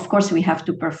 Of course, we have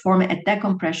to perform a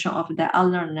decompression of the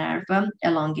ulnar nerve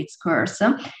along its course,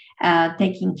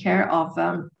 taking care of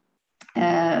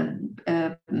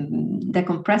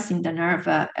decompressing the nerve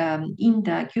in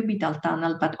the cubital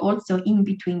tunnel, but also in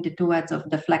between the two heads of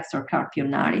the flexor carpi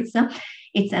ulnaris.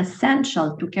 It's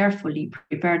essential to carefully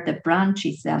prepare the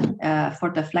branches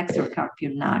for the flexor carpi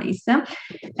ulnaris.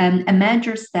 A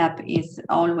major step is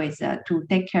always to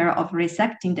take care of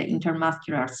resecting the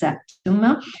intermuscular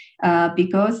septum,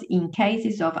 because in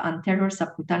cases of anterior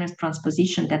subcutaneous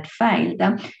transposition that failed,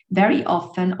 very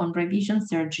often on revision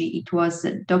surgery, it was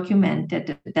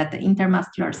documented that the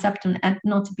intermuscular septum had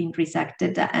not been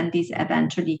resected, and this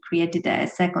eventually created a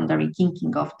secondary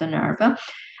kinking of the nerve.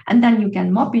 And then you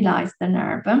can mobilize the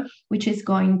nerve, which is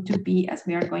going to be, as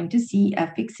we are going to see,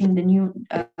 fixing the new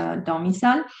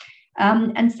domicile.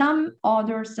 And some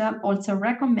others also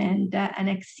recommend an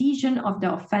excision of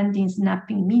the offending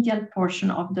snapping medial portion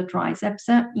of the triceps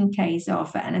in case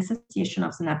of an association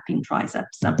of snapping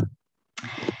triceps.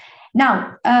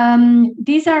 Now,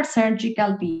 these are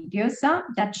surgical videos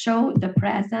that show the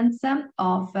presence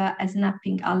of a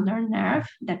snapping ulnar nerve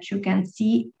that you can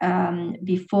see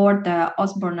before the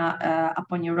Osborne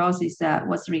aponeurosis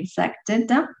was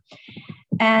resected.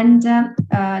 And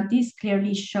this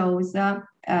clearly shows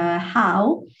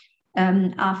how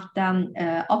after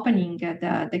opening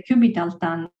the cubital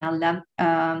tunnel,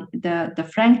 the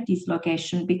frank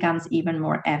dislocation becomes even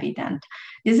more evident.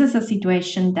 This is a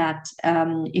situation that,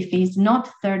 if it is not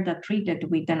further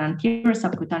treated with an anterior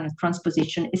subcutaneous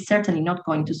transposition, is certainly not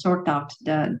going to sort out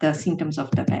the symptoms of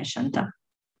the patient.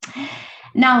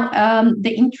 Now,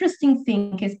 the interesting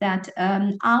thing is that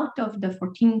out of the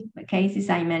 14 cases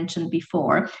I mentioned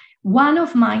before, one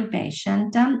of my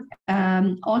patients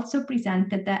also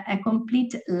presented a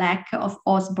complete lack of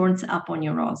Osborne's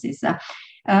aponeurosis.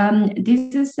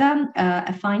 This is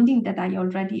a finding that I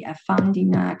already found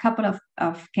in a couple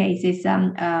of cases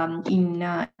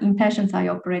in patients I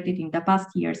operated in the past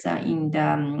years in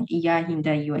the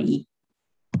UAE.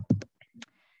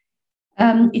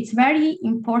 It's very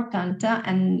important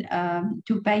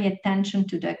to pay attention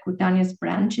to the cutaneous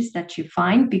branches that you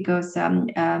find, because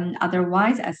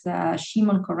otherwise, as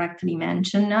Shimon correctly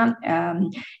mentioned,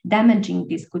 damaging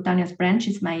these cutaneous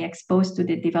branches may expose to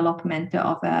the development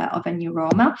of a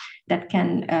neuroma that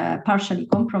can partially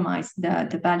compromise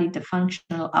the valid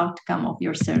functional outcome of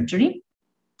your surgery.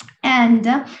 And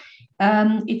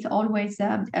it's always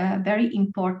very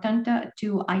important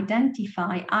to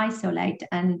identify, isolate,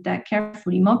 and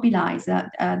carefully mobilize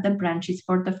the branches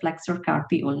for the flexor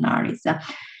carpi ulnaris.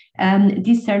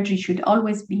 This surgery should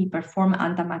always be performed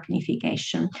under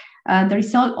magnification. There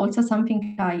is also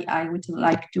something I would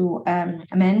like to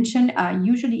mention.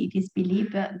 Usually it is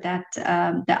believed that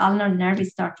the ulnar nerve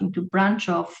is starting to branch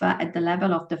off at the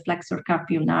level of the flexor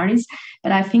carpi ulnaris,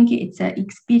 but I think it's an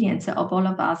experience of all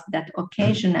of us that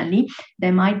occasionally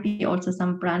there might be also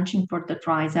some branching for the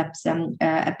triceps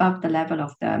above the level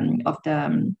of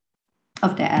the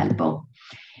elbow.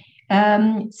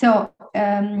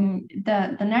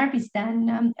 The nerve is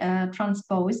then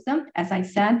transposed. As I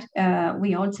said,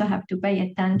 we also have to pay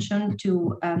attention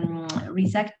to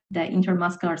resect the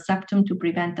intermuscular septum to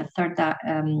prevent a further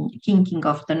kinking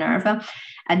of the nerve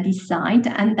at this site.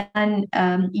 And then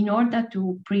in order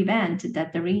to prevent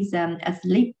that there is a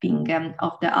slipping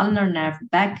of the ulnar nerve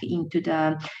back into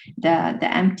the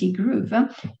empty groove,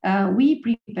 we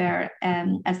prepare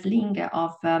a sling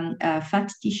of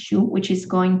fat tissue, which is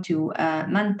going to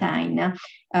maintain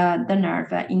the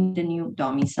nerve in the new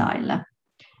domicile.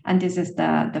 And this is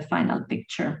the final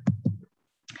picture.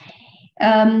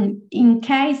 In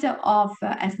case of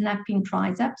a snapping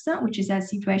triceps, which is a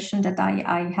situation that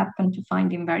I happen to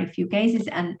find in very few cases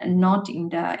and not in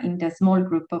the small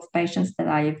group of patients that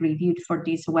I have reviewed for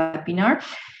this webinar,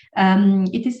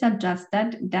 it is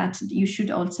suggested that you should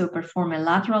also perform a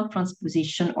lateral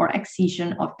transposition or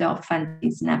excision of the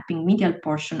offended snapping medial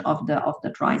portion of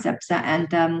the triceps.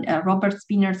 And Robert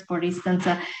Spinners, for instance,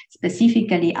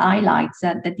 specifically highlights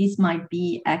that this might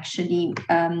be actually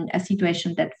a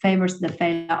situation that favors the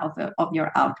failure of your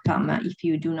outcome if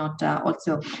you do not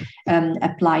also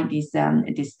apply this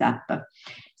step.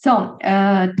 So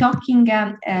talking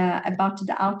about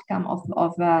the outcome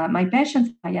of my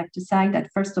patients, I have to say that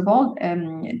first of all,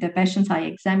 the patients I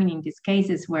examined in these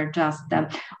cases were just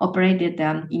operated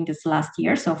in this last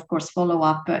year. So of course,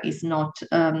 follow-up is not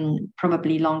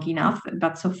probably long enough,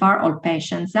 but so far all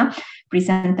patients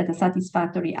presented a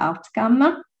satisfactory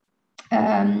outcome.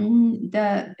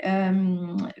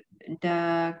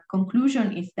 The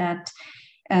conclusion is that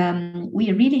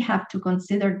we really have to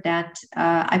consider that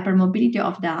hypermobility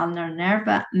of the ulnar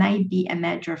nerve may be a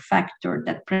major factor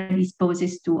that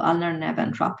predisposes to ulnar nerve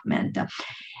entrapment.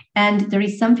 And there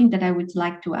is something that I would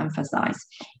like to emphasize.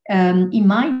 It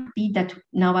might be that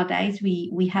nowadays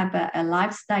we have a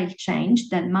lifestyle change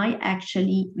that might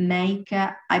actually make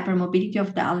hypermobility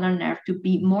of the ulnar nerve to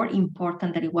be more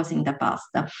important than it was in the past.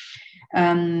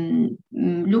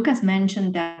 Lucas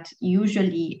mentioned that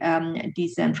usually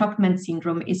this entrapment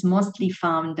syndrome is mostly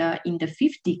found in the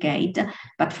fifth decade,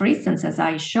 but for instance, as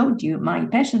I showed you, my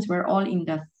patients were all in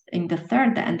the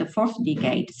third and the fourth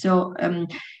decade, so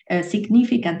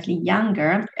significantly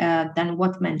younger than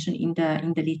what mentioned in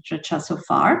the literature so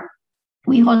far.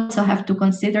 We also have to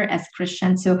consider, as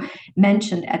Crescenzo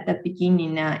mentioned at the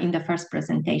beginning in the first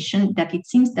presentation, that it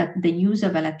seems that the use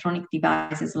of electronic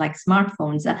devices like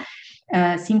smartphones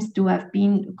seems to have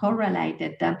been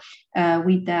correlated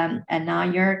with an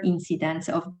higher incidence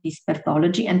of this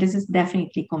pathology, and this is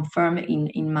definitely confirmed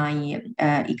in my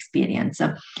experience.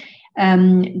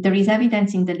 There is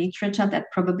evidence in the literature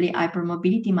that probably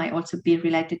hypermobility might also be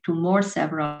related to more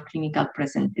severe clinical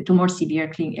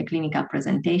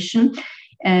presentation.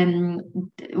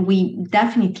 We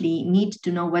definitely need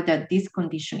to know whether this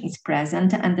condition is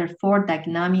present, and therefore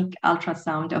dynamic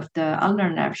ultrasound of the ulnar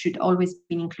nerve should always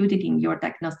be included in your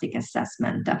diagnostic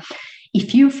assessment.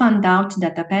 If you find out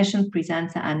that a patient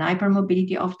presents an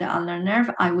hypermobility of the ulnar nerve,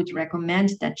 I would recommend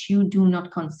that you do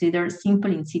not consider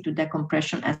simple in situ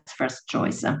decompression as first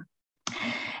choice.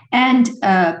 And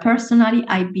personally,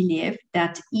 I believe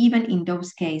that even in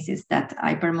those cases that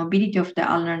hypermobility of the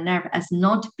ulnar nerve has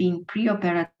not been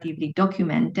preoperatively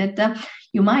documented,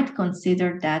 you might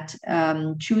consider that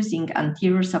choosing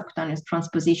anterior subcutaneous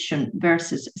transposition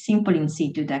versus simple in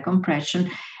situ decompression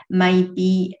might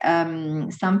be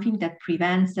something that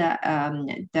prevents the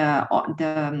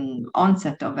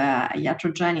onset of a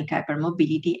iatrogenic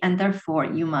hypermobility, and therefore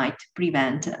you might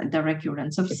prevent the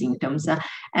recurrence of symptoms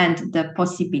and the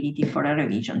possibility for a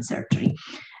revision surgery.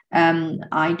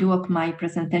 I do hope my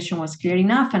presentation was clear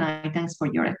enough, and I thanks for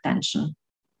your attention.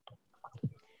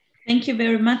 Thank you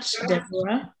very much,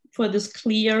 Deborah. for this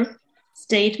clear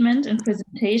statement and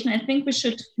presentation. I think we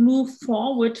should move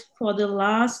forward for the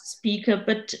last speaker,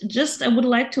 but just I would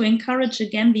like to encourage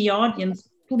again the audience,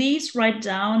 please write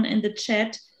down in the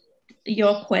chat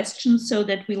your questions so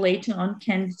that we later on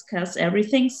can discuss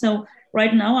everything. So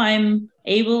right now I'm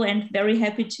able and very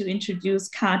happy to introduce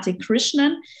Kartik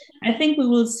Krishnan. I think we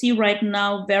will see right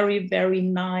now very, very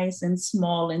nice and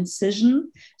small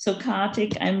incision. So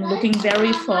Kartik, I'm looking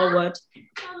very forward.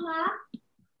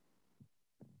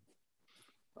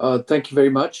 Thank you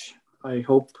very much. I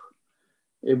hope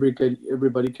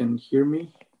everybody can hear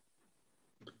me.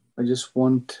 I just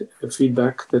want a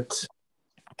feedback that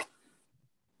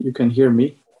you can hear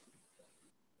me.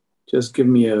 Just give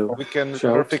me a We can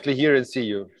shout. perfectly hear and see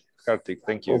you, Kartik.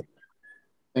 Thank you. Oh,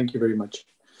 thank you very much.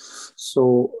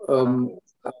 So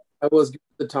I was given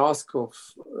the task of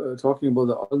talking about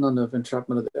the ulnar nerve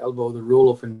entrapment of the elbow, the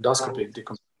role of endoscopy in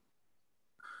decompression.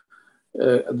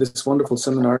 This wonderful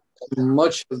seminar.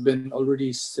 Much has been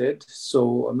already said,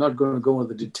 so I'm not going to go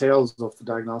into the details of the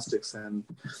diagnostics and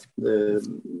the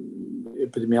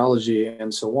epidemiology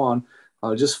and so on.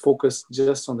 I'll just focus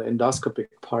just on the endoscopic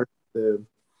part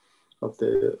of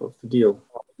the deal.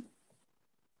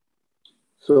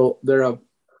 So there are,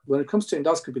 when it comes to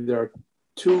endoscopy, there are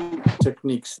two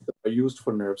techniques that are used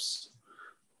for nerves.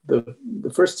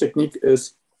 The first technique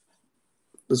is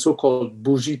the so-called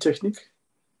bougie technique.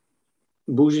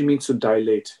 Bougie means to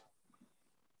dilate.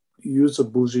 You use a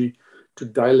bougie to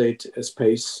dilate a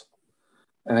space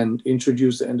and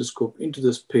introduce the endoscope into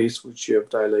the space which you have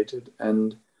dilated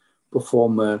and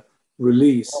perform a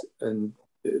release. And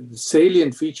the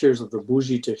salient features of the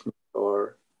bougie technique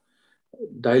are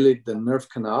dilate the nerve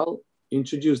canal,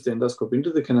 introduce the endoscope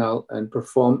into the canal, and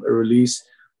perform a release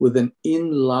with an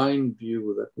inline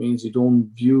view. That means you don't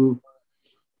view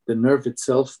the nerve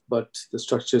itself, but the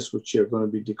structures which you're going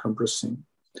to be decompressing.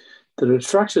 The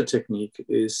retractor technique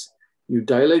is you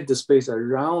dilate the space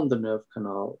around the nerve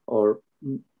canal, or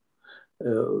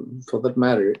for that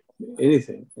matter,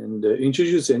 anything, and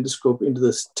introduce the endoscope into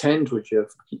the stent which you have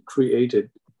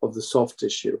created of the soft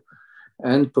tissue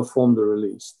and perform the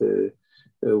release.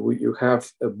 You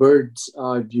have a bird's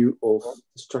eye view of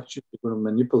the structure you're going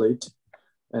to manipulate.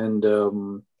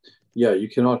 And yeah, you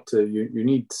cannot, you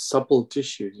need supple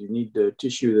tissues. You need the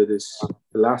tissue that is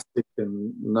elastic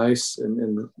and nice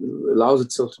and allows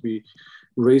itself to be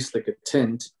raised like a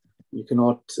tent. You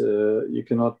cannot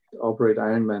operate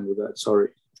Ironman with that,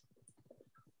 sorry.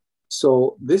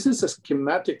 So this is a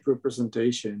schematic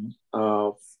representation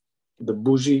of the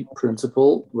bougie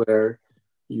principle, where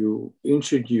you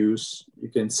introduce, you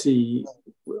can see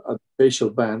a facial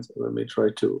band. Let me try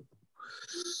to,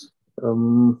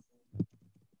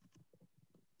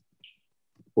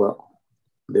 well,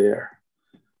 there,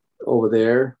 over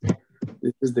there,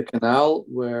 this is the canal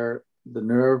where the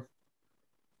nerve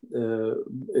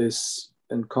is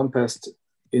encompassed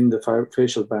in the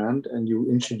facial band, and you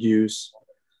introduce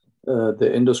the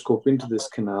endoscope into this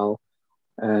canal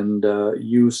and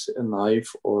use a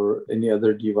knife or any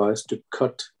other device to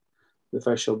cut the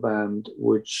facial band,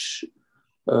 which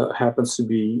happens to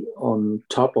be on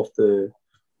top of the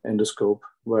endoscope,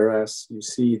 whereas you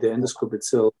see the endoscope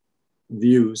itself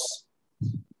views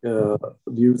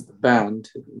the band,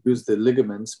 views the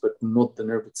ligaments, but not the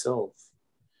nerve itself.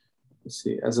 You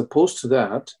see, as opposed to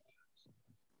that,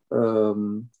 I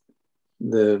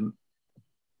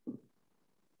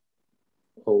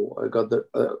got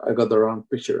the wrong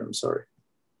picture. I'm sorry.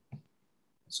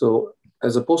 So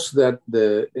as opposed to that,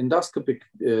 the endoscopic,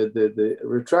 the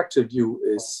retractor view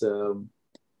is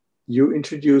you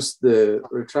introduce the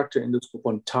retractor endoscope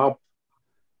on top,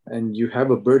 and you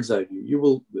have a bird's eye view. You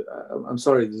will, I'm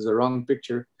sorry, this is a wrong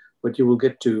picture, but you will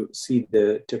get to see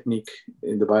the technique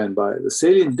in the by and by. The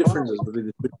salient differences between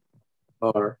the two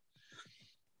are,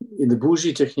 in the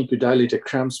bougie technique, you dilate a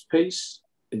cramp space.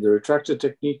 In the retractor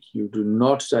technique, you do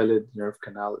not dilate the nerve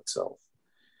canal itself.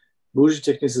 Bougie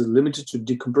technique is limited to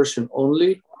decompression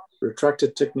only.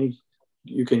 Retractor technique,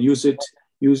 you can use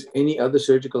any other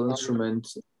surgical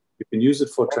instrument. You can use it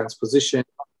for transposition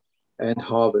and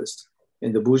harvest.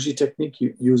 In the bougie technique,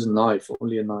 you use a knife,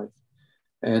 only a knife.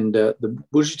 And the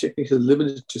bougie technique is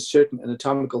limited to certain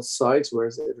anatomical sites,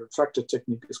 whereas the retractor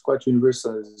technique is quite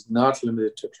universal and is not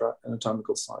limited to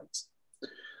anatomical sites.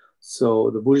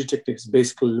 So the bougie technique is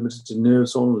basically limited to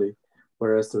nerves only,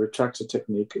 whereas the retractor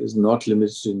technique is not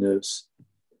limited to nerves.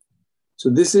 So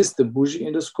this is the bougie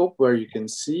endoscope, where you can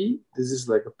see, this is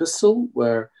like a pistol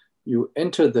where you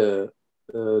enter the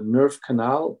nerve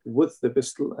canal with the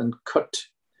pistol and cut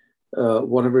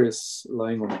whatever is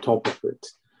lying on top of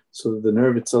it. So the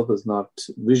nerve itself is not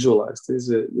visualized. This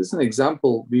is an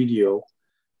example video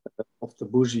of the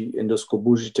bougie endoscope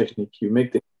bougie technique. You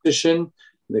make the incision,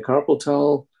 the carpal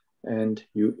tunnel, and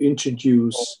you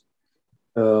introduce.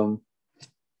 So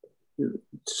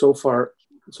far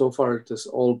it is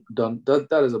all done.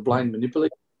 That is a blind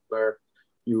manipulation where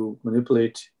you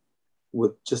manipulate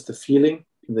with just the feeling,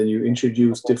 and then you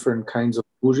introduce different kinds of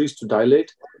bougies to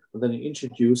dilate, and then you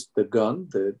introduce the gun,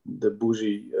 the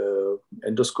bougie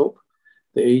endoscope,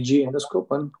 the AG endoscope,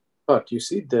 and but you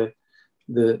see the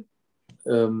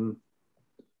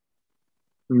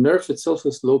nerve itself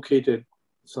is located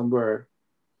somewhere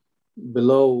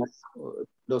below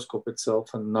endoscope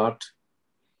itself and not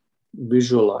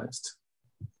visualized.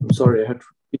 I'm sorry, I had to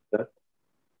repeat that.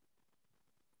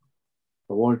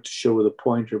 I wanted to show with a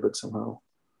pointer, but somehow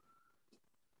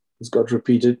it's got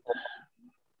repeated.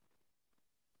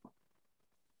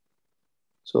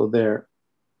 So there,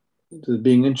 it is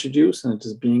being introduced, and it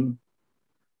is being,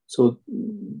 so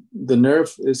the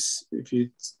nerve is, if you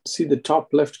see the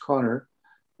top left corner,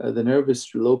 the nerve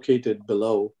is located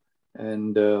below,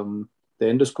 and the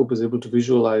endoscope is able to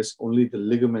visualize only the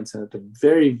ligaments, and at a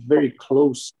very, very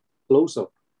close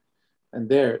up. And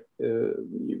there,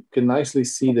 you can nicely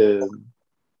see the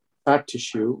fat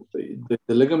tissue. The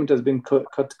ligament has been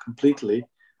cut completely,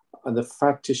 and the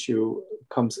fat tissue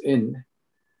comes in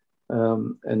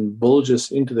and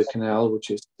bulges into the canal, which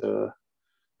is,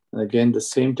 and again, the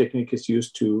same technique is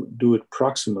used to do it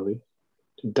proximally,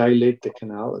 to dilate the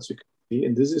canal, as you can see.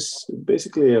 And this is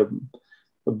basically a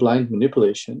blind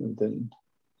manipulation. And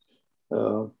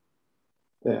then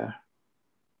there,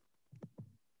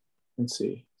 let's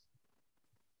see.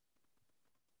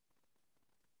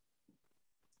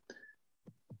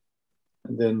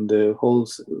 And then the whole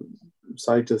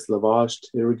site is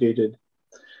lavaged, irrigated.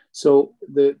 So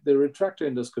the retractor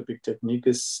endoscopic technique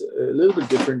is a little bit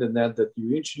different in that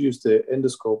you introduce the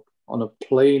endoscope on a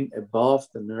plane above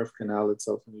the nerve canal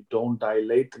itself, and you don't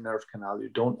dilate the nerve canal. You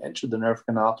don't enter the nerve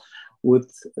canal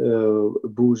with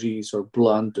bougies or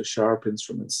blunt or sharp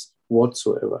instruments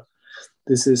whatsoever.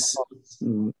 This is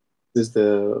an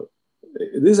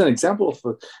example of,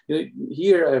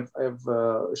 here I've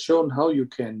shown how you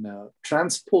can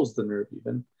transpose the nerve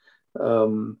even.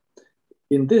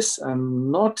 In this, I'm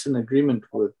not in agreement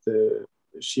with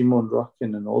Shimon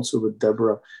Rockin and also with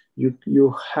Deborah.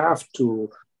 You have to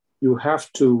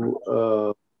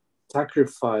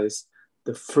sacrifice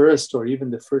the first or even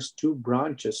the first two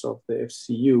branches of the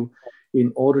FCU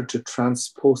in order to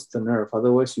transpose the nerve.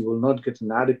 Otherwise, you will not get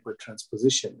an adequate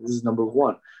transposition. This is number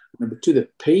one. Number two, the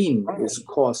pain is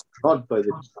caused not by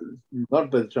the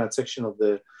transection of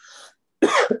the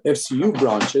FCU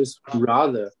branches,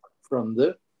 rather from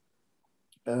the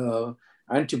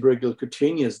antebrachial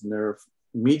cutaneous nerve,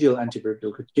 medial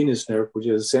antebrachial cutaneous nerve, which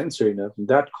is a sensory nerve, and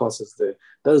that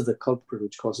is the culprit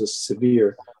which causes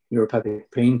severe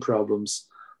neuropathic pain problems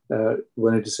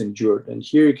when it is injured. And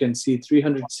here you can see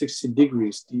 360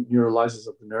 degrees neurolisis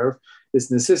of the nerve is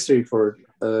necessary for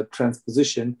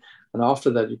transposition. And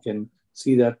after that, you can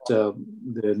see that the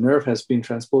nerve has been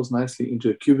transposed nicely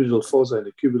into a cubital fossa and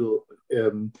a cubital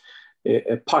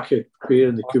a pocket created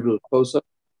in the cubital fossa,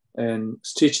 and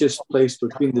stitches placed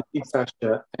between the deep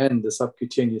fascia and the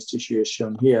subcutaneous tissue, as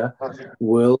shown here,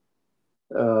 will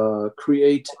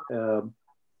create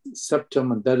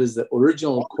septum, and that is the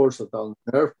original course of the ulnar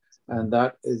nerve, and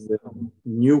that is the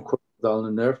new course of the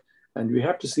ulnar nerve. And we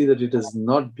have to see that it is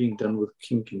not being done with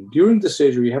kinking. During the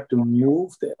surgery, you have to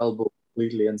move the elbow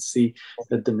completely and see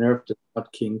that the nerve does not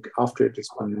kink after it has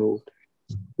been moved.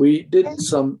 We did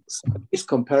some studies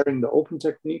comparing the open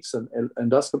techniques and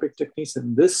endoscopic techniques.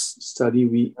 In this study,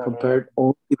 we compared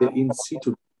only the in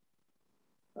situ.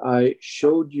 I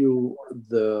showed you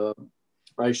the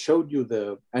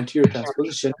anterior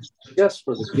transposition just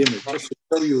for the gimmick, just to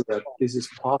show you that this is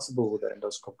possible with the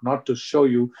endoscope, not to show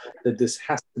you that this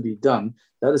has to be done.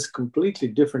 That is a completely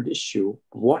different issue,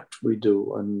 what we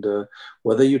do, and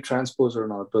whether you transpose or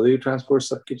not, whether you transpose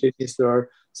subcutaneous or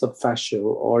subfascial,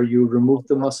 or you remove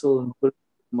the muscle and put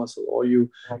the muscle, or you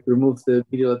remove the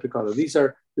medial epicardial. These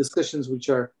are discussions which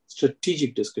are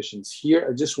strategic discussions. Here,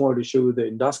 I just wanted to show you the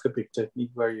endoscopic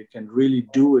technique where you can really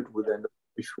do it with endoscopy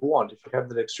if you want, if you have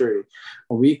the dexterity.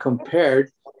 And we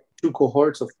compared two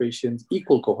cohorts of patients,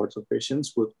 equal cohorts of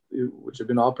patients which have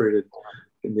been operated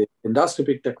in the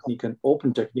endoscopic technique and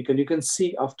open technique. And you can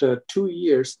see after 2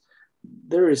 years,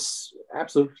 there is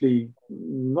absolutely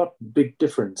not big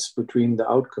difference between the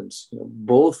outcomes.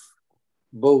 Both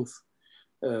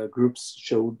groups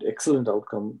showed excellent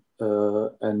outcome,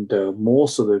 and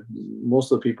most of the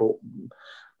people,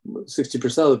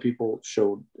 60% of the people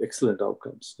showed excellent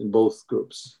outcomes in both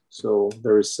groups. So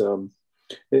there is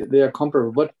they are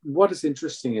comparable. But what is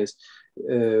interesting is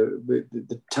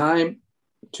the time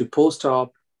to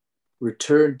post-op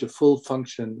return to full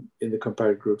function in the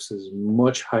comparative groups is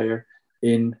much higher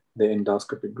in the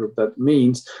endoscopic group. That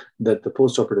means that the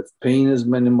postoperative pain is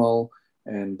minimal,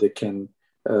 and they can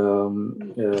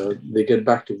they get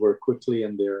back to work quickly,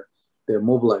 and they're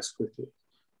mobilized quickly.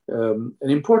 An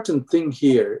important thing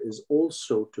here is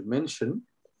also to mention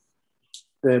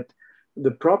that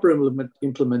the proper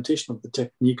implementation of the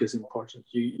technique is important.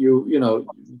 You know,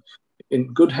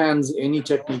 in good hands, any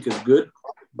technique is good,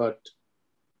 but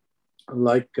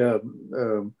like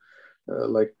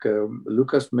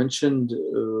Lucas mentioned,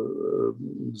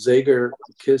 Zager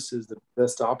KISS is the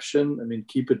best option. I mean,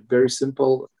 keep it very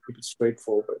simple, keep it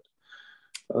straightforward.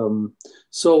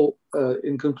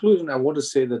 In conclusion, I want to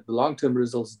say that the long-term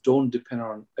results don't depend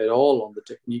at all on the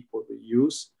technique what we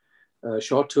use.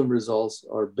 Short-term results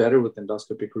are better with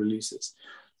endoscopic releases.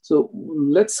 So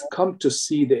let's come to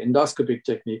see the endoscopic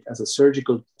technique as a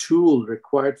surgical tool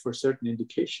required for certain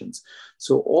indications.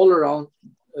 So all around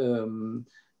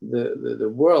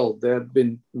the world, there have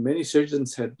been many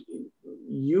surgeons had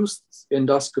used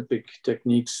endoscopic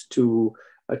techniques to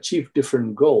achieve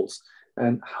different goals.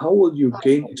 And how will you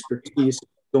gain expertise if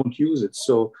you don't use it?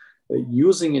 So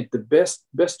using it, the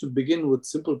best to begin with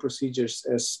simple procedures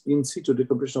as in situ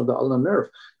decompression of the ulnar nerve.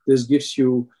 This gives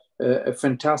you a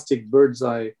fantastic bird's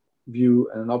eye view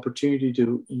and an opportunity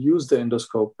to use the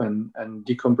endoscope and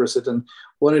decompress it. And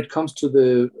when it comes to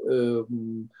the,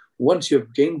 once you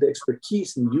have gained the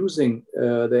expertise in using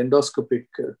the endoscopic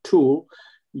tool,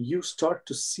 you start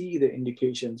to see the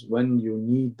indications when you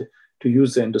need to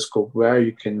use the endoscope, where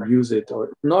you can use it,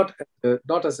 or not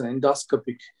as an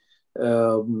endoscopic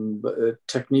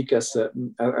technique as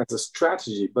a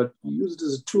strategy, but use it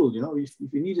as a tool. You know, if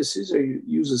you need a scissor, you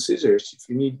use a scissors. If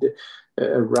you need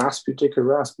a rasp, you take a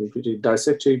rasp. If you take a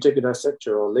dissector, you take a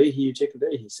dissector, or Leahy, you take a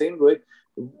Leahy. Same way,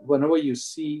 whenever you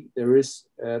see there is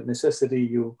a necessity,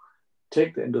 you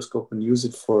take the endoscope and use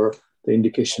it for the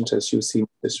indications as you see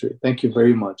necessary. Thank you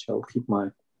very much. I'll keep my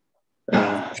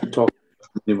talk.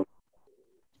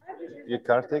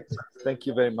 Kartik, thank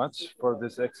you very much for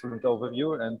this excellent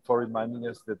overview and for reminding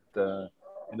us that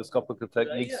endoscopic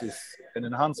techniques is an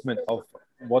enhancement of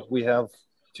what we have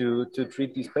to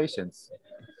treat these patients.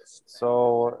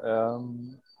 So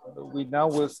we now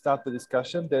will start the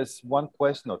discussion. There's one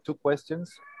question or two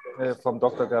questions from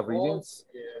Dr. Gavrilians.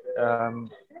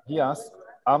 He asked,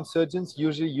 arm surgeons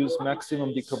usually use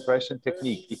maximum decompression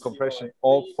technique, decompression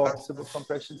all possible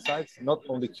compression sites, not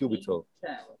only cubital.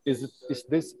 Is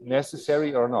this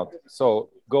necessary or not?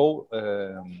 So go,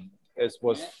 as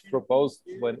was proposed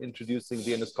when introducing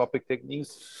the endoscopic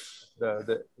techniques,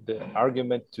 the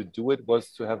argument to do it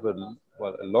was to have a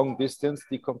long distance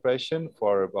decompression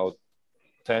for about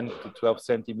 10 to 12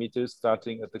 centimeters,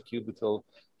 starting at the cubital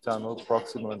tunnel,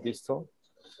 proximal and distal.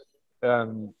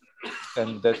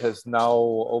 And that has now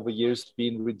over years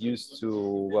been reduced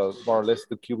to, well, more or less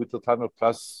the cubital tunnel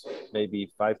plus maybe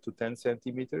 5 to 10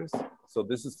 centimeters. So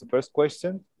this is the first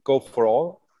question, go for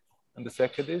all. And the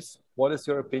second is, what is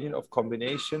your opinion of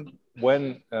combination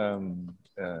when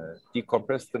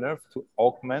decompress the nerve to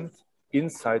augment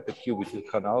inside the cubital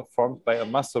canal formed by a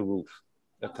muscle roof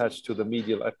attached to the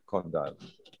medial epicondyle?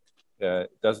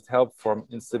 Does it help from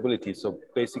instability? So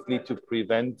basically to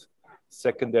prevent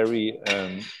secondary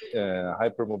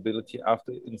hypermobility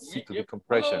after in situ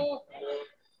decompression.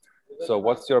 So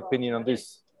what's your opinion on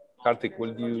this? Kartik,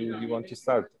 will you want to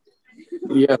start?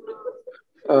 Yeah,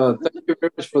 thank you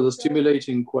very much for the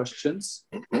stimulating questions.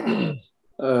 The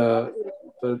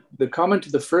comment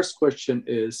to the first question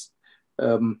is,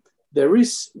 there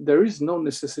is no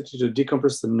necessity to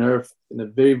decompress the nerve in a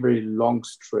very, very long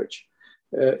stretch.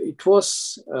 It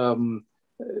was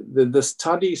the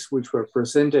studies which were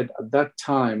presented at that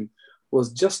time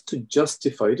was just to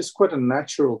justify, it is quite a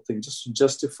natural thing, just to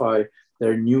justify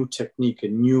their new technique, a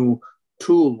new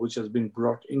tool which has been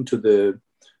brought into the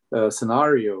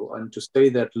scenario, and to say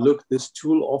that, look, this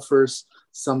tool offers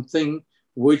something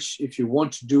which if you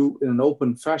want to do in an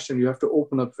open fashion, you have to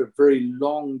open up a very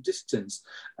long distance.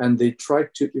 And they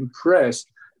tried to impress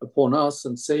upon us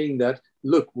and saying that,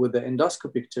 look, with the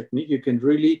endoscopic technique, you can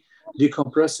really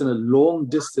decompress in a long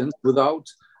distance without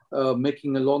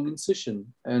making a long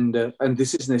incision. And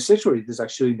this is necessary. This is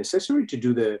actually necessary to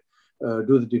do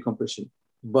the decompression.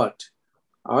 But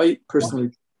I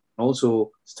personally,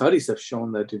 also studies have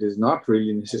shown that it is not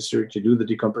really necessary to do the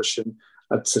decompression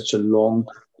at such a long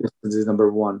distance, is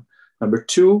number one. Number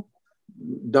two,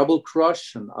 double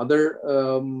crush and other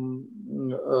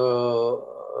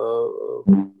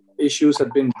issues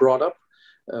have been brought up,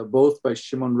 both by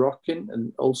Shimon Rotkin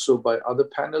and also by other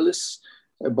panelists.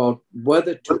 about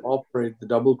whether to operate the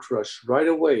double crush right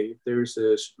away. If there is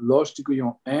a Loge de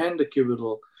Guyon and a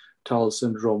cubital tunnel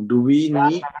syndrome, do we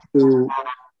need to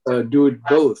do it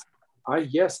both?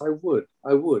 Yes, I would.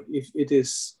 If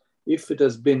it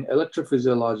has been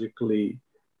electrophysiologically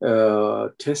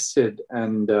tested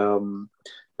and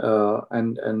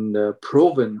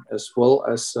proven, as well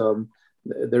as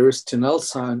there is Tinel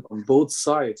sign on both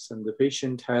sides, and the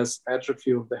patient has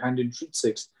atrophy of the hand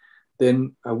intrinsics,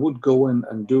 then I would go in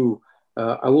and do.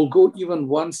 I will go even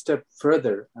one step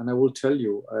further, and I will tell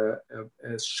you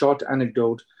a short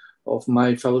anecdote of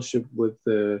my fellowship with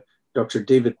Dr.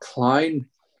 David Klein.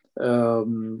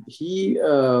 He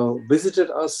visited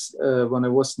us when I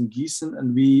was in Gießen,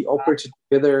 and we operated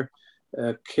together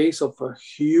a case of a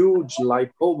huge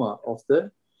lipoma of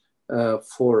the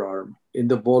forearm in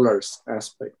the volars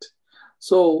aspect.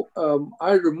 So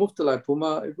I removed the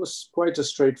lipoma. It was quite a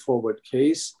straightforward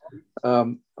case.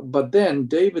 But then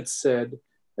David said,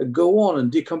 go on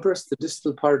and decompress the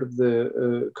distal part of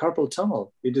the carpal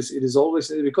tunnel. It is always,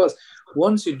 because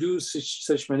once you do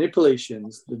such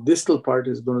manipulations, the distal part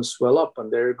is going to swell up,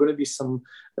 and there are going to be some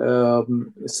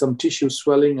tissue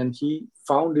swelling. And he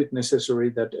found it necessary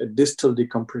that a distal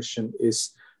decompression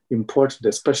is important,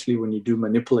 especially when you do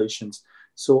manipulations.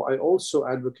 So I also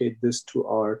advocate this to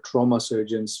our trauma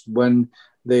surgeons when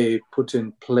they put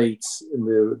in plates in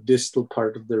the distal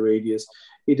part of the radius.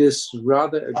 It is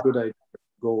rather a good idea to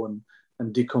go and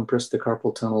decompress the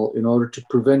carpal tunnel in order to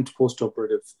prevent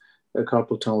postoperative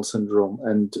carpal tunnel syndrome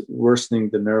and worsening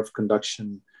the nerve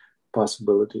conduction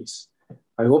possibilities.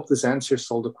 I hope this answers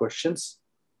all the questions,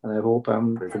 and I hope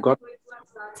I'm forgotten.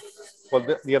 Well,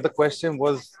 the other question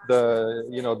was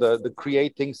the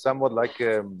creating somewhat like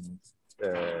an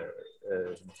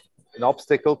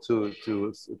obstacle to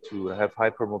have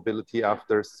hypermobility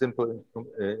after simple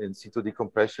in situ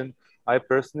decompression. I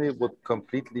personally would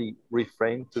completely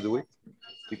refrain to do it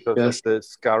because of the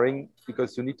scarring,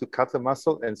 because you need to cut the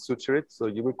muscle and suture it, so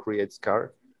you will create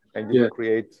scar, and you will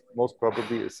create most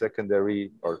probably a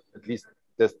secondary, or at least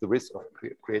that's the risk of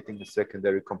creating a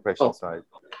secondary compression side.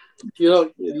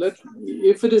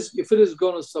 If it is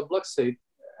going to subluxate,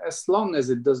 as long as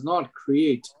it does not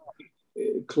create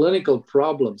clinical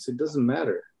problems, it doesn't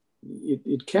matter.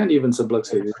 It can't even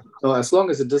subluxate. As long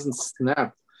as it doesn't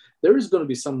snap, there is going to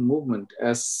be some movement,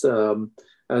 as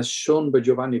shown by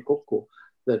Giovanni Cocco,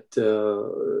 that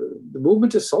the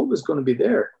movement is always going to be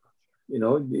there,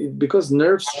 because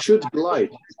nerves should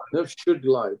glide.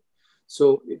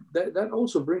 So that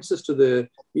also brings us to the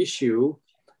issue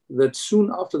that soon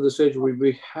after the surgery,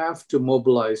 we have to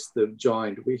mobilize the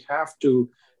joint. We have to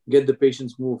get the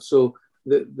patients moved. So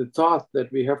the thought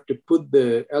that we have to put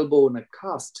the elbow in a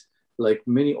cast, like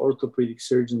many orthopedic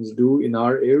surgeons do in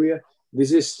our area,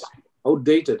 this is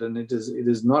outdated, and it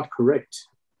is not correct.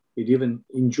 It even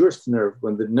injures the nerve.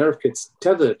 When the nerve gets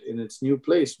tethered in its new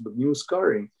place with new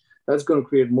scarring, that's going to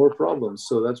create more problems.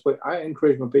 So that's why I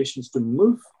encourage my patients to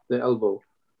move the elbow,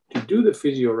 to do the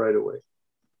physio right away.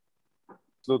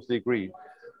 Absolutely agree.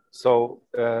 So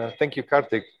thank you,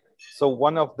 Kartik. So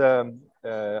one of the,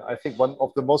 I think one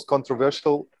of the most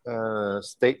controversial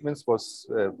statements was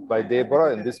by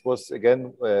Deborah, and this was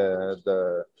again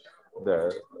the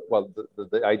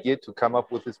idea to come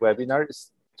up with this webinar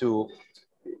is to,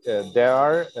 there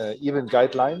are even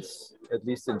guidelines, at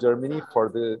least in Germany, for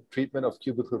the treatment of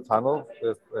cubital tunnel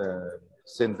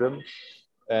syndrome.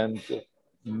 And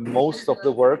most of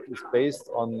the work is based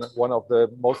on one of the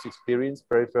most experienced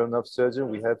peripheral nerve surgeon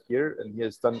we have here. And he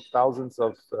has done thousands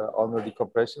of ulnar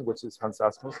decompression, which is Hans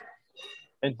Asmus.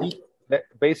 And he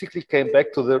basically came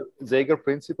back to the Zager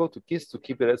principle, to KISS, to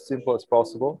keep it as simple as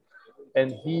possible.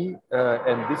 And he,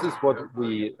 and this is what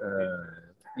we,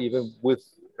 even with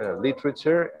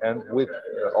literature and with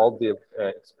all the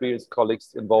experienced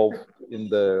colleagues involved in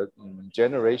the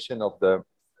generation of the,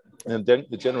 and then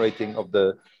the generating of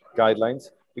the guidelines,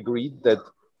 agreed that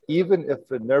even if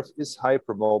the nerve is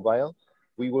hypermobile,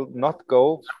 we will not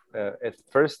go at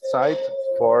first sight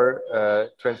for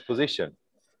transposition.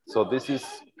 So this is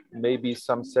maybe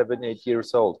some 7-8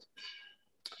 years old.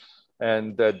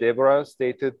 And Deborah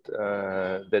stated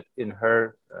that in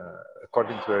her,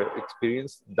 according to her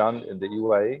experience done in the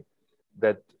UAE,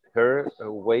 that her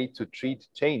way to treat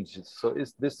changes. So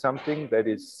is this something that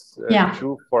is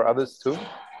true for others too?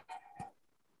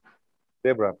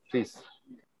 Deborah, please.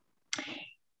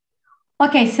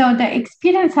 Okay, so the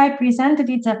experience I presented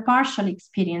is a partial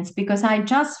experience because I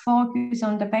just focus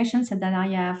on the patients that I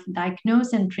have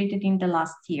diagnosed and treated in the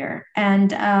last year.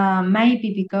 And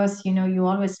maybe because, you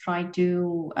always try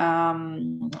to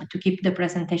keep the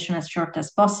presentation as short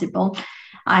as possible,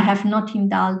 I have not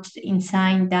indulged in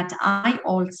saying that I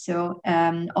also,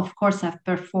 of course, have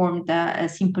performed a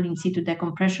simple in situ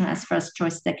decompression as first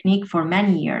choice technique for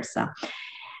many years.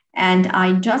 And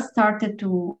I just started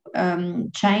to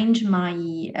change my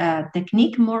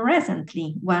technique more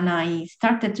recently when I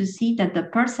started to see that the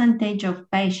percentage of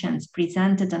patients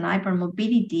presented an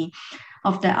hypermobility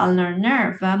of the ulnar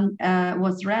nerve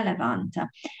was relevant.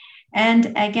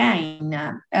 And again,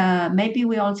 maybe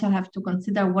we also have to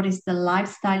consider what is the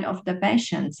lifestyle of the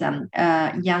patients.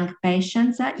 Young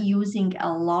patients are using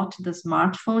a lot the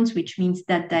smartphones, which means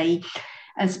that they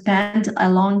spend a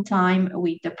long time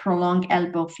with the prolonged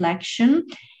elbow flexion.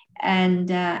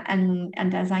 And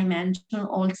as I mentioned,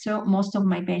 also most of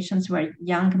my patients were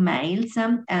young males,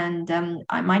 and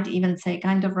I might even say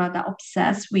kind of rather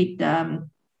obsessed with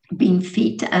being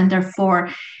fit, and therefore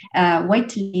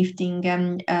weightlifting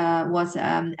was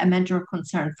a major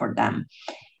concern for them.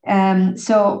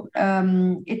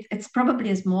 It's probably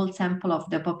a small sample of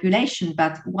the population,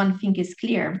 but one thing is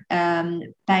clear.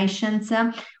 Patients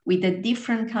with a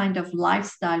different kind of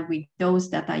lifestyle with those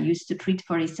that I used to treat,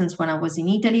 for instance, when I was in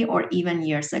Italy or even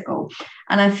years ago.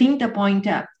 And I think the point,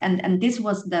 and this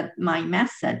was my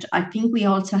message, I think we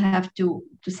also have to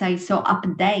say, so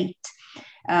update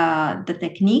the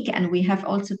technique, and we have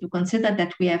also to consider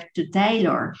that we have to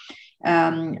tailor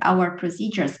our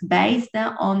procedures based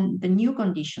on the new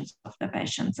conditions of the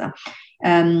patients.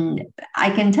 I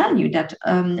can tell you that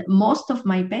most of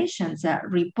my patients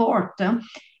report,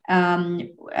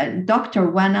 doctor,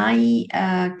 when I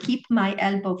keep my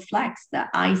elbow flexed,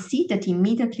 I see that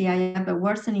immediately I have a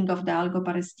worsening of the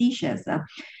algoparesthesias.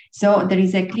 So there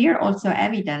is a clear also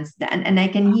evidence that, and I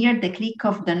can hear the click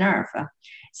of the nerve.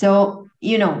 So,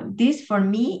 this for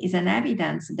me is an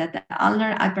evidence that the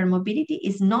ulnar hypermobility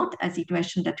is not a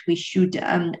situation that we should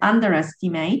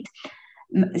underestimate.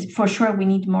 For sure, we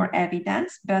need more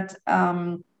evidence, but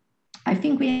I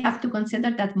think we have to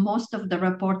consider that most of the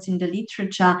reports in the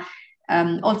literature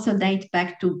also date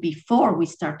back to before we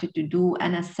started to do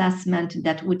an assessment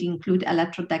that would include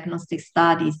electrodiagnostic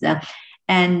studies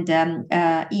and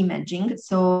imaging.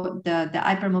 So the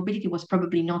hypermobility was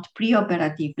probably not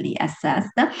preoperatively assessed.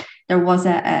 There was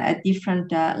a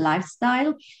different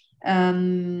lifestyle. For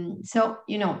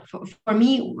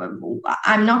me,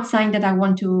 I'm not saying that I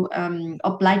want to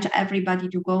oblige everybody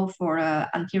to go for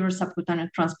anterior subcutaneous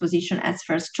transposition as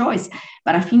first choice,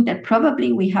 but I think that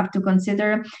probably we have to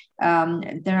consider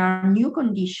there are new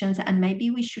conditions, and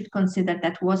maybe we should consider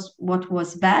that what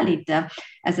was valid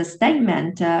as a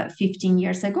statement 15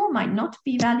 years ago might not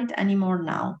be valid anymore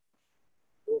now.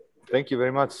 Thank you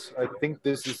very much. I think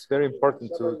this is very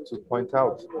important to point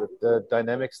out that the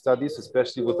dynamic studies,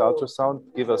 especially with ultrasound,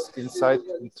 give us insight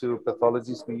into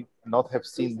pathologies we not have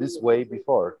seen this way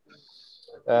before.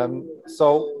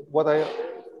 So what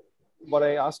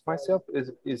I ask myself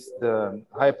is the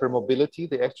hypermobility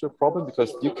the actual problem?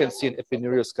 Because you can see an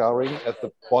epineurial scarring at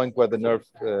the point where the nerve,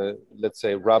 let's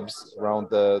say, rubs around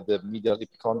the medial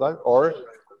epicondyle, or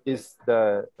is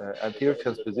the anterior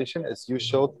transposition, as you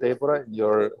showed, Deborah, in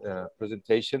your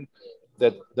presentation,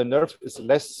 that the nerve is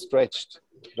less stretched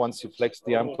once you flex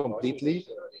the arm completely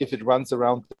if it runs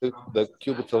around the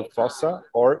cubital fossa,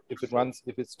 or if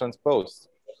it's transposed.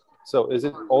 So is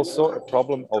it also a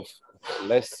problem of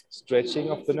less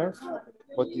stretching of the nerve?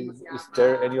 Is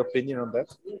there any opinion on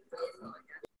that?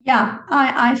 Yeah,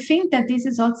 I think that this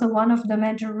is also one of the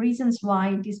major reasons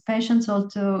why these patients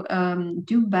also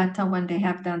do better when they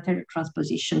have the anterior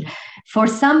transposition. For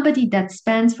somebody that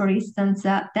spends, for instance,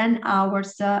 10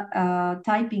 hours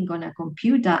typing on a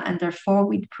computer, and therefore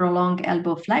with prolonged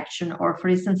elbow flexion, or for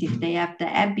instance, if they have the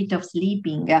habit of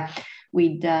sleeping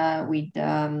with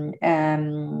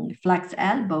flexed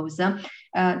elbows,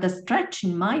 the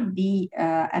stretching might be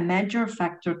a major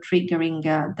factor triggering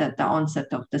the onset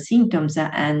of the symptoms,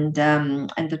 and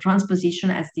the transposition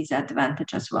has this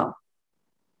advantage as well.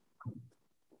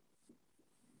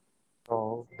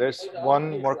 So there's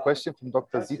one more question from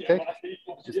Dr. Zitek.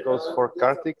 This goes for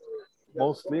Kartik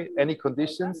mostly. Any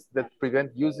conditions that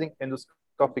prevent using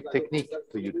endoscopic technique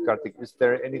to use, Kartik? Is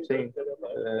there anything,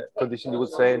 condition you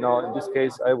would say, no, in this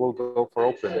case, I will go for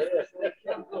open?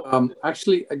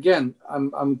 Actually, again,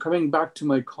 I'm coming back to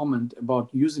my comment about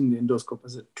using the endoscope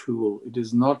as a tool. It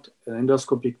is not an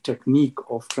endoscopic technique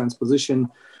of transposition.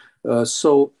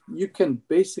 So you can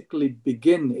basically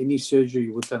begin any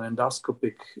surgery with an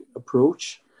endoscopic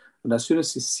approach. And as soon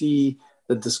as you see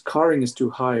that the scarring is too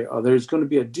high, there's going to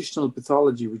be additional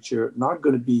pathology which are not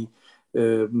going to be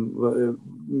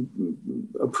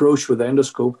approached with the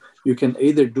endoscope. You can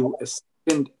either do a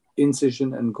second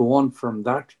incision and go on from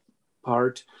that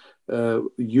part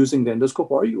using the endoscope,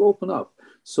 or you open up.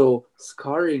 So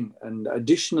scarring and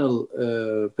additional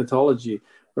pathology.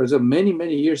 For example,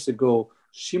 many years ago,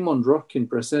 Shimon Rockin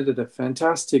presented a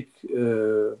fantastic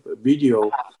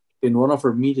video in one of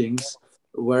our meetings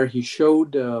where he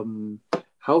showed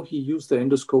how he used the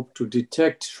endoscope to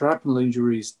detect shrapnel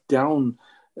injuries down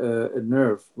a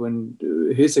nerve when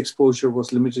his exposure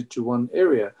was limited to one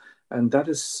area. And that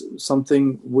is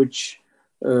something which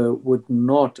I would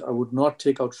not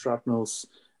take out shrapnels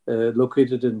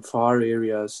located in far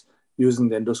areas using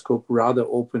the endoscope, rather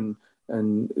open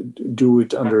and do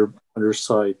it under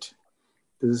sight.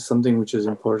 This is something which is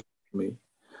important to me.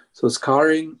 So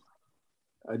scarring,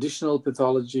 additional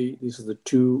pathology, these are the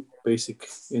two basic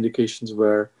indications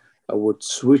where I would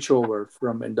switch over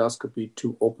from endoscopy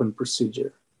to open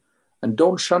procedure. And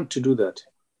don't shunt to do that.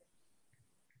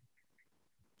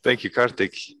 Thank you,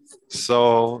 Kartik.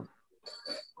 So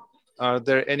are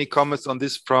there any comments on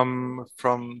this from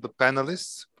the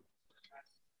panelists?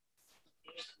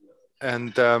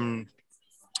 And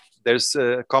there's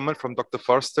a comment from Dr.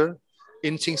 Forster.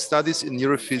 Imaging studies in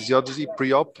neurophysiology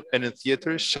pre-op and in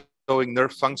theater showing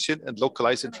nerve function and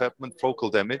localized entrapment focal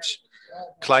damage.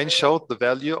 Klein showed the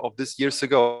value of this years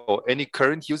ago. Any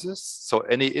current uses? So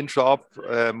any intra-op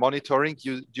monitoring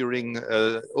during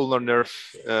ulnar nerve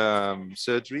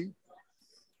surgery?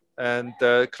 And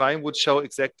Klein would show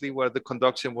exactly where the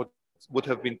conduction would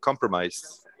have been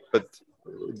compromised. But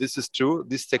this is true.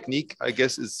 This technique, I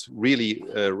guess, is really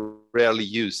rarely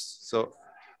used. So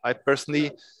I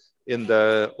personally, in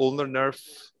the ulnar nerve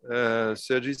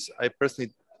surgeries,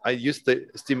 I use the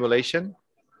stimulation,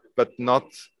 but not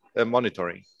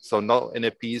monitoring. So no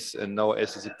NAPs and no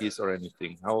SSCPs or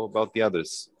anything. How about the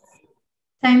others?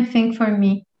 Same thing for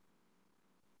me.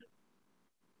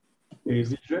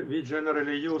 We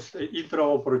generally use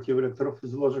intraoperative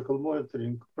electrophysiological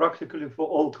monitoring practically for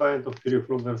all kinds of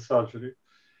peripheral nerve surgery,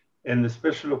 and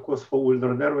especially, of course, for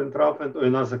ulnar nerve entrapment or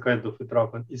another kind of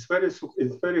entrapment. It's very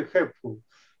helpful.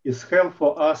 It's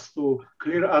helpful for us to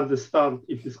clearly understand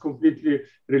if it's completely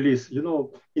released. You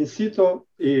know, in situ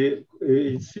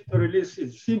release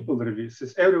is simple release.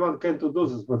 Everyone can do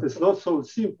this, but it's not so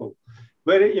simple.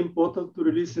 Very important to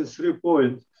release in 3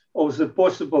 points of the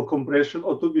possible compression,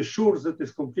 or to be sure that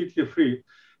it's completely free.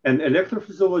 And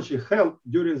electrophysiology help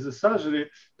during the surgery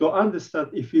to understand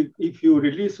if you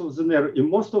release of the nerve. In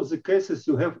most of the cases,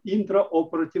 you have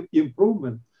intraoperative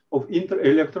improvement of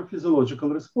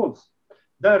electrophysiological response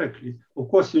directly. Of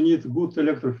course, you need good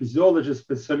electrophysiology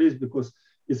specialist because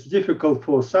it's difficult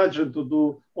for a surgeon to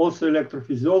do also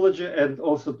electrophysiology and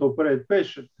also to operate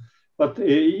patient. But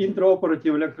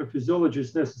intraoperative electrophysiology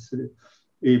is necessary.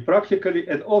 Practically,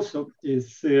 and also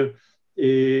is,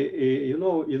 you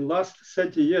know, in last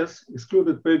 30 years,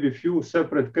 excluded maybe few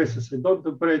separate cases. I don't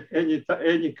operate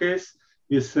any case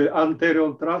with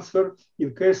anterior transfer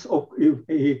in case of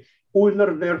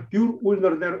ulnar nerve, pure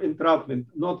ulnar nerve entrapment,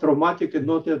 not traumatic and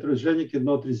not iatrogenic and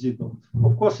not residual.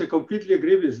 Of course, I completely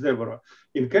agree with Deborah.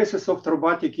 In cases of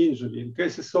traumatic injury, in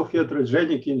cases of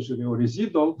iatrogenic injury or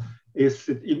residual, is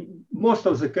in most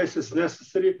of the cases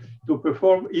necessary to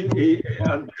perform in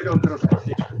anterior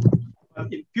transposition.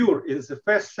 But in pure, in the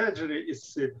first surgery,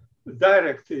 is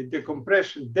direct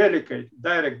decompression, delicate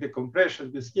direct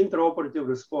decompression with intraoperative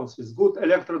response, with good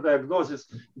electrodiagnosis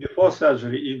before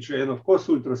surgery injury, and of course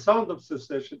ultrasound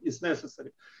observation is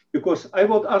necessary. Because I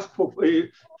would ask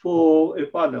for a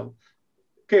panel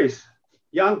case,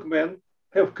 young men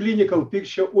have clinical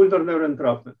picture ulnar nerve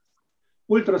entrapment,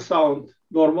 ultrasound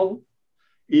normal,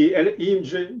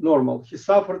 EMG normal. He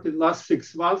suffered in last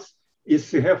 6 months. He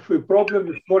have a problem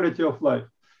with quality of life.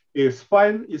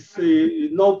 Spine is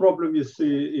no problem.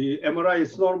 MRI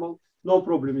is normal. No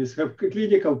problem. Is have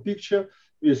clinical picture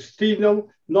with strenal,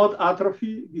 not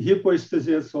atrophy,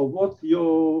 hypoesthesia. So what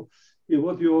you're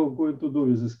going to do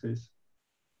with this case?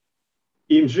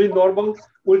 EMG normal,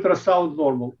 ultrasound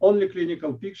normal. Only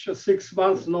clinical picture. 6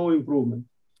 months, no improvement.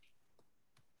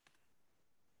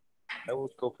 I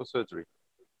would go for surgery.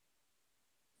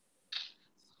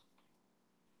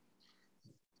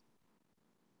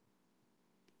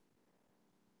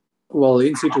 Well,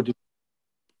 in situ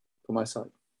for my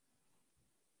side,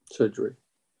 surgery.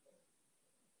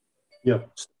 Yeah.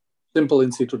 Simple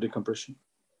in situ decompression.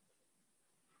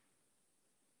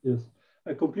 Yes,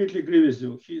 I completely agree with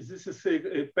you. This is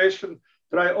a patient,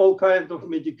 try all kinds of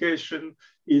medication,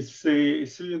 is a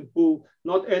swimming pool,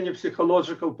 not any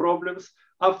psychological problems.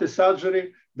 After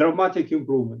surgery, dramatic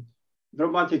improvement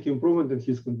in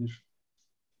his condition.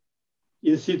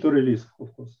 In situ release,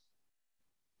 of course.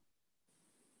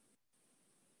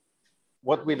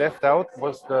 what we left out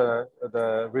was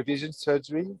the revision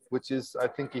surgery, which is, I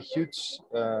think, a huge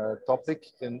topic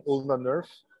in ulnar nerve,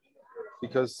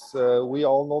 because we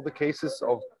all know the cases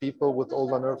of people with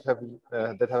ulnar nerve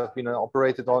that have been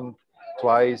operated on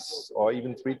twice or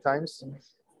even 3 times.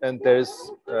 And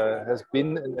there's has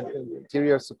been an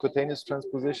anterior subcutaneous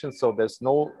transposition, so there's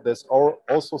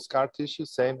also scar tissue,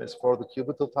 same as for the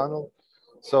cubital tunnel.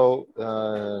 So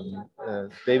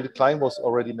David Klein was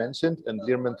already mentioned, and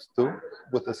Learmonth too,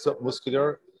 with the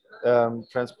submuscular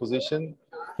transposition.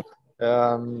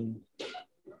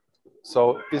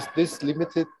 So is this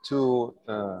limited to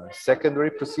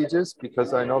secondary procedures?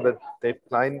 Because I know that Dave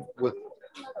Klein, with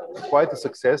quite a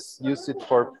success, used it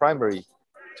for primary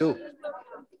too.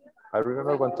 I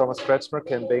remember when Thomas Kretschmer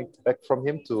came back from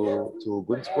him to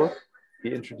Günzburg, he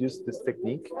introduced this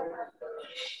technique,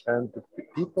 and the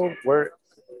people were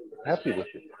happy with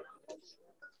it.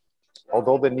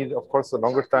 Although they need, of course, a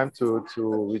longer time to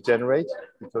regenerate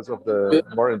because of the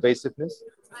more invasiveness.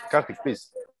 Kartik,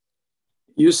 please.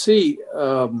 You see,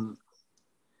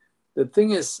 the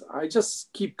thing is, I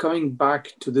just keep coming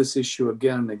back to this issue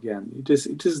again and again. It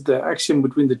is the action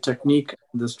between the technique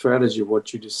and the strategy,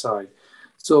 what you decide.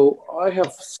 So I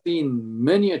have seen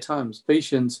many a times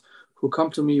patients who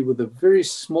come to me with a very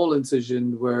small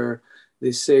incision where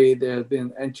they say there have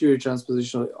been anterior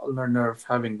transposition of ulnar nerve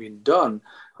having been done,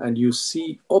 and you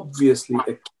see obviously a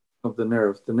killing of the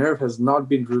nerve. The nerve has not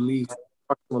been released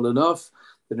proximal enough,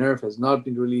 the nerve has not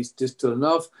been released distal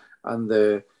enough, and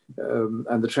the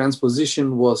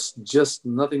transposition was just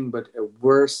nothing but a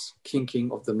worse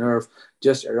kinking of the nerve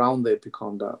just around the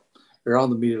epicondyle,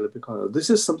 around the medial epicondyle. This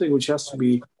is something which has to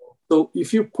be, so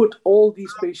if you put all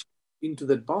these patients into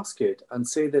that basket and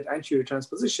say that anterior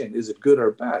transposition, is it good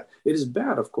or bad? It is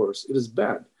bad, of course, it is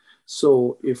bad.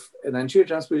 So if an anterior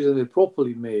transposition has been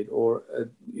properly made, or an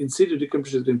in situ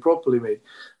decompression has been properly made,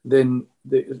 then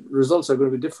the results are going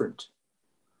to be different.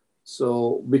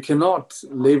 So we cannot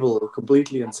label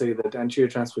completely and say that anterior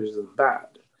transposition is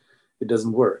bad. It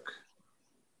doesn't work.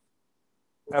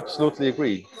 Absolutely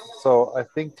agree. So I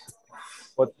think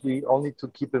what we all need to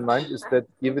keep in mind is that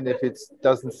even if it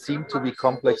doesn't seem to be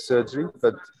complex surgery,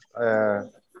 but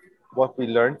what we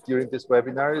learned during this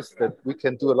webinar is that we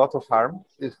can do a lot of harm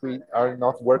if we are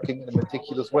not working in a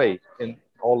meticulous way in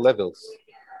all levels.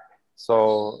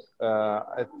 So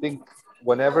I think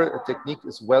whenever a technique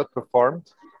is well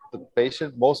performed, the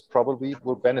patient most probably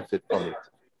will benefit from it.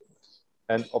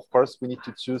 And of course, we need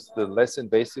to choose the less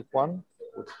invasive one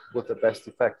with the best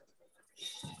effect.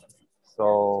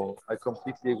 So I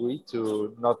completely agree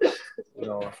to not,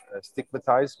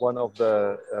 stigmatize one of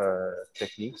the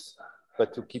techniques,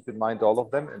 but to keep in mind all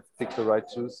of them and pick the right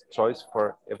choice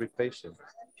for every patient.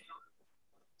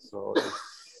 So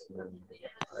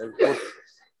I would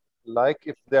like,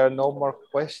 if there are no more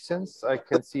questions, I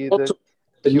can see the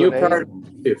new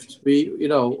paradigm shift.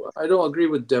 I don't agree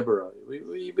with Deborah.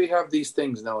 We have these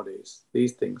things nowadays.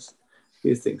 These things.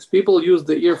 People use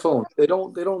the earphone. They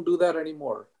don't do that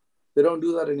anymore. They don't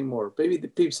do that anymore.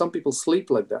 Maybe some people sleep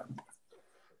like that.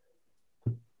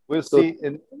 We'll see.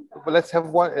 But let's have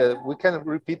one. We can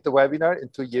repeat the webinar in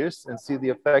 2 years and see the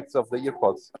effects of the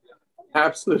earpods.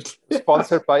 Absolutely.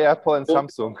 Sponsored by Apple and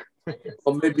Samsung.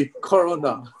 Or maybe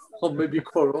Corona.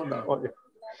 Oh, yeah.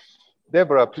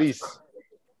 Deborah, please.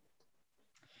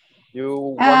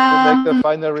 You want to make the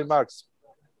final remarks?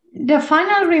 The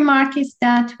final remark is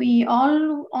that we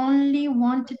all only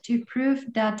wanted to prove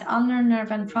that ulnar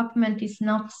nerve entrapment is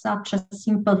not such a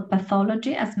simple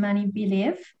pathology as many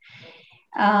believe.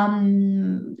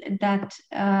 The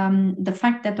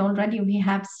fact that already we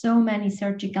have so many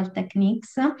surgical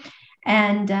techniques,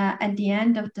 and at the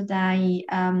end of the day,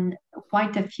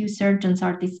 quite a few surgeons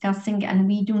are discussing, and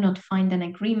we do not find an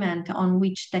agreement on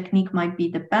which technique might be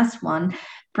the best one,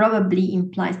 probably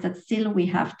implies that still we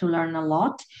have to learn a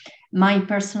lot. My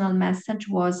personal message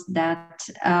was that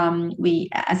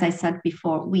as I said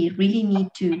before, we really need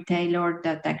to tailor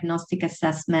the diagnostic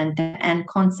assessment and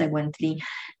consequently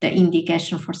the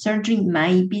indication for surgery.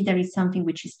 Maybe there is something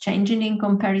which is changing in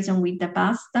comparison with the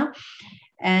past.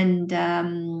 And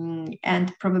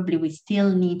probably we still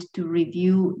need to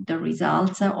review the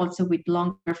results also with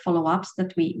longer follow-ups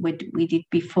that we did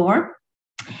before.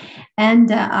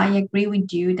 And I agree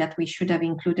with you that we should have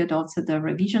included also the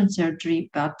revision surgery,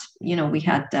 but we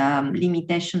had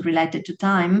limitation related to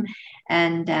time,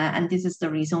 and this is the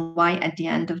reason why at the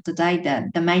end of the day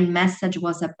the main message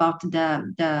was about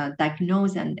the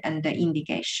diagnosis and the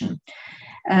indication.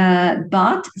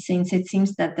 But since it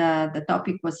seems that the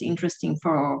topic was interesting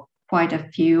for quite a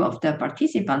few of the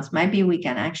participants, maybe we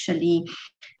can actually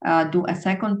do a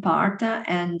second part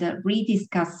and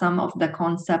rediscuss some of the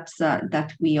concepts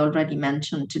that we already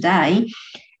mentioned today,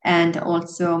 and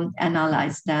also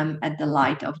analyze them at the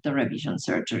light of the revision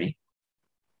surgery.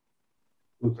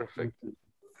 Perfect.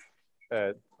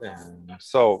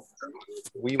 So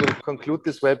we will conclude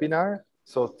this webinar.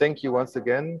 So thank you once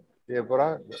again,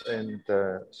 Deborah and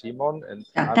Shimon, and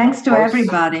Anna, thanks to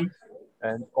everybody,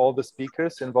 and all the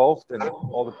speakers involved and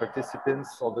all the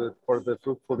participants for the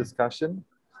fruitful discussion.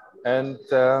 And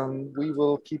we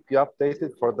will keep you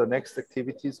updated for the next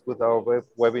activities with our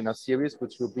webinar series,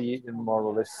 which will be in more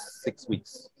or less 6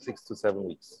 weeks, 6 to 7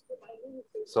 weeks.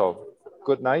 So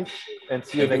good night and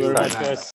see you next time.